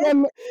makes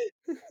them,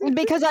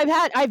 because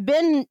I've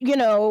been, you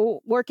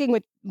know, working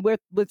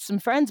with some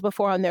friends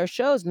before on their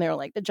shows and they're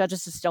like, the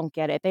judges just don't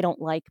get it. They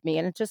don't like me.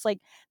 And it's just like,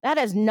 that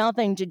has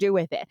nothing to do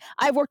with it.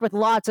 I've worked with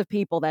lots of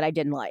people that I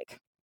didn't like.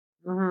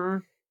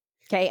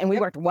 Okay. And we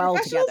worked well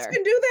Professionals together.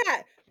 can do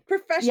that.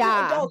 Professional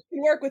adults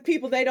can work with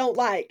people they don't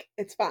like.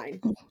 It's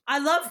fine. I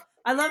love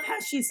how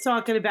she's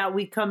talking about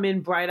we come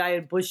in bright-eyed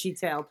and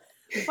bushy-tailed.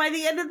 By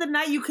the end of the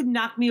night, you could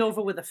knock me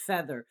over with a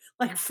feather.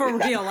 Like, for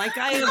real. Like,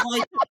 I am,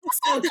 like,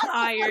 so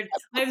tired.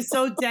 I'm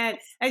so dead.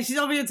 And she's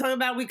over here talking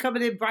about we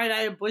coming in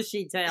bright-eyed and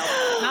bushy-tailed.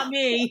 Not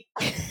me.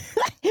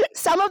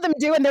 Some of them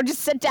do, and they'll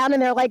just sit down and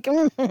they're like, you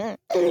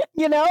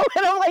know?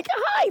 And I'm like,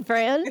 hi,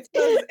 friend.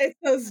 It's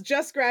those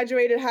just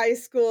graduated high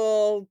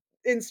school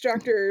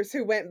instructors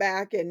who went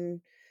back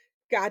and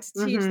got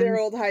to teach their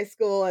old high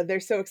school, and they're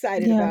so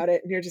excited about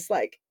it. And you're just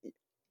like,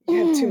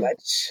 you have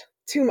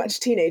too much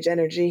teenage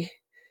energy.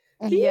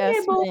 Being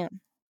able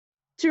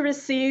to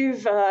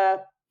receive,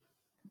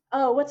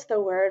 what's the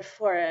word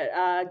for it?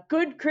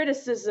 Good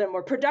criticism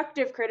or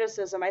productive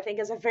criticism, I think,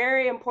 is a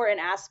very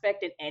important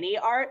aspect in any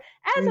art.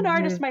 As an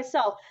artist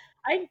myself,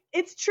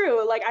 it's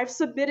true. Like, I've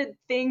submitted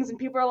things and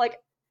people are like,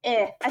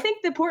 I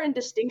think the important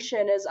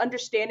distinction is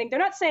understanding they're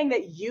not saying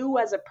that you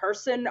as a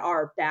person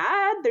are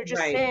bad. They're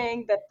just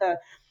saying that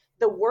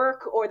the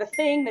work or the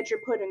thing that you're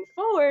putting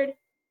forward,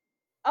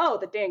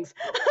 the dings,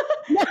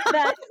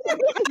 that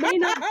it may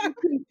not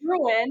be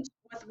congruent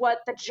with what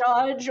the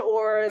judge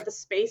or the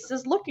space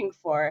is looking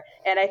for.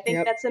 And I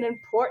think that's an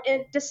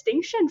important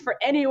distinction for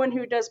anyone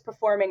who does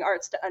performing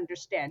arts to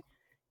understand.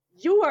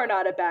 You are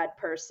not a bad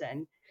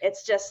person.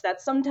 It's just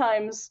that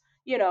sometimes,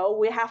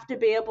 we have to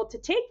be able to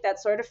take that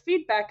sort of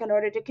feedback in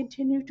order to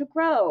continue to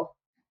grow.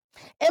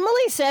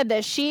 Emily said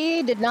that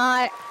she did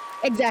not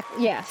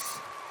exactly. Yes.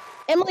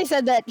 Emily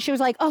said that she was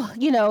like, oh,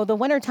 the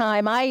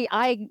wintertime,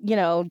 I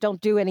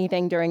don't do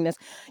anything during this.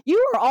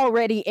 You were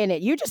already in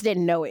it. You just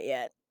didn't know it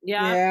yet.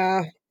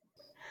 Yeah.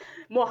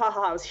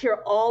 Mwahaha, I was here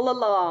all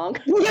along.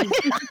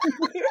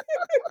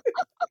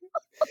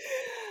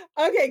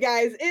 Okay,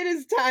 guys, it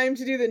is time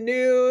to do the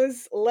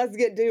news. Let's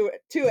get to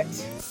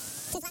it.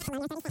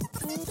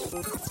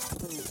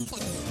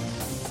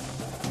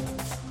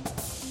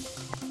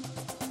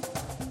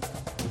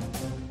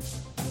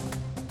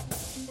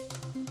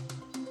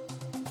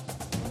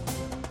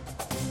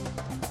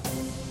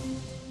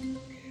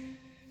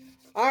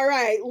 All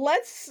right,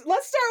 let's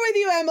start with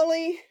you,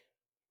 Emily.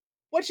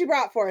 What you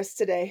brought for us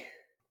today?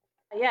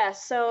 Yeah,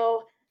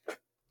 so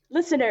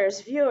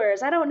listeners,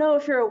 viewers, I don't know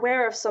if you're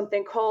aware of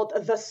something called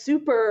the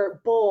Super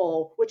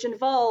Bowl, which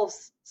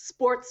involves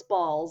sports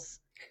balls.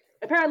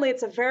 Apparently,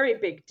 it's a very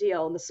big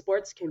deal in the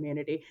sports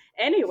community.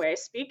 Anyway,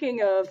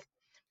 speaking of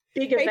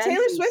big events,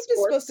 Taylor Swift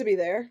is supposed to be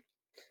there.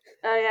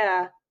 Oh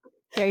yeah,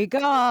 there you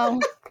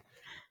go.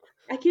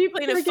 I keep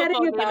playing a forgetting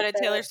football game about at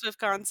a Taylor Swift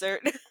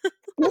concert.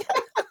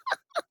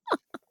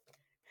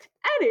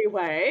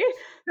 Anyway,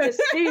 this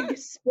big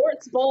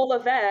sports bowl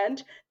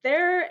event,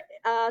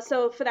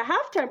 so for the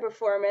halftime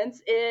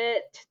performance,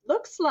 it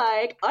looks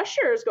like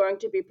Usher is going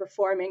to be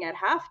performing at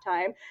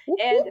halftime,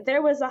 and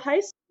there was a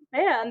high school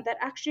band that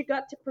actually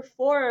got to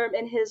perform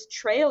in his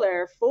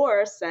trailer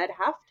for said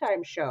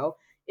halftime show.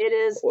 It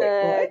is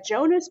the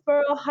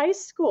Jonesboro High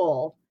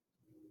School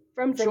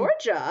from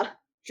Georgia.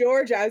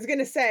 Georgia. I was going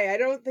to say, I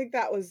don't think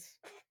that was...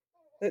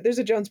 There's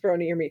a Jonesboro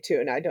near me too,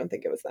 and I don't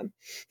think it was them.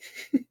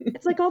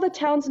 It's like all the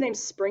towns named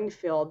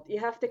Springfield. You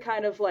have to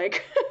kind of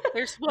like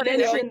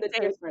mention the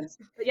difference.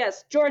 But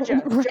yes,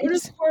 Georgia. Right.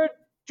 Jonesboro,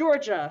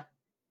 Georgia.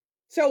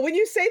 So when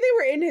you say they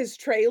were in his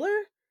trailer,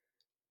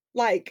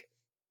 like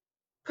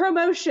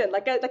promotion,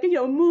 like a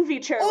movie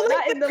trailer, like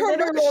not in the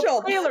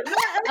literal trailer.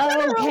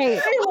 Okay.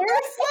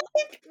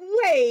 Like,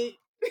 wait.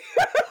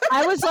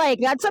 I was like,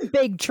 that's a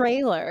big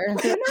trailer.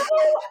 Usher could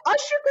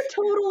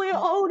totally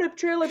own a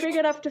trailer big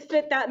enough to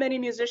fit that many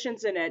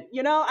musicians in it.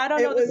 I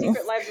don't know the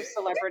secret lives of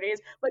celebrities,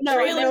 but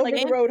trailer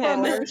like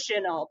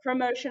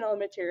promotional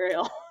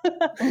material. They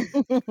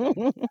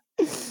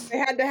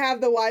had to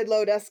have the wide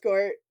load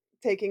escort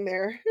taking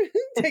their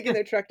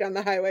truck down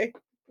the highway.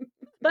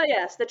 But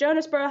yes, the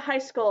Jonesboro High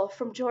School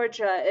from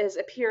Georgia is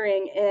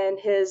appearing in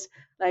his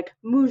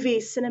movie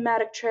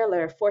cinematic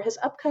trailer for his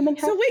upcoming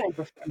halftime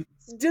performance.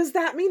 Does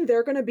that mean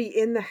they're going to be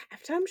in the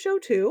halftime show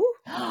too?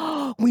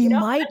 We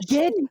might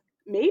get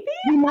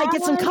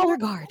some color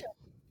guard.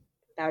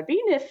 That would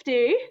be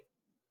nifty.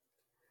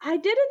 I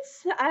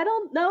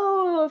don't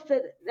know if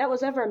that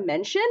was ever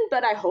mentioned,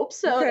 but I hope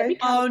so. Okay.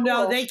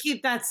 No, they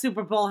keep that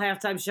Super Bowl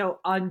halftime show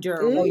under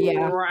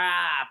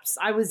wraps.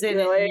 I was in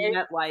it in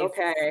MetLife.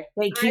 Okay.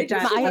 They keep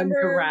that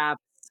under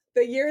wraps.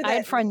 The year that I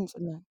had friends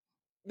in the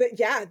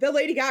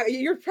Lady Gaga.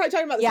 You're probably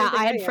talking about the same thing.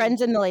 I had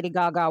friends in the Lady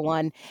Gaga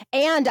one,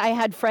 and I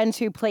had friends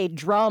who played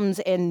drums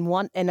in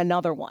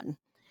another one.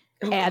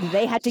 And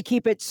they had to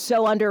keep it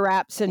so under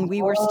wraps, and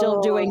we were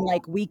still doing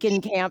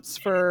weekend camps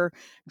for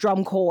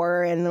drum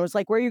corps, and it was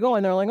like, where are you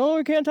going? They're like, oh,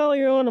 I can't tell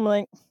you. And I'm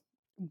like,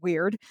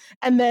 weird.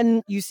 And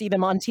then you see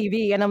them on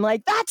TV, and I'm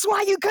like, that's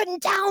why you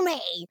couldn't tell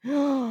me.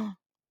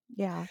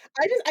 Yeah.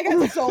 I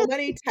got so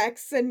many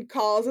texts and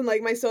calls, and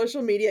my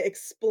social media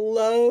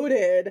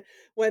exploded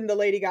when the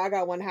Lady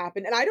Gaga one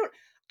happened. And I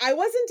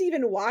wasn't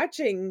even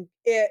watching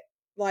it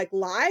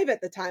live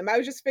at the time. I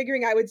was just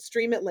figuring I would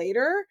stream it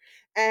later.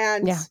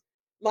 And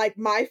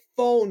my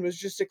phone was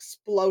just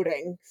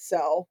exploding.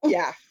 So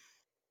yeah.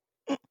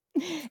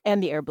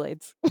 And the air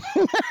blades.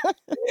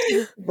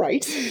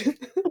 Right.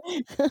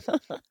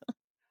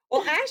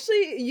 Well,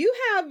 Ashley, you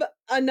have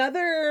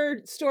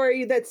another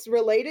story that's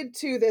related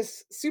to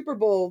this Super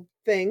Bowl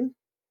thing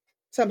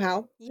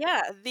somehow.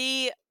 Yeah,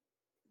 the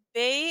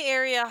Bay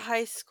Area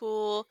High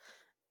School,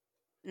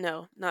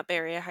 no, not Bay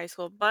Area High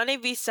School, Monte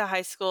Vista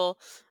High School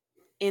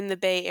in the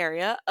Bay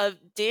Area of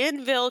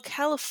Danville,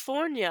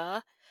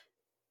 California.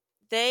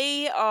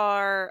 They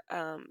were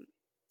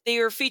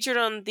featured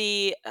on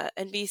the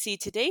NBC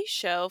Today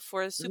show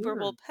for the Super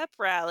Bowl pep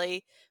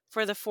rally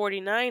for the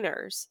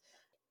 49ers.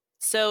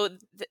 So,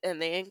 and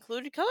they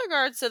included color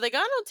guards, so they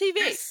got on TV.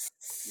 Yes.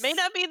 May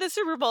not be the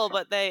Super Bowl,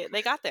 but they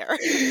got there.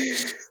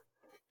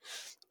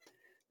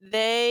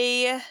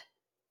 They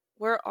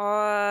were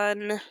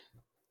on,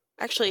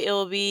 actually, it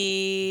will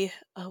be,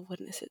 what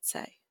does it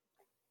say?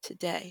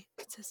 Today.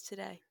 It says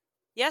today.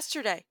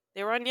 Yesterday.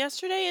 They were on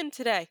yesterday and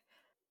today.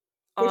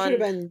 It should have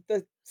been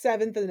the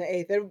 7th and the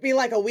 8th. It would be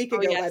like a week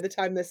ago by the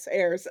time this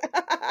airs.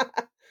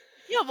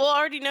 Yeah, we'll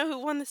already know who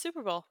won the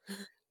Super Bowl.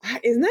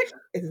 Isn't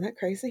that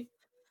crazy?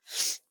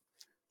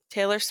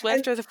 Taylor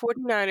Swift or the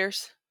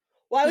 49ers?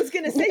 Well, I was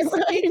going to say,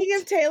 speaking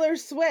of Taylor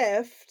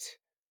Swift,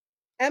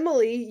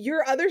 Emily,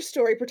 your other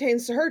story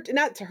pertains to her,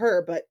 not to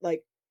her, but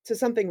to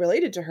something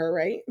related to her,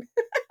 right?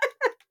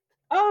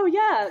 Oh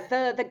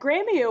yeah, the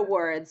Grammy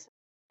Awards.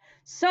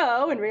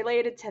 So, and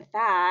related to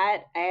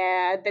that,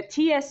 the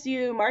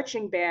TSU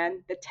marching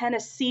band, the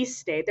Tennessee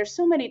State. There's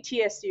so many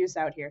TSUs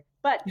out here,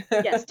 but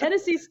yes,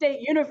 Tennessee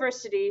State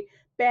University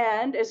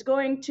band is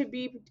going to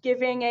be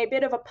giving a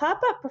bit of a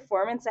pop-up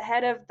performance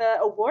ahead of the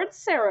awards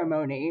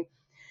ceremony,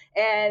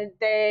 and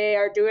they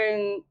are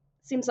doing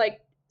seems like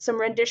some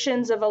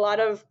renditions of a lot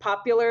of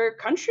popular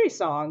country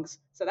songs.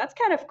 So that's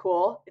kind of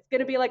cool. It's going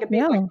to be like a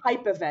big like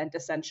hype event,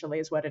 essentially,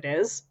 is what it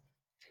is.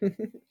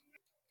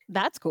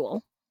 That's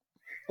cool.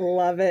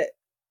 Love it.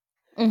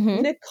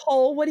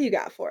 Nicole, what do you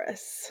got for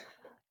us?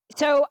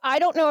 So I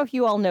don't know if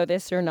you all know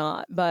this or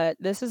not, but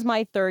this is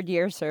my 3rd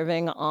year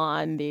serving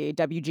on the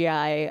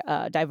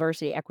WGI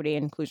Diversity, Equity,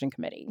 and Inclusion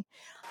Committee.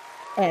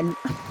 And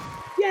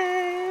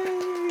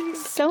yay!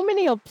 So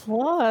many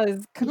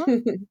applause. Come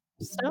on,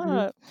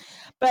 stop.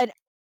 But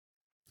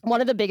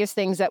one of the biggest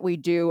things that we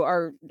do,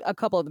 or a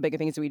couple of the bigger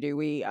things we do,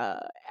 we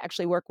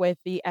actually work with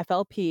the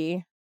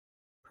FLP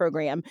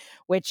program,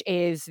 which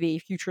is the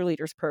Future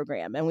Leaders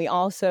program. And we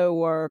also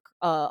work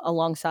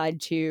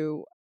alongside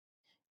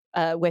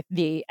with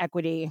the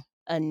equity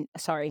and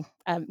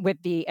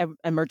with the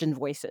emergent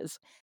voices.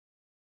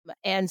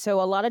 And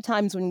so a lot of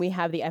times when we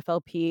have the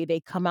FLP,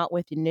 they come out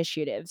with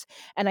initiatives.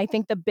 And I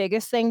think the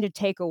biggest thing to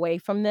take away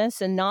from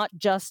this, and not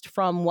just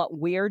from what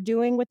we're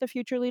doing with the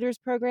Future Leaders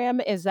program,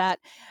 is that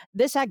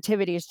this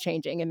activity is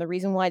changing. And the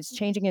reason why it's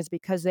changing is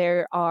because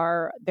there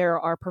are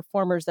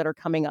performers that are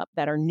coming up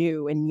that are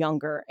new and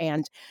younger,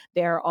 and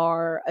there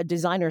are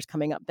designers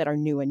coming up that are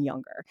new and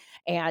younger.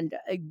 And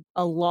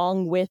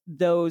along with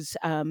those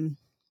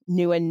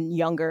new and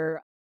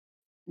younger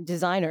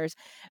designers,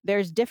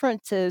 there's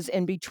differences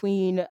in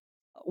between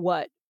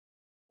what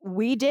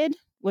we did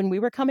when we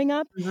were coming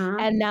up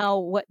and now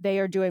what they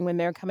are doing when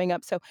they're coming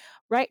up. So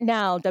right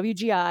now,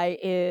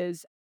 WGI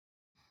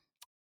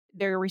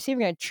they're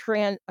receiving a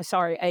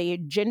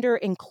gender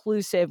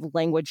inclusive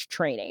language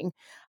training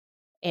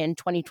in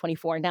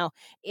 2024. Now,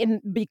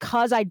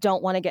 because I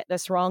don't want to get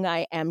this wrong,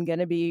 I am going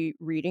to be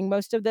reading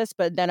most of this,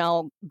 but then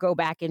I'll go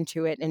back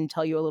into it and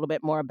tell you a little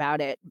bit more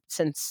about it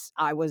since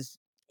I was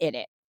in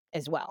it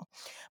as well.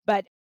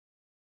 But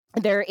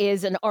there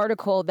is an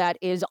article that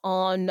is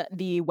on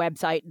the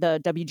website,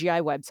 the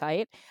WGI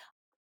website,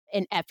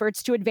 in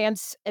efforts to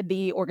advance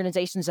the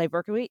organization's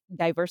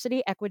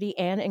diversity, equity,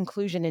 and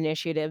inclusion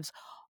initiatives.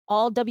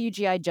 All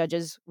WGI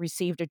judges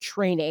received a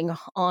training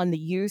on the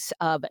use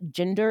of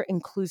gender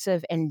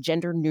inclusive and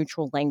gender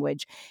neutral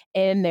language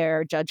in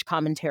their judge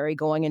commentary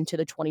going into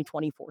the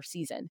 2024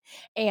 season.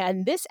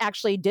 And this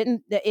actually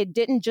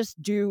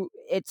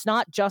it's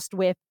not just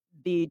with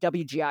the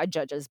WGI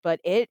judges,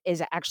 but it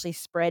is actually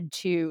spread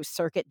to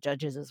circuit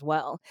judges as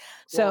well.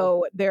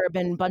 So there have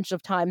been a bunch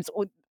of times,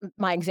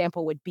 my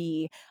example would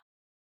be,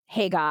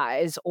 hey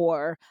guys,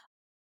 or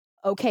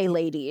okay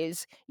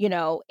ladies,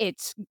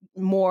 it's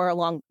more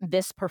along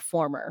this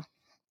performer,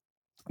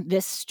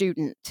 this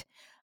student,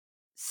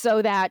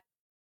 so that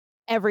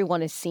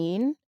everyone is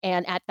seen.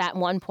 And at that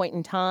one point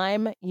in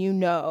time, you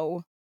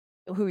know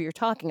who you're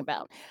talking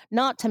about.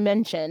 Not to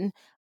mention,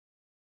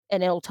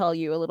 and it'll tell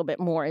you a little bit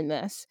more in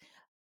this,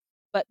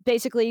 but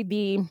basically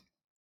the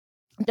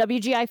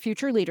WGI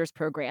Future Leaders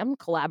Program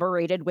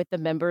collaborated with the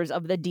members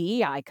of the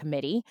DEI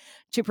committee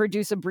to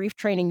produce a brief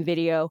training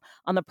video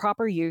on the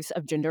proper use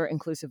of gender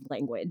inclusive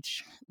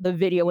language. The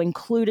video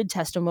included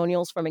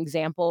testimonials from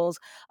examples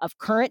of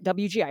current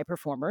WGI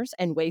performers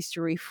and ways to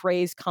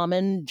rephrase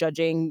common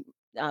judging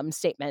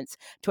statements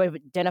to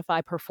identify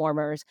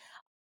performers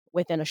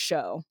within a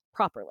show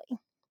properly.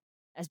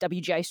 As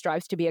WGI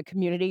strives to be a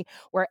community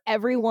where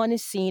everyone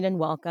is seen and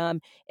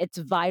welcome, it's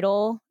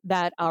vital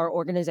that our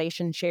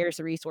organization shares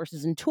the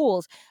resources and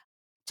tools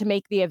to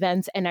make the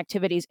events and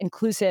activities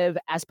inclusive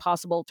as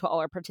possible to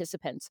all our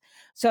participants.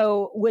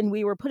 So when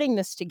we were putting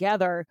this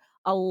together,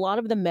 a lot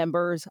of the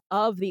members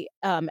of the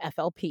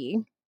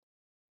FLP,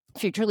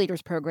 Future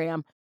Leaders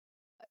Program,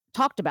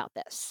 talked about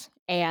this.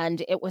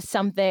 And it was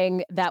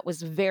something that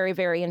was very,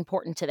 very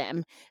important to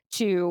them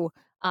to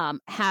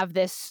have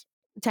this,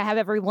 to have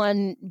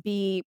everyone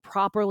be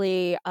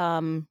properly,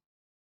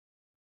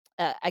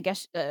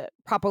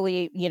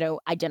 properly,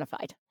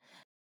 identified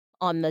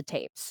on the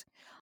tapes.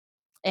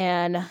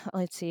 And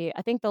let's see,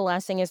 I think the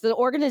last thing is the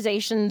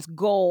organization's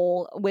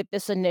goal with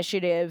this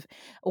initiative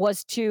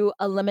was to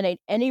eliminate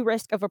any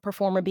risk of a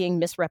performer being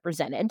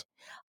misrepresented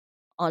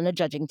on a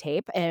judging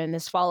tape. And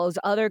this follows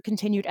other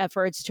continued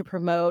efforts to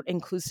promote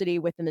inclusivity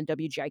within the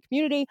WGI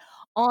community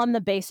on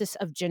the basis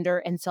of gender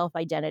and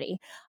self-identity.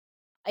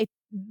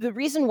 The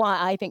reason why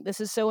I think this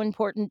is so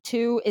important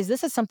too is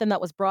this is something that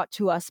was brought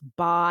to us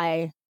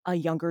by a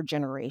younger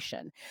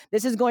generation.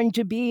 This is going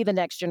to be the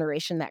next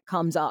generation that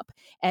comes up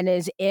and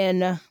is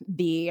on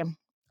the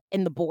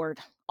board.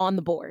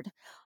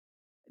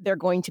 They're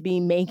going to be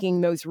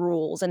making those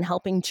rules and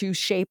helping to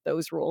shape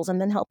those rules,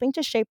 and then helping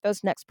to shape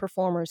those next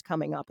performers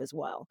coming up as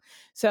well.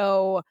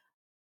 So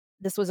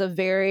this was a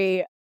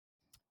very,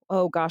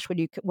 oh gosh,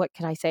 what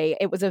can I say?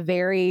 It was a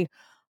very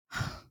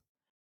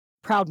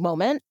proud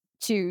moment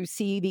to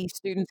see these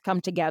students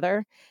come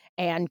together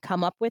and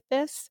come up with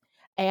this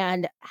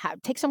and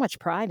take so much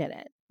pride in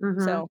it.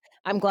 Mhm. So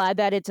I'm glad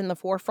that it's in the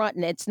forefront,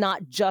 and it's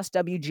not just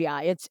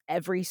WGI, it's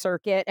every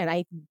circuit. And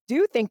I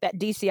do think that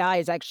DCI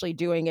is actually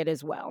doing it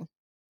as well.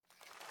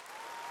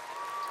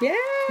 Yeah.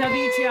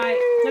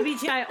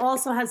 WGI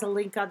also has a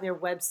link on their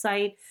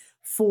website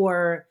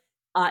for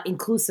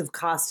inclusive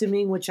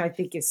costuming, which I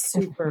think is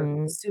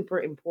super,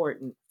 super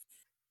important.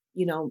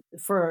 You know,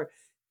 for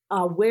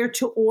where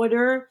to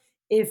order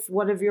if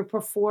one of your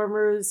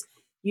performers,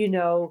 you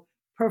know,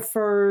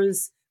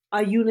 prefers a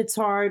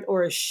unitard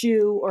or a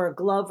shoe or a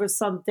glove or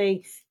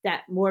something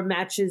that more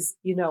matches,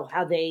 you know,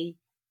 how they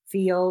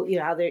feel, you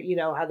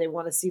know, how they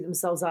want to see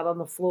themselves out on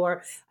the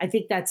floor. I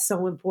think that's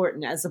so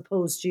important, as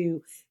opposed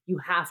to you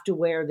have to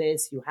wear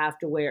this, you have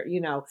to wear, you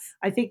know,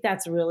 I think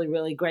that's really,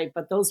 really great.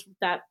 But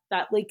that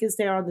link is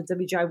there on the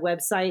WGI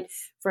website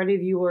for any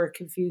of you who are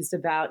confused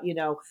about, you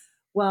know,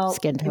 well,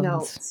 Skin you know,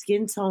 tones.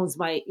 skin tones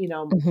might, you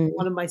know,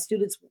 one of my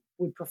students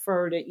would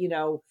prefer to, you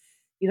know,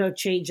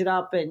 change it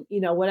up, and, you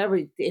know, whatever,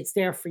 it's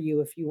there for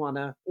you if you want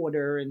to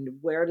order and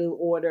where to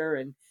order.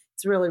 And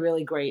it's really,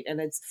 really great.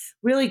 And it's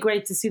really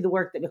great to see the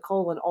work that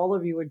Nicole and all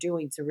of you are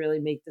doing to really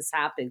make this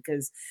happen.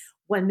 Because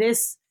when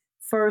this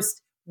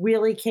first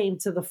really came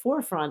to the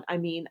forefront, I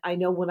mean, I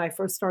know when I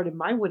first started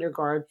my Winter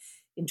Guard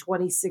in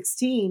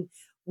 2016,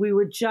 we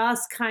were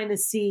just kind of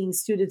seeing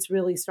students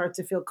really start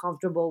to feel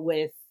comfortable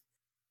with,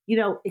 you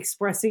know,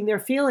 expressing their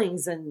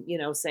feelings and, you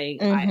know,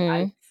 saying,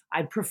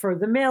 I prefer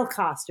the male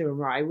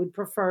costume, or I would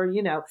prefer,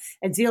 you know,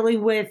 and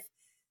dealing with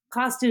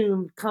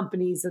costume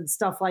companies and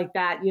stuff like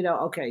that, you know,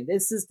 okay,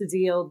 this is the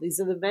deal. These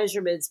are the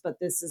measurements, but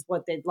this is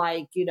what they'd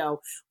like, you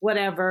know,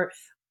 whatever.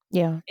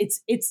 Yeah.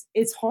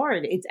 It's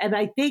hard. And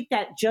I think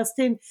that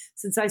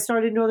since I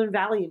started Northern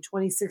Valley in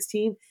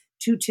 2016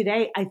 to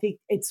today, I think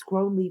it's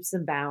grown leaps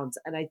and bounds.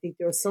 And I think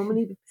there are so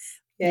many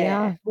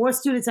more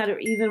students that are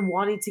even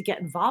wanting to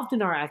get involved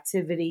in our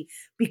activity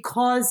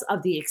because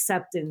of the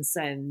acceptance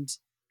and,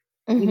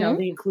 you know,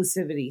 the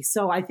inclusivity.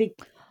 So I think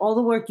all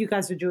the work you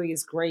guys are doing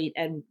is great.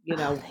 And, you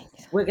know,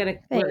 we're going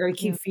to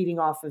keep feeding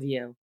off of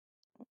you.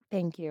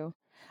 Thank you.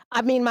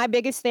 I mean, my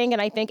biggest thing,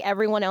 and I think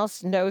everyone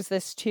else knows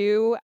this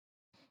too,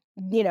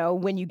 you know,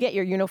 when you get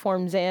your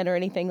uniforms in or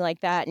anything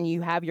like that and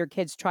you have your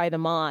kids try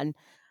them on,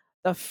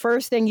 the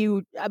first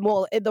thing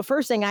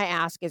I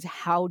ask is,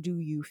 how do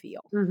you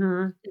feel?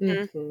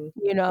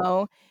 You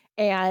know,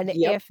 and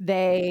if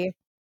they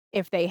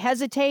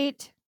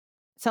hesitate,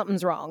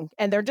 something's wrong,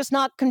 and they're just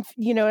not,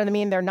 you know what I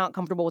mean? They're not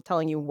comfortable with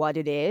telling you what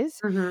it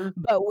is.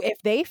 But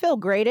if they feel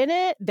great in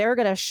it, they're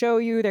going to show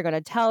you, they're going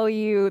to tell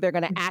you, they're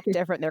going to act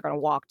different, they're going to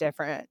walk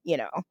different, you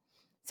know?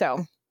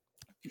 So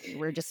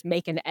we're just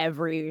making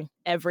every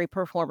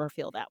performer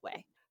feel that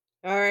way.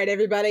 All right,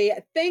 everybody.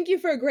 Thank you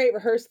for a great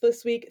rehearsal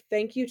this week.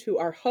 Thank you to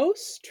our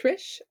hosts,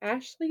 Trish,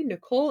 Ashley,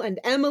 Nicole, and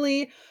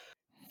Emily.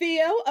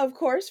 Theo, of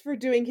course, for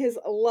doing his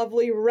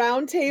lovely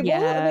roundtable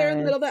there in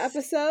the middle of the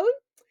episode.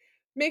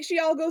 Make sure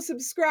y'all go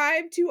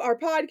subscribe to our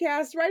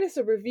podcast, write us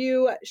a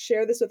review,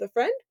 share this with a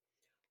friend.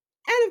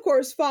 And of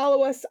course,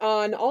 follow us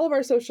on all of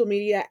our social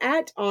media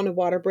at On a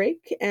Water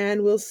Break.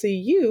 And we'll see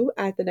you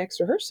at the next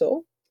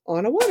rehearsal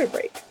on a water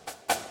break.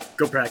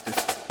 Go practice.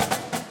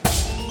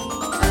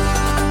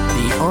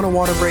 The On a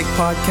Water Break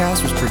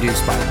podcast was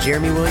produced by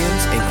Jeremy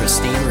Williams and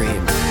Christine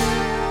Ream.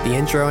 The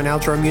intro and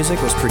outro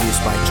music was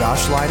produced by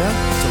Josh Lyda.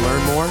 To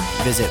learn more,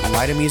 visit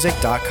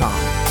lydamusic.com.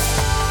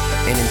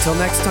 And until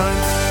next time,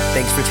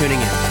 thanks for tuning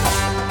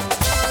in.